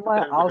 I Put might.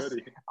 that in the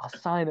hoodie. I'll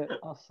sign it.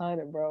 I'll sign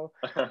it, bro.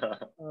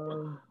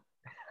 Um,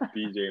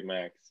 BJ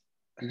Max.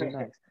 DJ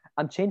Max.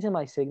 I'm changing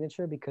my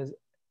signature because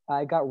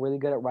I got really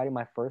good at writing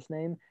my first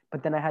name,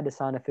 but then I had to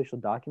sign official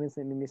documents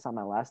that made me sign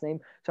my last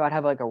name. So I'd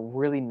have like a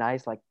really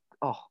nice like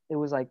it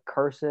was like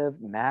cursive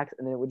Max,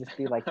 and then it would just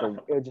be like it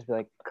would just be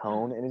like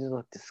cone, and it just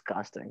looked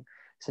disgusting.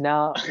 So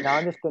now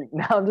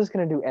I'm just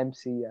gonna do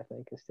MC. I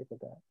think and stick with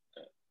that.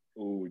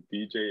 Ooh,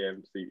 DJ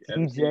MC.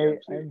 MC DJ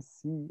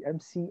MC.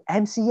 MC MC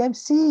MC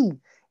MC.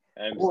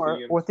 MC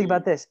Or think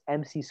about MC. this,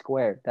 MC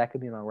squared. That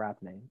could be my rap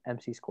name,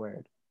 MC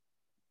squared.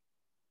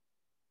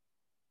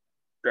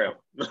 Bro.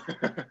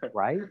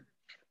 Right?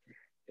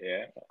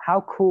 Yeah.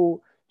 How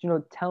cool,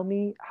 tell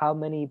me how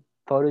many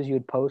photos you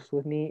would post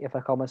with me if I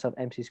called myself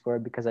MC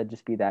squared because I'd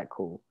just be that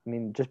cool. I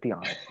mean, just be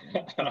honest.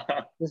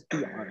 Just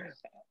be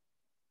honest.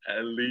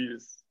 At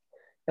least.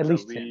 At At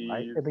least two,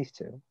 right? At least. least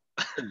two.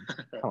 Please.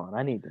 Come on,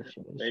 I need this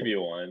shit. This shit. Maybe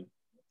one.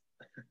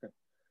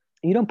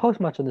 You don't post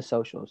much on the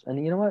socials,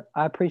 and you know what?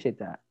 I appreciate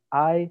that.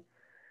 I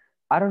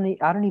don't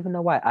even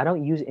know why. I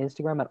don't use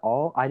Instagram at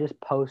all. I just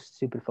post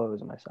stupid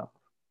photos of myself.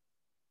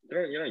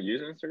 You don't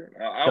use Instagram?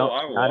 I, Don't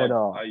I not at watch.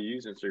 all. I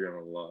use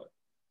Instagram a lot.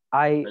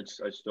 I I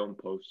just don't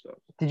post stuff.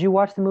 Did you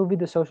watch the movie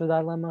The Social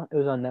Dilemma? It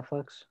was on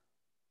Netflix.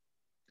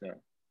 Yeah.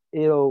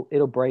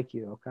 It'll break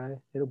you, okay?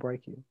 It'll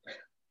break you.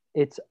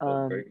 It's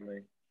It'll break me.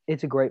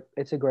 it's a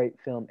great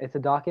film. It's a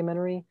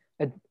documentary.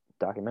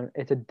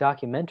 It's a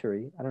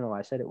documentary. I don't know why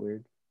I said it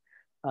weird.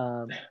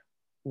 Um,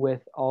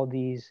 with all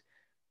these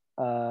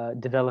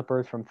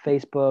developers from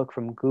Facebook,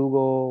 from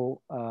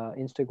Google,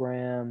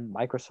 Instagram,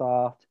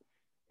 Microsoft,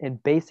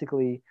 And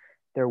basically,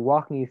 they're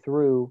walking you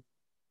through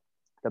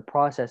the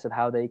process of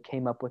how they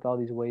came up with all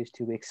these ways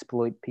to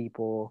exploit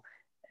people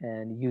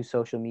and use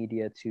social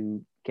media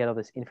to get all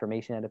this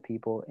information out of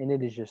people. And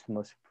it is just the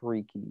most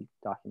freaky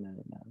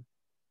documentary, man.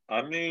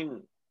 I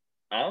mean,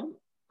 I'm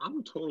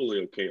I'm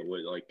totally okay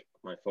with like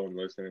my phone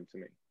listening to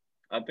me.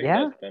 I think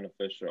Yeah, that's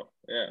beneficial.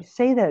 Yeah,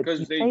 you because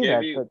they say give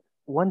that, you. but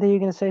one day you're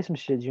gonna say some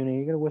shit, Junior.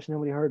 You're gonna wish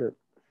nobody heard it.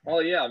 Oh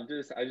yeah,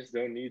 I just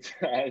don't need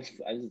to. I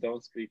just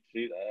don't speak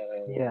shit.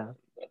 Yeah,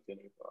 That's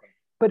gonna be fine.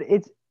 but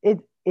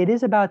it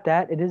is about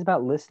that. It is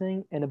about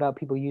listening and about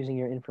people using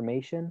your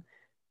information.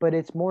 But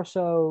it's more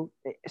so.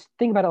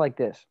 Think about it like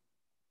this: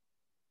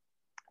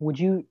 Would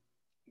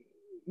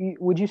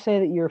would you say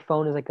that your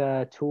phone is like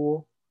a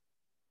tool?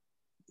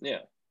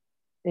 Yeah,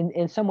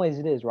 In some ways,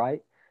 it is,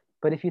 right?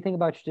 But if you think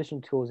about traditional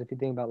tools, if you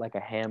think about like a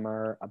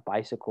hammer, a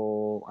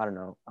bicycle, I don't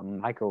know, a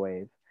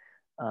microwave,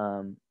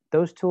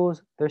 those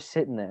tools, they're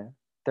sitting there.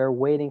 They're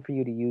waiting for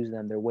you to use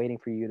them. They're waiting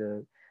for you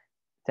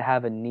to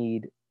have a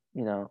need.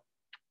 You know,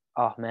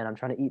 oh man, I'm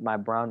trying to eat my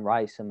brown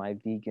rice and my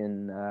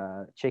vegan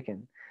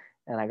chicken,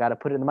 and I got to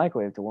put it in the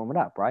microwave to warm it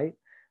up, right?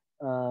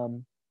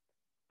 Um,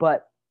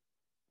 but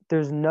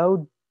there's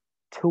no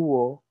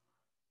tool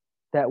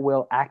that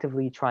will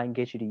actively try and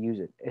get you to use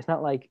it. It's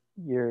not like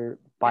your yeah.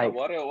 bike.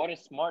 What a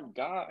smart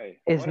guy.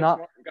 It's What a not.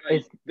 smart guy.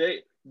 It's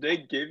They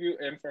give you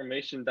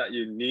information that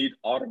you need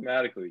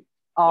automatically.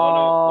 What a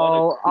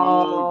oh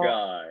cool oh.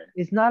 guy.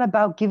 It's not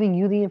about giving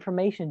you the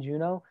information,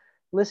 Juno.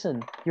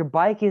 Listen, your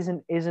bike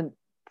isn't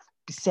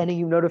sending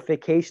you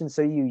notifications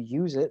so you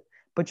use it,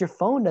 but your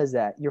phone does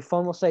that. Your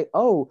phone will say,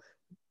 "Oh,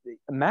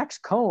 Max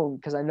Cohn,"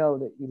 because I know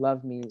that you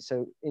love me.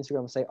 So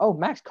Instagram will say, "Oh,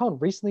 Max Cohn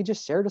recently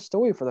just shared a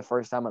story for the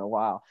first time in a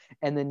while,"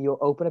 and then you'll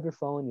open up your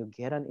phone, you'll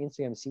get on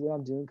Instagram, see what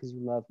I'm doing because you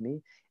love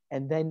me,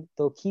 and then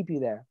they'll keep you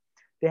there.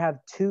 They have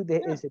two.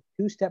 There Yeah. is a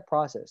two-step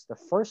process. The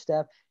first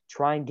step,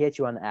 try and get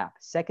you on the app.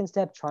 Second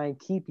step, try and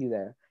keep you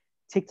there.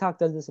 TikTok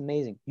does this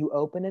amazing. You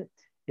open it,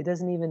 it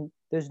doesn't even.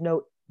 There's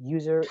no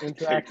user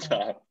interaction.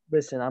 TikTok.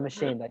 Listen, I'm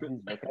ashamed I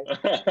use it.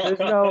 Okay,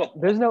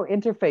 there's no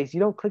interface. You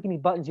don't click any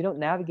buttons. You don't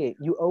navigate.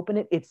 You open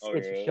it. Oh It's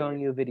showing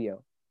really? you a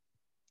video.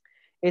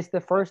 It's the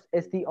That's first.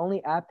 It's crazy. the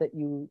only app that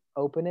you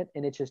open it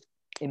and it just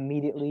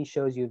immediately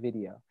shows you a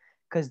video.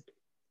 Because,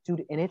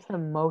 dude, and it's the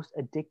most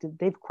addictive.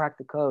 They've cracked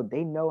the code.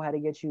 They know how to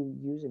get you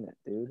using it,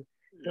 dude.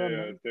 They're Yeah,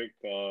 amazing.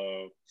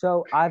 TikTok.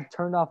 So I've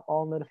turned off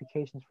all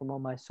notifications from all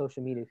my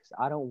social media because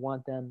I don't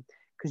want them.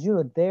 Because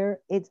there,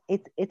 it's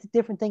a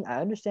different thing.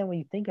 I understand when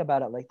you think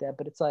about it like that,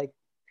 but it's like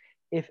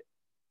if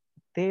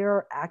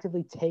they're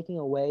actively taking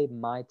away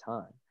my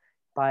time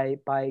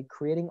by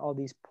creating all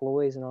these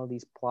ploys and all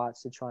these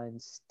plots to try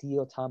and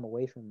steal time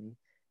away from me.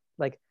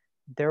 Like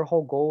their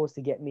whole goal is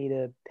to get me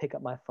to pick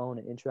up my phone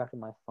and interact with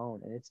my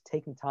phone, and it's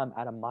taking time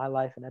out of my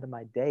life and out of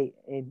my day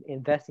and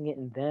investing it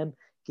in them,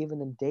 giving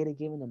them data,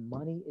 giving them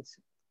money. It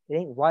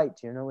ain't right,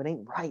 it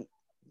ain't right.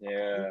 Okay.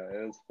 Yeah,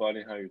 it's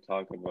funny how you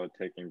talk about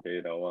taking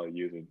data while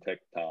using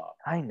TikTok.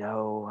 I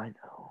know.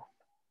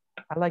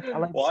 I like to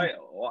see.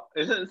 Why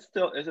is it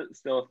still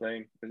a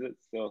thing? Is it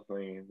still a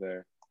thing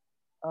there?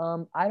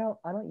 I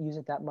don't use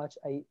it that much.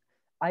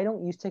 I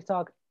don't use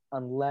TikTok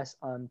unless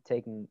I'm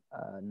taking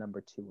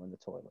number two on the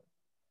toilet.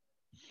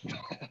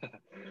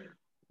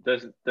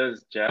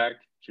 Does Jack,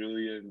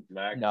 Julian,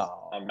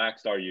 No.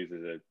 Max Star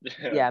uses it.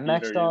 Yeah,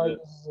 Max Peter uses Star it.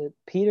 uses it.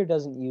 Peter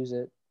doesn't use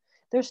it.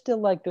 They're still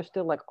like,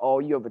 oh,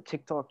 you have a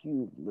TikTok,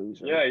 you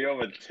loser. Yeah, you have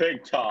a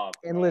TikTok,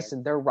 And Max.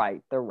 listen, they're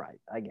right. They're right.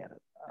 I get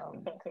it.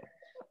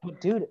 But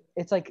dude,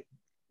 it's like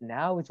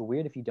now it's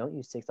weird if you don't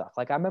use TikTok.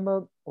 Like I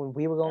remember when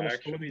we were going to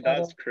school Actually, together.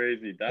 that's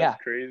crazy. That's Yeah,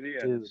 crazy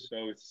and dude.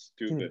 so Dude,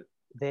 stupid.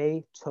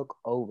 they took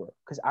over.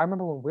 Because I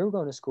remember when we were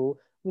going to school,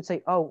 we'd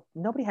say, oh,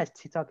 nobody has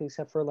TikTok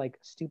except for like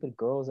stupid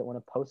girls that want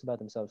to post about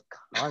themselves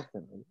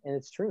constantly. And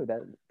it's true.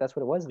 That's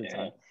what it was at the Yeah.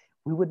 time.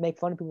 We would make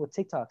fun of people with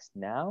TikToks.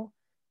 Now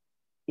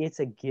it's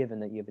a given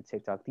that you have a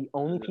TikTok. The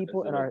only Is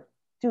people in it a our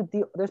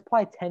there's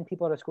probably 10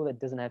 people at our school that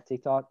doesn't have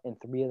TikTok, and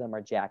three of them are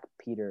Jack,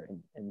 Peter,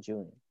 and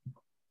Julian.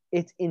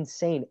 It's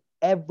insane.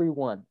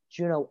 Everyone,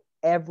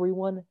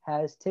 everyone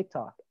has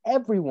TikTok.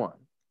 Everyone.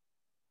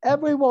 They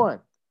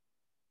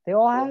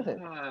all have it.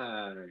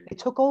 why? They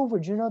took over,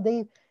 They.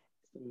 It's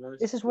the most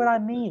This is what I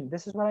stupid mean. thing.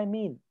 This is what I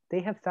mean. They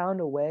have found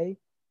a way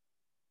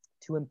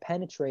to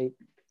impenetrate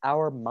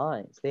our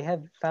minds. They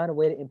have found a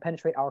way to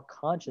impenetrate our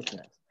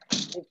consciousness.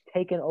 They've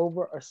taken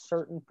over a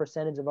certain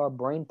percentage of our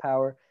brain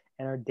power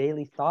and our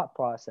daily thought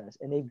process,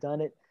 and they've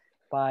done it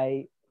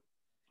by,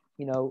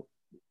 you know,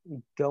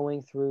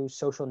 going through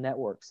social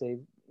networks.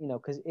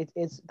 Because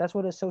it's that's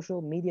what a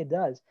social media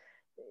does.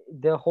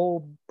 The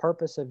whole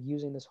purpose of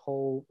using this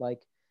whole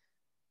like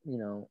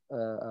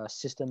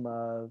system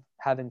of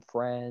having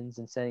friends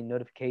and sending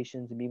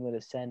notifications and being able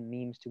to send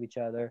memes to each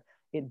other.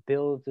 It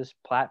builds this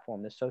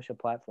platform, this social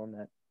platform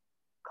that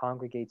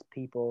congregates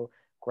people,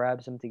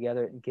 grabs them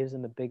together, and gives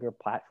them a bigger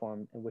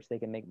platform in which they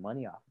can make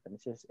money off of. And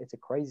it's a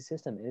crazy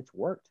system, and it's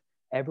worked.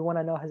 Everyone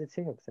I know has a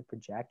TikTok except for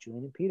Jack,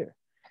 Julian, and Peter.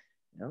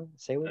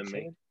 Say what And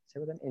me. say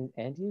what them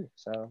and you.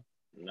 So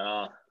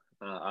Nah.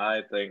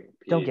 I think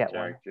Don't Pete, get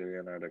one. Jack,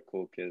 Julian are the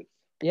cool kids.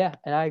 Yeah,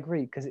 and I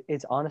agree because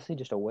it's honestly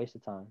just a waste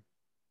of time.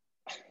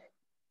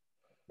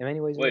 In many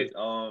ways, it is. Wait,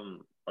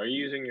 are you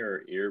using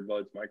your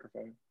earbuds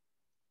microphone?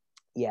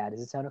 Yeah, does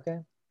it sound okay?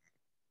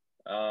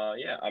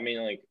 Yeah. I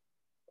mean, like,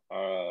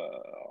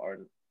 are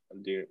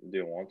do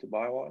you want to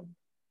buy one?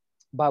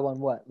 Buy one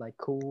what? Like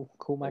cool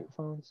Like,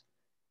 microphones?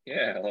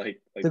 yeah,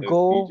 like The those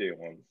goal, DJ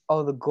ones.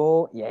 oh, the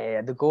goal,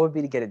 yeah, the goal would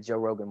be to get a Joe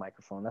Rogan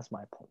microphone. That's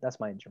my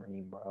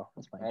dream, bro.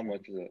 That's my How dream.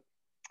 much is it?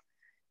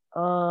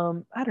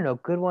 I don't know.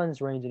 Good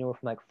ones range anywhere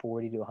from like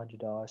 $40 to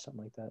 $100,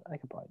 something like that. I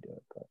could probably do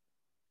it, but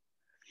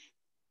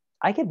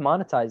I could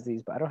monetize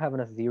these, but I don't have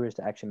enough viewers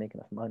to actually make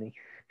enough money.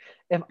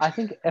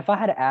 If I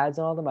had ads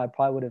on all them, I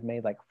probably would have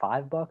made like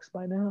 $5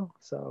 by now.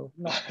 So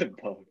not,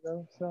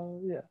 $5.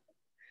 so yeah.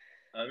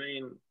 I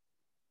mean,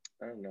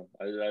 I don't know.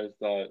 I just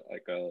thought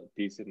like a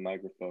decent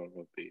microphone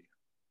would be.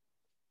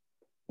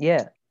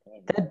 Yeah,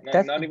 Not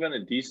that's not even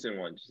a decent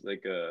one, just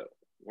like a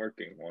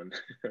working one.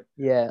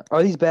 yeah.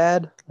 Are these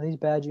bad? Are these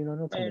bad? You know,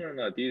 don't tell No, me.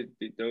 no,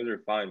 no. Those are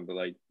fine, but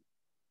like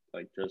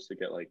just to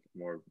get like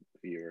more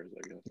viewers,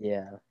 I guess.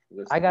 Yeah,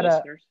 I gotta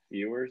Listeners,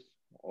 viewers,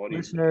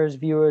 audience. listeners,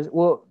 viewers.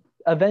 Well,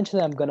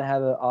 eventually I'm gonna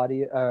have an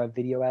audio or a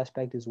video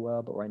aspect as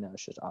well, but right now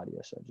it's just audio,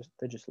 so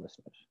they're just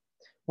listeners.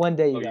 One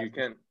day Oh, you guys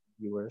will be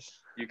viewers.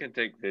 you can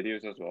take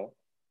videos as well.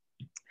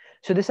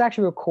 So this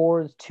actually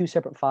records two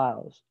separate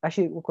files.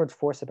 Actually, it records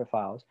four separate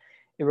files.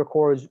 It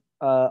records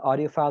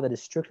audio file that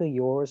is strictly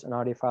yours, an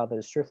audio file that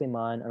is strictly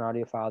mine, an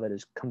audio file that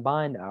is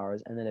combined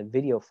ours, and then a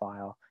video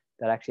file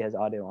that actually has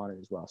audio on it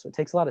as well. So it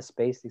takes a lot of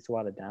space, takes a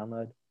while to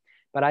download.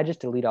 But I just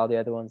delete all the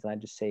other ones and I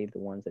just save the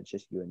ones that's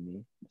just you and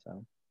me.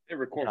 So It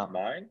records yeah,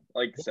 mine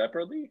like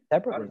separately. How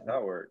separately. does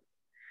that work?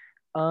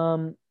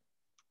 Um,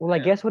 well, I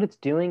Yeah. guess what it's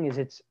doing is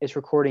it's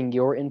recording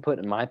your input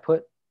and my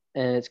input,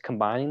 and it's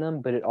combining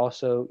them. But it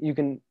also you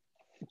can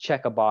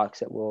check a box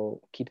that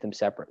will keep them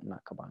separate and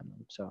not combine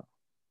them. So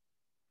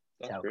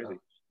that's That's how it goes.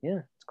 crazy. Yeah,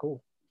 it's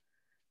cool.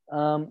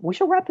 We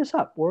should wrap this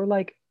up. We're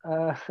like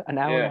an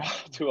hour and Yeah,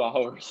 2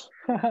 hours.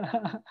 a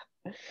half.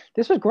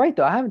 This was great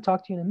though. I haven't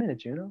talked to you in a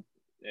minute, you know?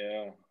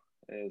 Yeah,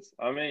 it's.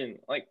 I mean,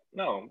 like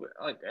no, but,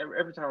 like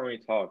every time we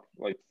talk,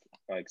 like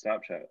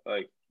Snapchat,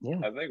 like Yeah.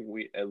 I think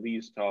we at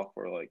least talk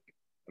for like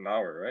an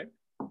hour, right?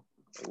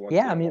 Like once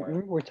Yeah, in I a mean, while.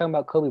 we were talking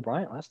about Kobe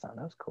Bryant last time.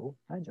 That was cool.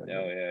 I enjoyed Yeah,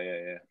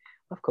 it. yeah.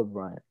 Love Kobe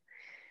Bryant.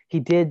 He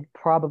did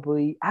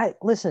probably. I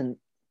listen.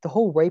 The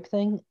whole rape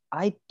thing.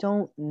 I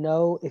don't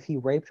know if he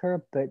raped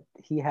her, but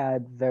he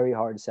had very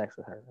hard sex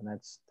with her, and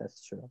that's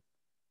true.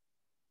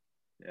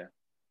 Yeah.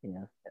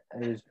 Yeah,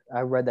 it was.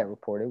 I read that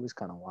report. It was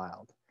kind of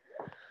wild.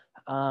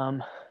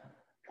 Um,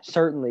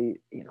 certainly,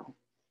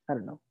 I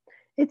don't know.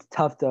 It's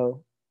tough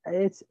though.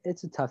 It's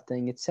a tough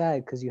thing. It's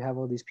sad because you have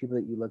all these people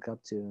that you look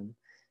up to, and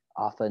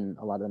often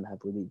a lot of them have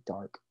really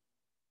dark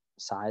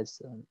sides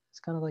to them. It's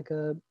kind of like I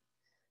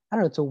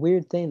don't know. It's a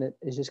weird thing that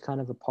is just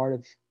kind of a part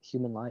of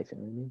human life. You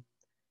know what I mean?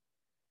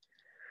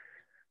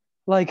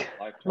 Like,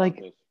 Life like,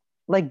 challenges.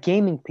 like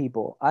gaming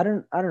people. I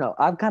don't know.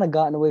 I've kind of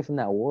gotten away from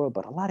that world,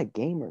 but a lot of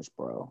gamers,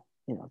 bro.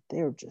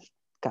 They're just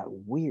got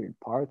weird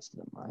parts to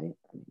them, right?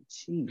 I mean,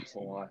 jeez.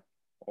 Why?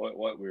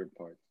 What weird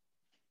part?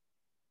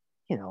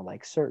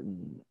 Like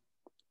certain,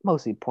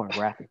 mostly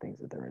pornographic things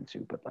that they're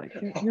into, but like,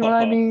 you know what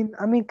I mean?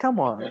 I mean, come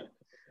on.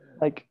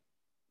 Like,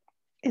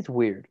 it's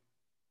weird.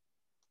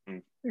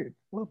 Weird,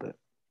 a little bit.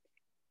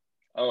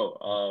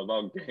 Oh,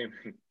 about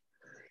gaming.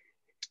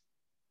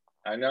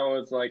 I know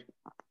it's like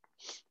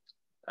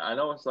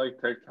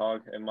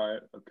TikTok in my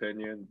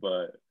opinion,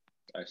 but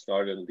I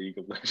started League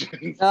of Legends.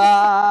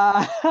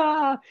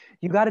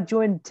 You got to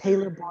join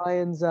Taylor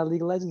Bryan's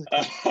League of Legends.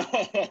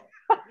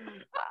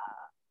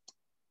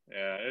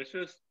 Yeah, it's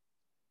just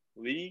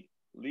League.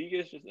 League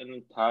is just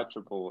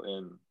untouchable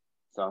in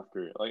South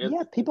Korea. Like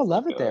Yeah, people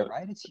love it there,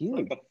 right? It's it's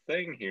like huge. a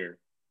thing here.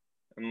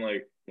 And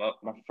like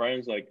my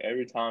friends, like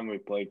every time we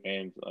play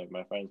games, like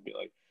my friends be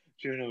like,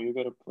 Juno, you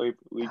gotta play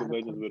League of Gotta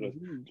play Legends with us.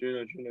 League. Juno,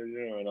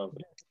 and I was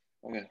like,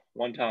 okay,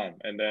 one time,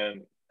 and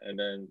then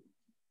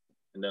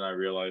I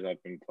realized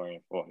I've been playing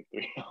for like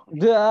 3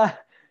 hours.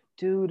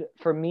 Dude,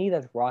 for me,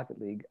 that's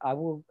Rocket League. I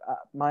will.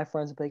 My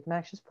friends will be like,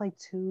 Max, just play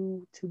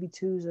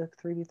 2v2s or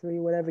 3v3,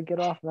 whatever. Get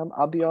off, and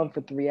I'll be on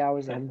for 3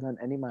 hours. I haven't done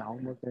any of my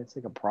homework, and it's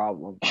like a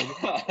problem.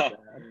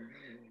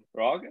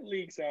 Rocket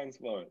League sounds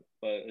fun,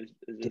 but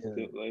Dude,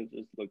 it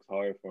just looks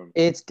hard for me.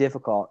 it's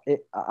difficult.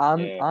 I'm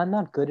Yeah. I'm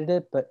not good at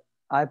it, but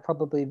I'm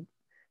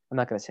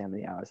not gonna say how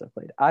many hours I've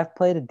played. I've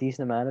played a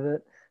decent amount of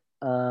it.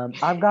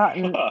 I've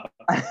gotten,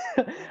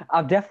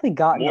 I've definitely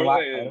gotten a more lot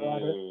better at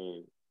it.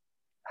 than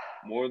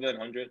more than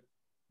 100.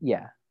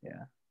 Yeah.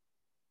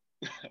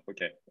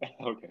 Okay.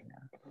 Okay.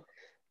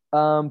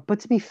 But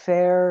to be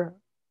fair,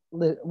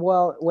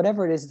 well,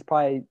 whatever it is, it's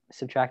probably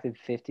subtracted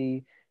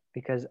 50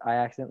 because I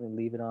accidentally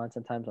leave it on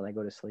sometimes when I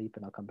go to sleep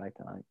and I'll come back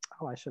tonight.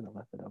 Oh, I shouldn't have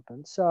left it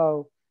open.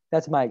 So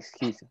that's my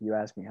excuse if you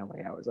ask me how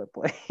many hours I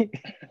play.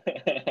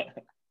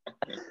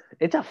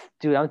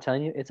 Dude, I'm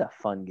telling you, it's a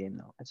fun game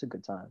though. It's a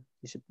good time.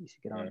 You should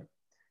get on Yeah. it.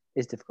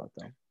 It's difficult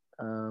though.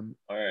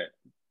 All right.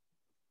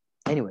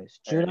 Anyways,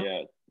 All right, Juno,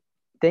 yeah.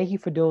 thank you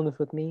for doing this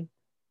with me.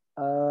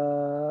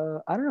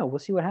 I don't know. We'll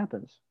see what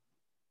happens.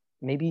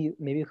 Maybe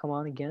you'll come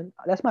on again.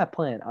 That's my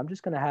plan. I'm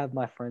just gonna have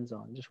my friends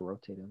on, just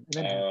rotate them, and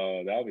then have.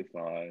 Oh, that'll be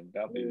fun.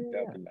 That'll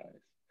Yeah. be nice.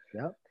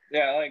 Yep.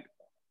 Yeah, like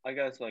I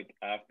guess like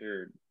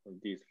after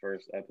these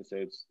first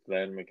episodes,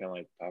 then we can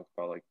like talk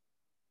about like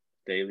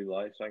daily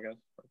lives, I guess,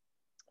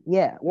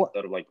 Yeah. Well,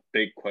 instead of like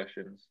big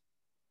questions.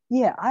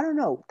 yeah. I don't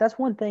know. That's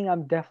one thing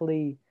I'm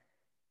definitely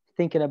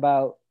thinking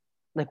about,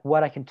 like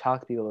what I can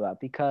talk to people about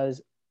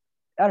because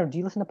I don't know. Do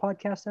you listen to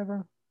podcasts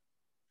ever?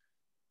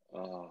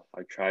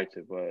 I try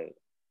to, but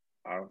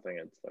I don't think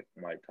it's like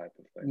my type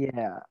of thing.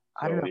 Yeah.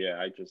 I don't So know. yeah,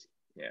 I just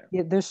yeah.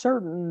 Yeah. There's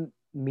certain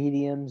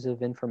mediums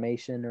of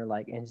information or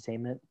like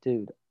entertainment,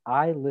 dude.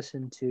 I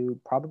listen to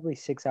probably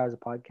 6 hours of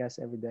podcasts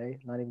every day.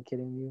 Not even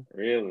kidding you.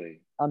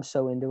 Really? I'm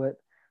so into it.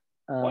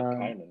 What Um,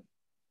 kind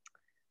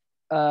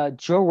of?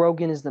 Joe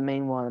Rogan is the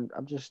main one.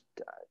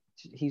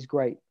 He's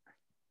great.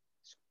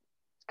 He's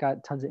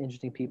got tons of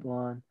interesting people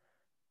on.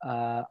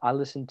 I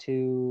listen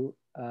to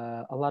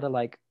a lot of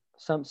like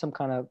some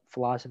kind of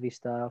philosophy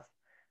stuff,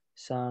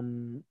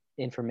 some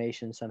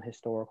information, some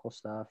historical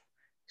stuff,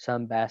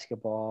 some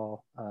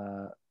basketball,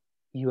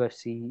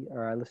 UFC,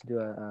 or I listen to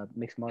a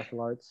mixed martial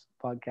arts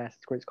podcast.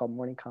 It's great. It's called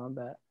Morning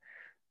Combat.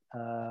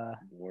 Uh,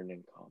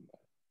 Morning combat.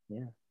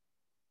 yeah.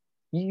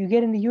 You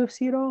get into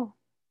UFC at all?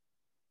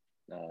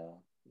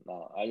 No,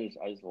 no. I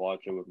just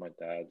watch it with my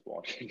dad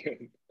watching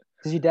it.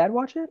 Does your dad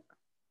watch it?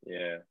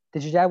 Yeah,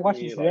 Did your dad watch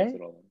it he likes today?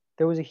 it all.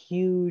 There was a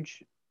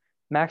huge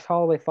Max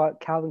Holloway fought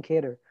Calvin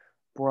Kattar.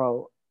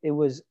 Bro, it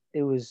was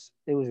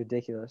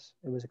ridiculous.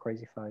 It was a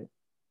crazy fight.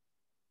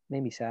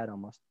 Made me sad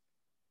almost.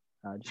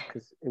 Just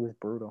because it was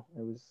brutal.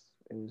 It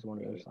was one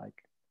of those Really? like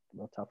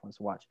real tough ones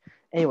to watch.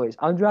 Anyways,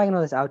 I'm dragging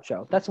on this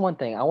outro. That's one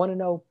thing. I want to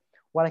know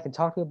what I can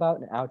talk to you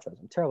about in outros.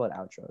 I'm terrible at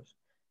outros.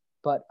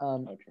 But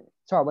Okay.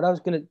 sorry, what I was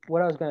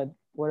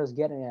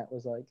getting at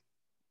was like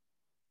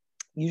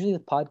usually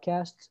with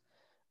podcasts,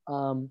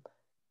 um,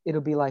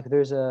 it'll be like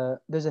there's a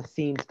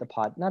theme to the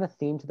pod, not a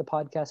theme to the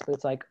podcast, but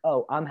it's like,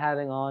 oh, I'm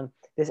having on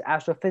this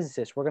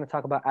astrophysicist. We're gonna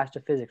talk about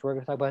astrophysics. We're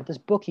gonna talk about this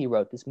book he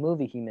wrote, this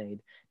movie he made,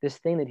 this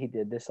thing that he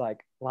did, this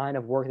like line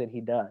of work that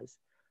he does.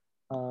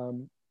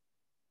 Um,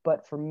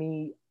 but for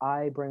me,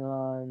 I bring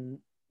on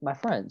my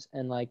friends,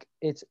 and like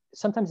it's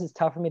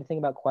tough for me to think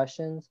about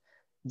questions.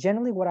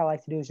 Generally, what I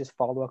like to do is just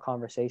follow a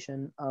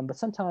conversation. But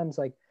sometimes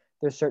like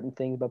there's certain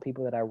things about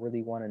people that I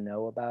really want to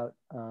know about.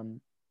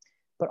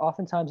 But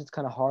oftentimes it's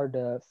kind of hard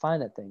to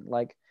find that thing.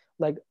 Like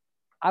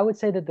I would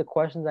say that the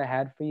questions I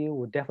had for you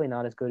were definitely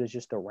not as good as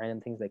just the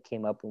random things that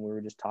came up when we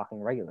were just talking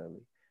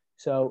regularly.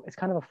 So it's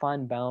kind of a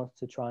fine balance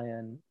to try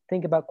and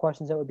think about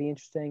questions that would be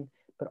interesting,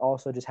 but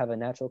also just have a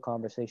natural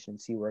conversation,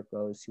 see where it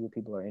goes, see what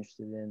people are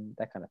interested in,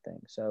 that kind of thing.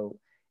 So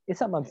it's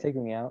something I'm Yeah.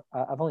 figuring out.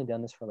 I've only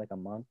done this for like a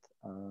month.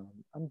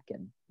 I'm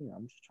getting,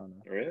 I'm just trying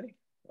to, Really?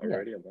 yeah,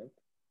 Already a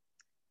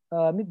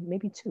month?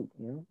 maybe two.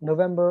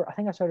 November. I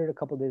think I started a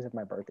couple of days of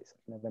my birthday, so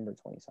November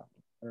 20 something.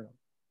 I don't know,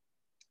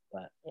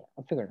 but yeah,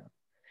 I'm figuring it out.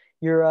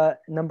 You're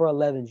number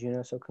 11,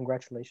 Juno. So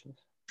congratulations.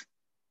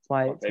 It's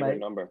my My it's favorite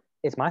my number.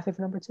 it's my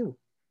favorite number too.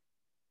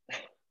 Do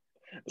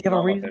It's you have a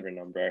not my reason? favorite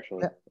number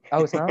actually.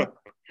 Oh, it's not.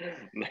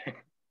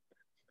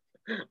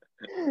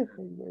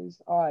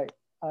 All right.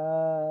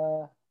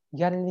 You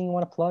got anything you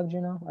want to plug,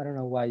 Juno? I don't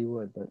know why you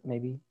would, but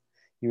maybe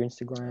your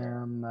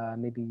Instagram,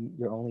 maybe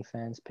your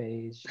OnlyFans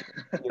page,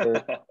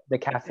 the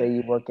cafe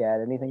you work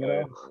at, anything at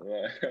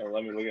all?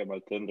 Let me look at my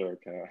Tinder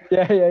account.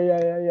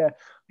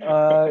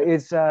 Yeah.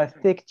 It's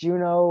Thick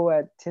Juno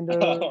at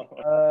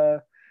Tinder.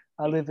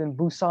 I live in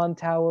Busan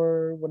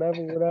Tower,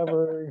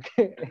 whatever.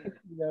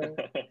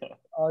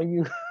 Are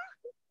you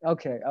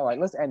okay? All right,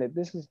 let's end it.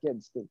 This is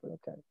getting stupid.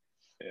 Okay.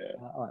 Yeah.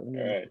 All right, let me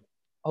All end right. it.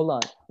 Hold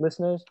on,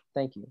 listeners.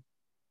 Thank you.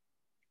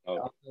 Oh.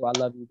 Also, I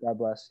love you. God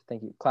bless.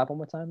 Thank you. Clap one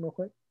more time, real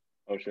quick.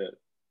 Oh shit.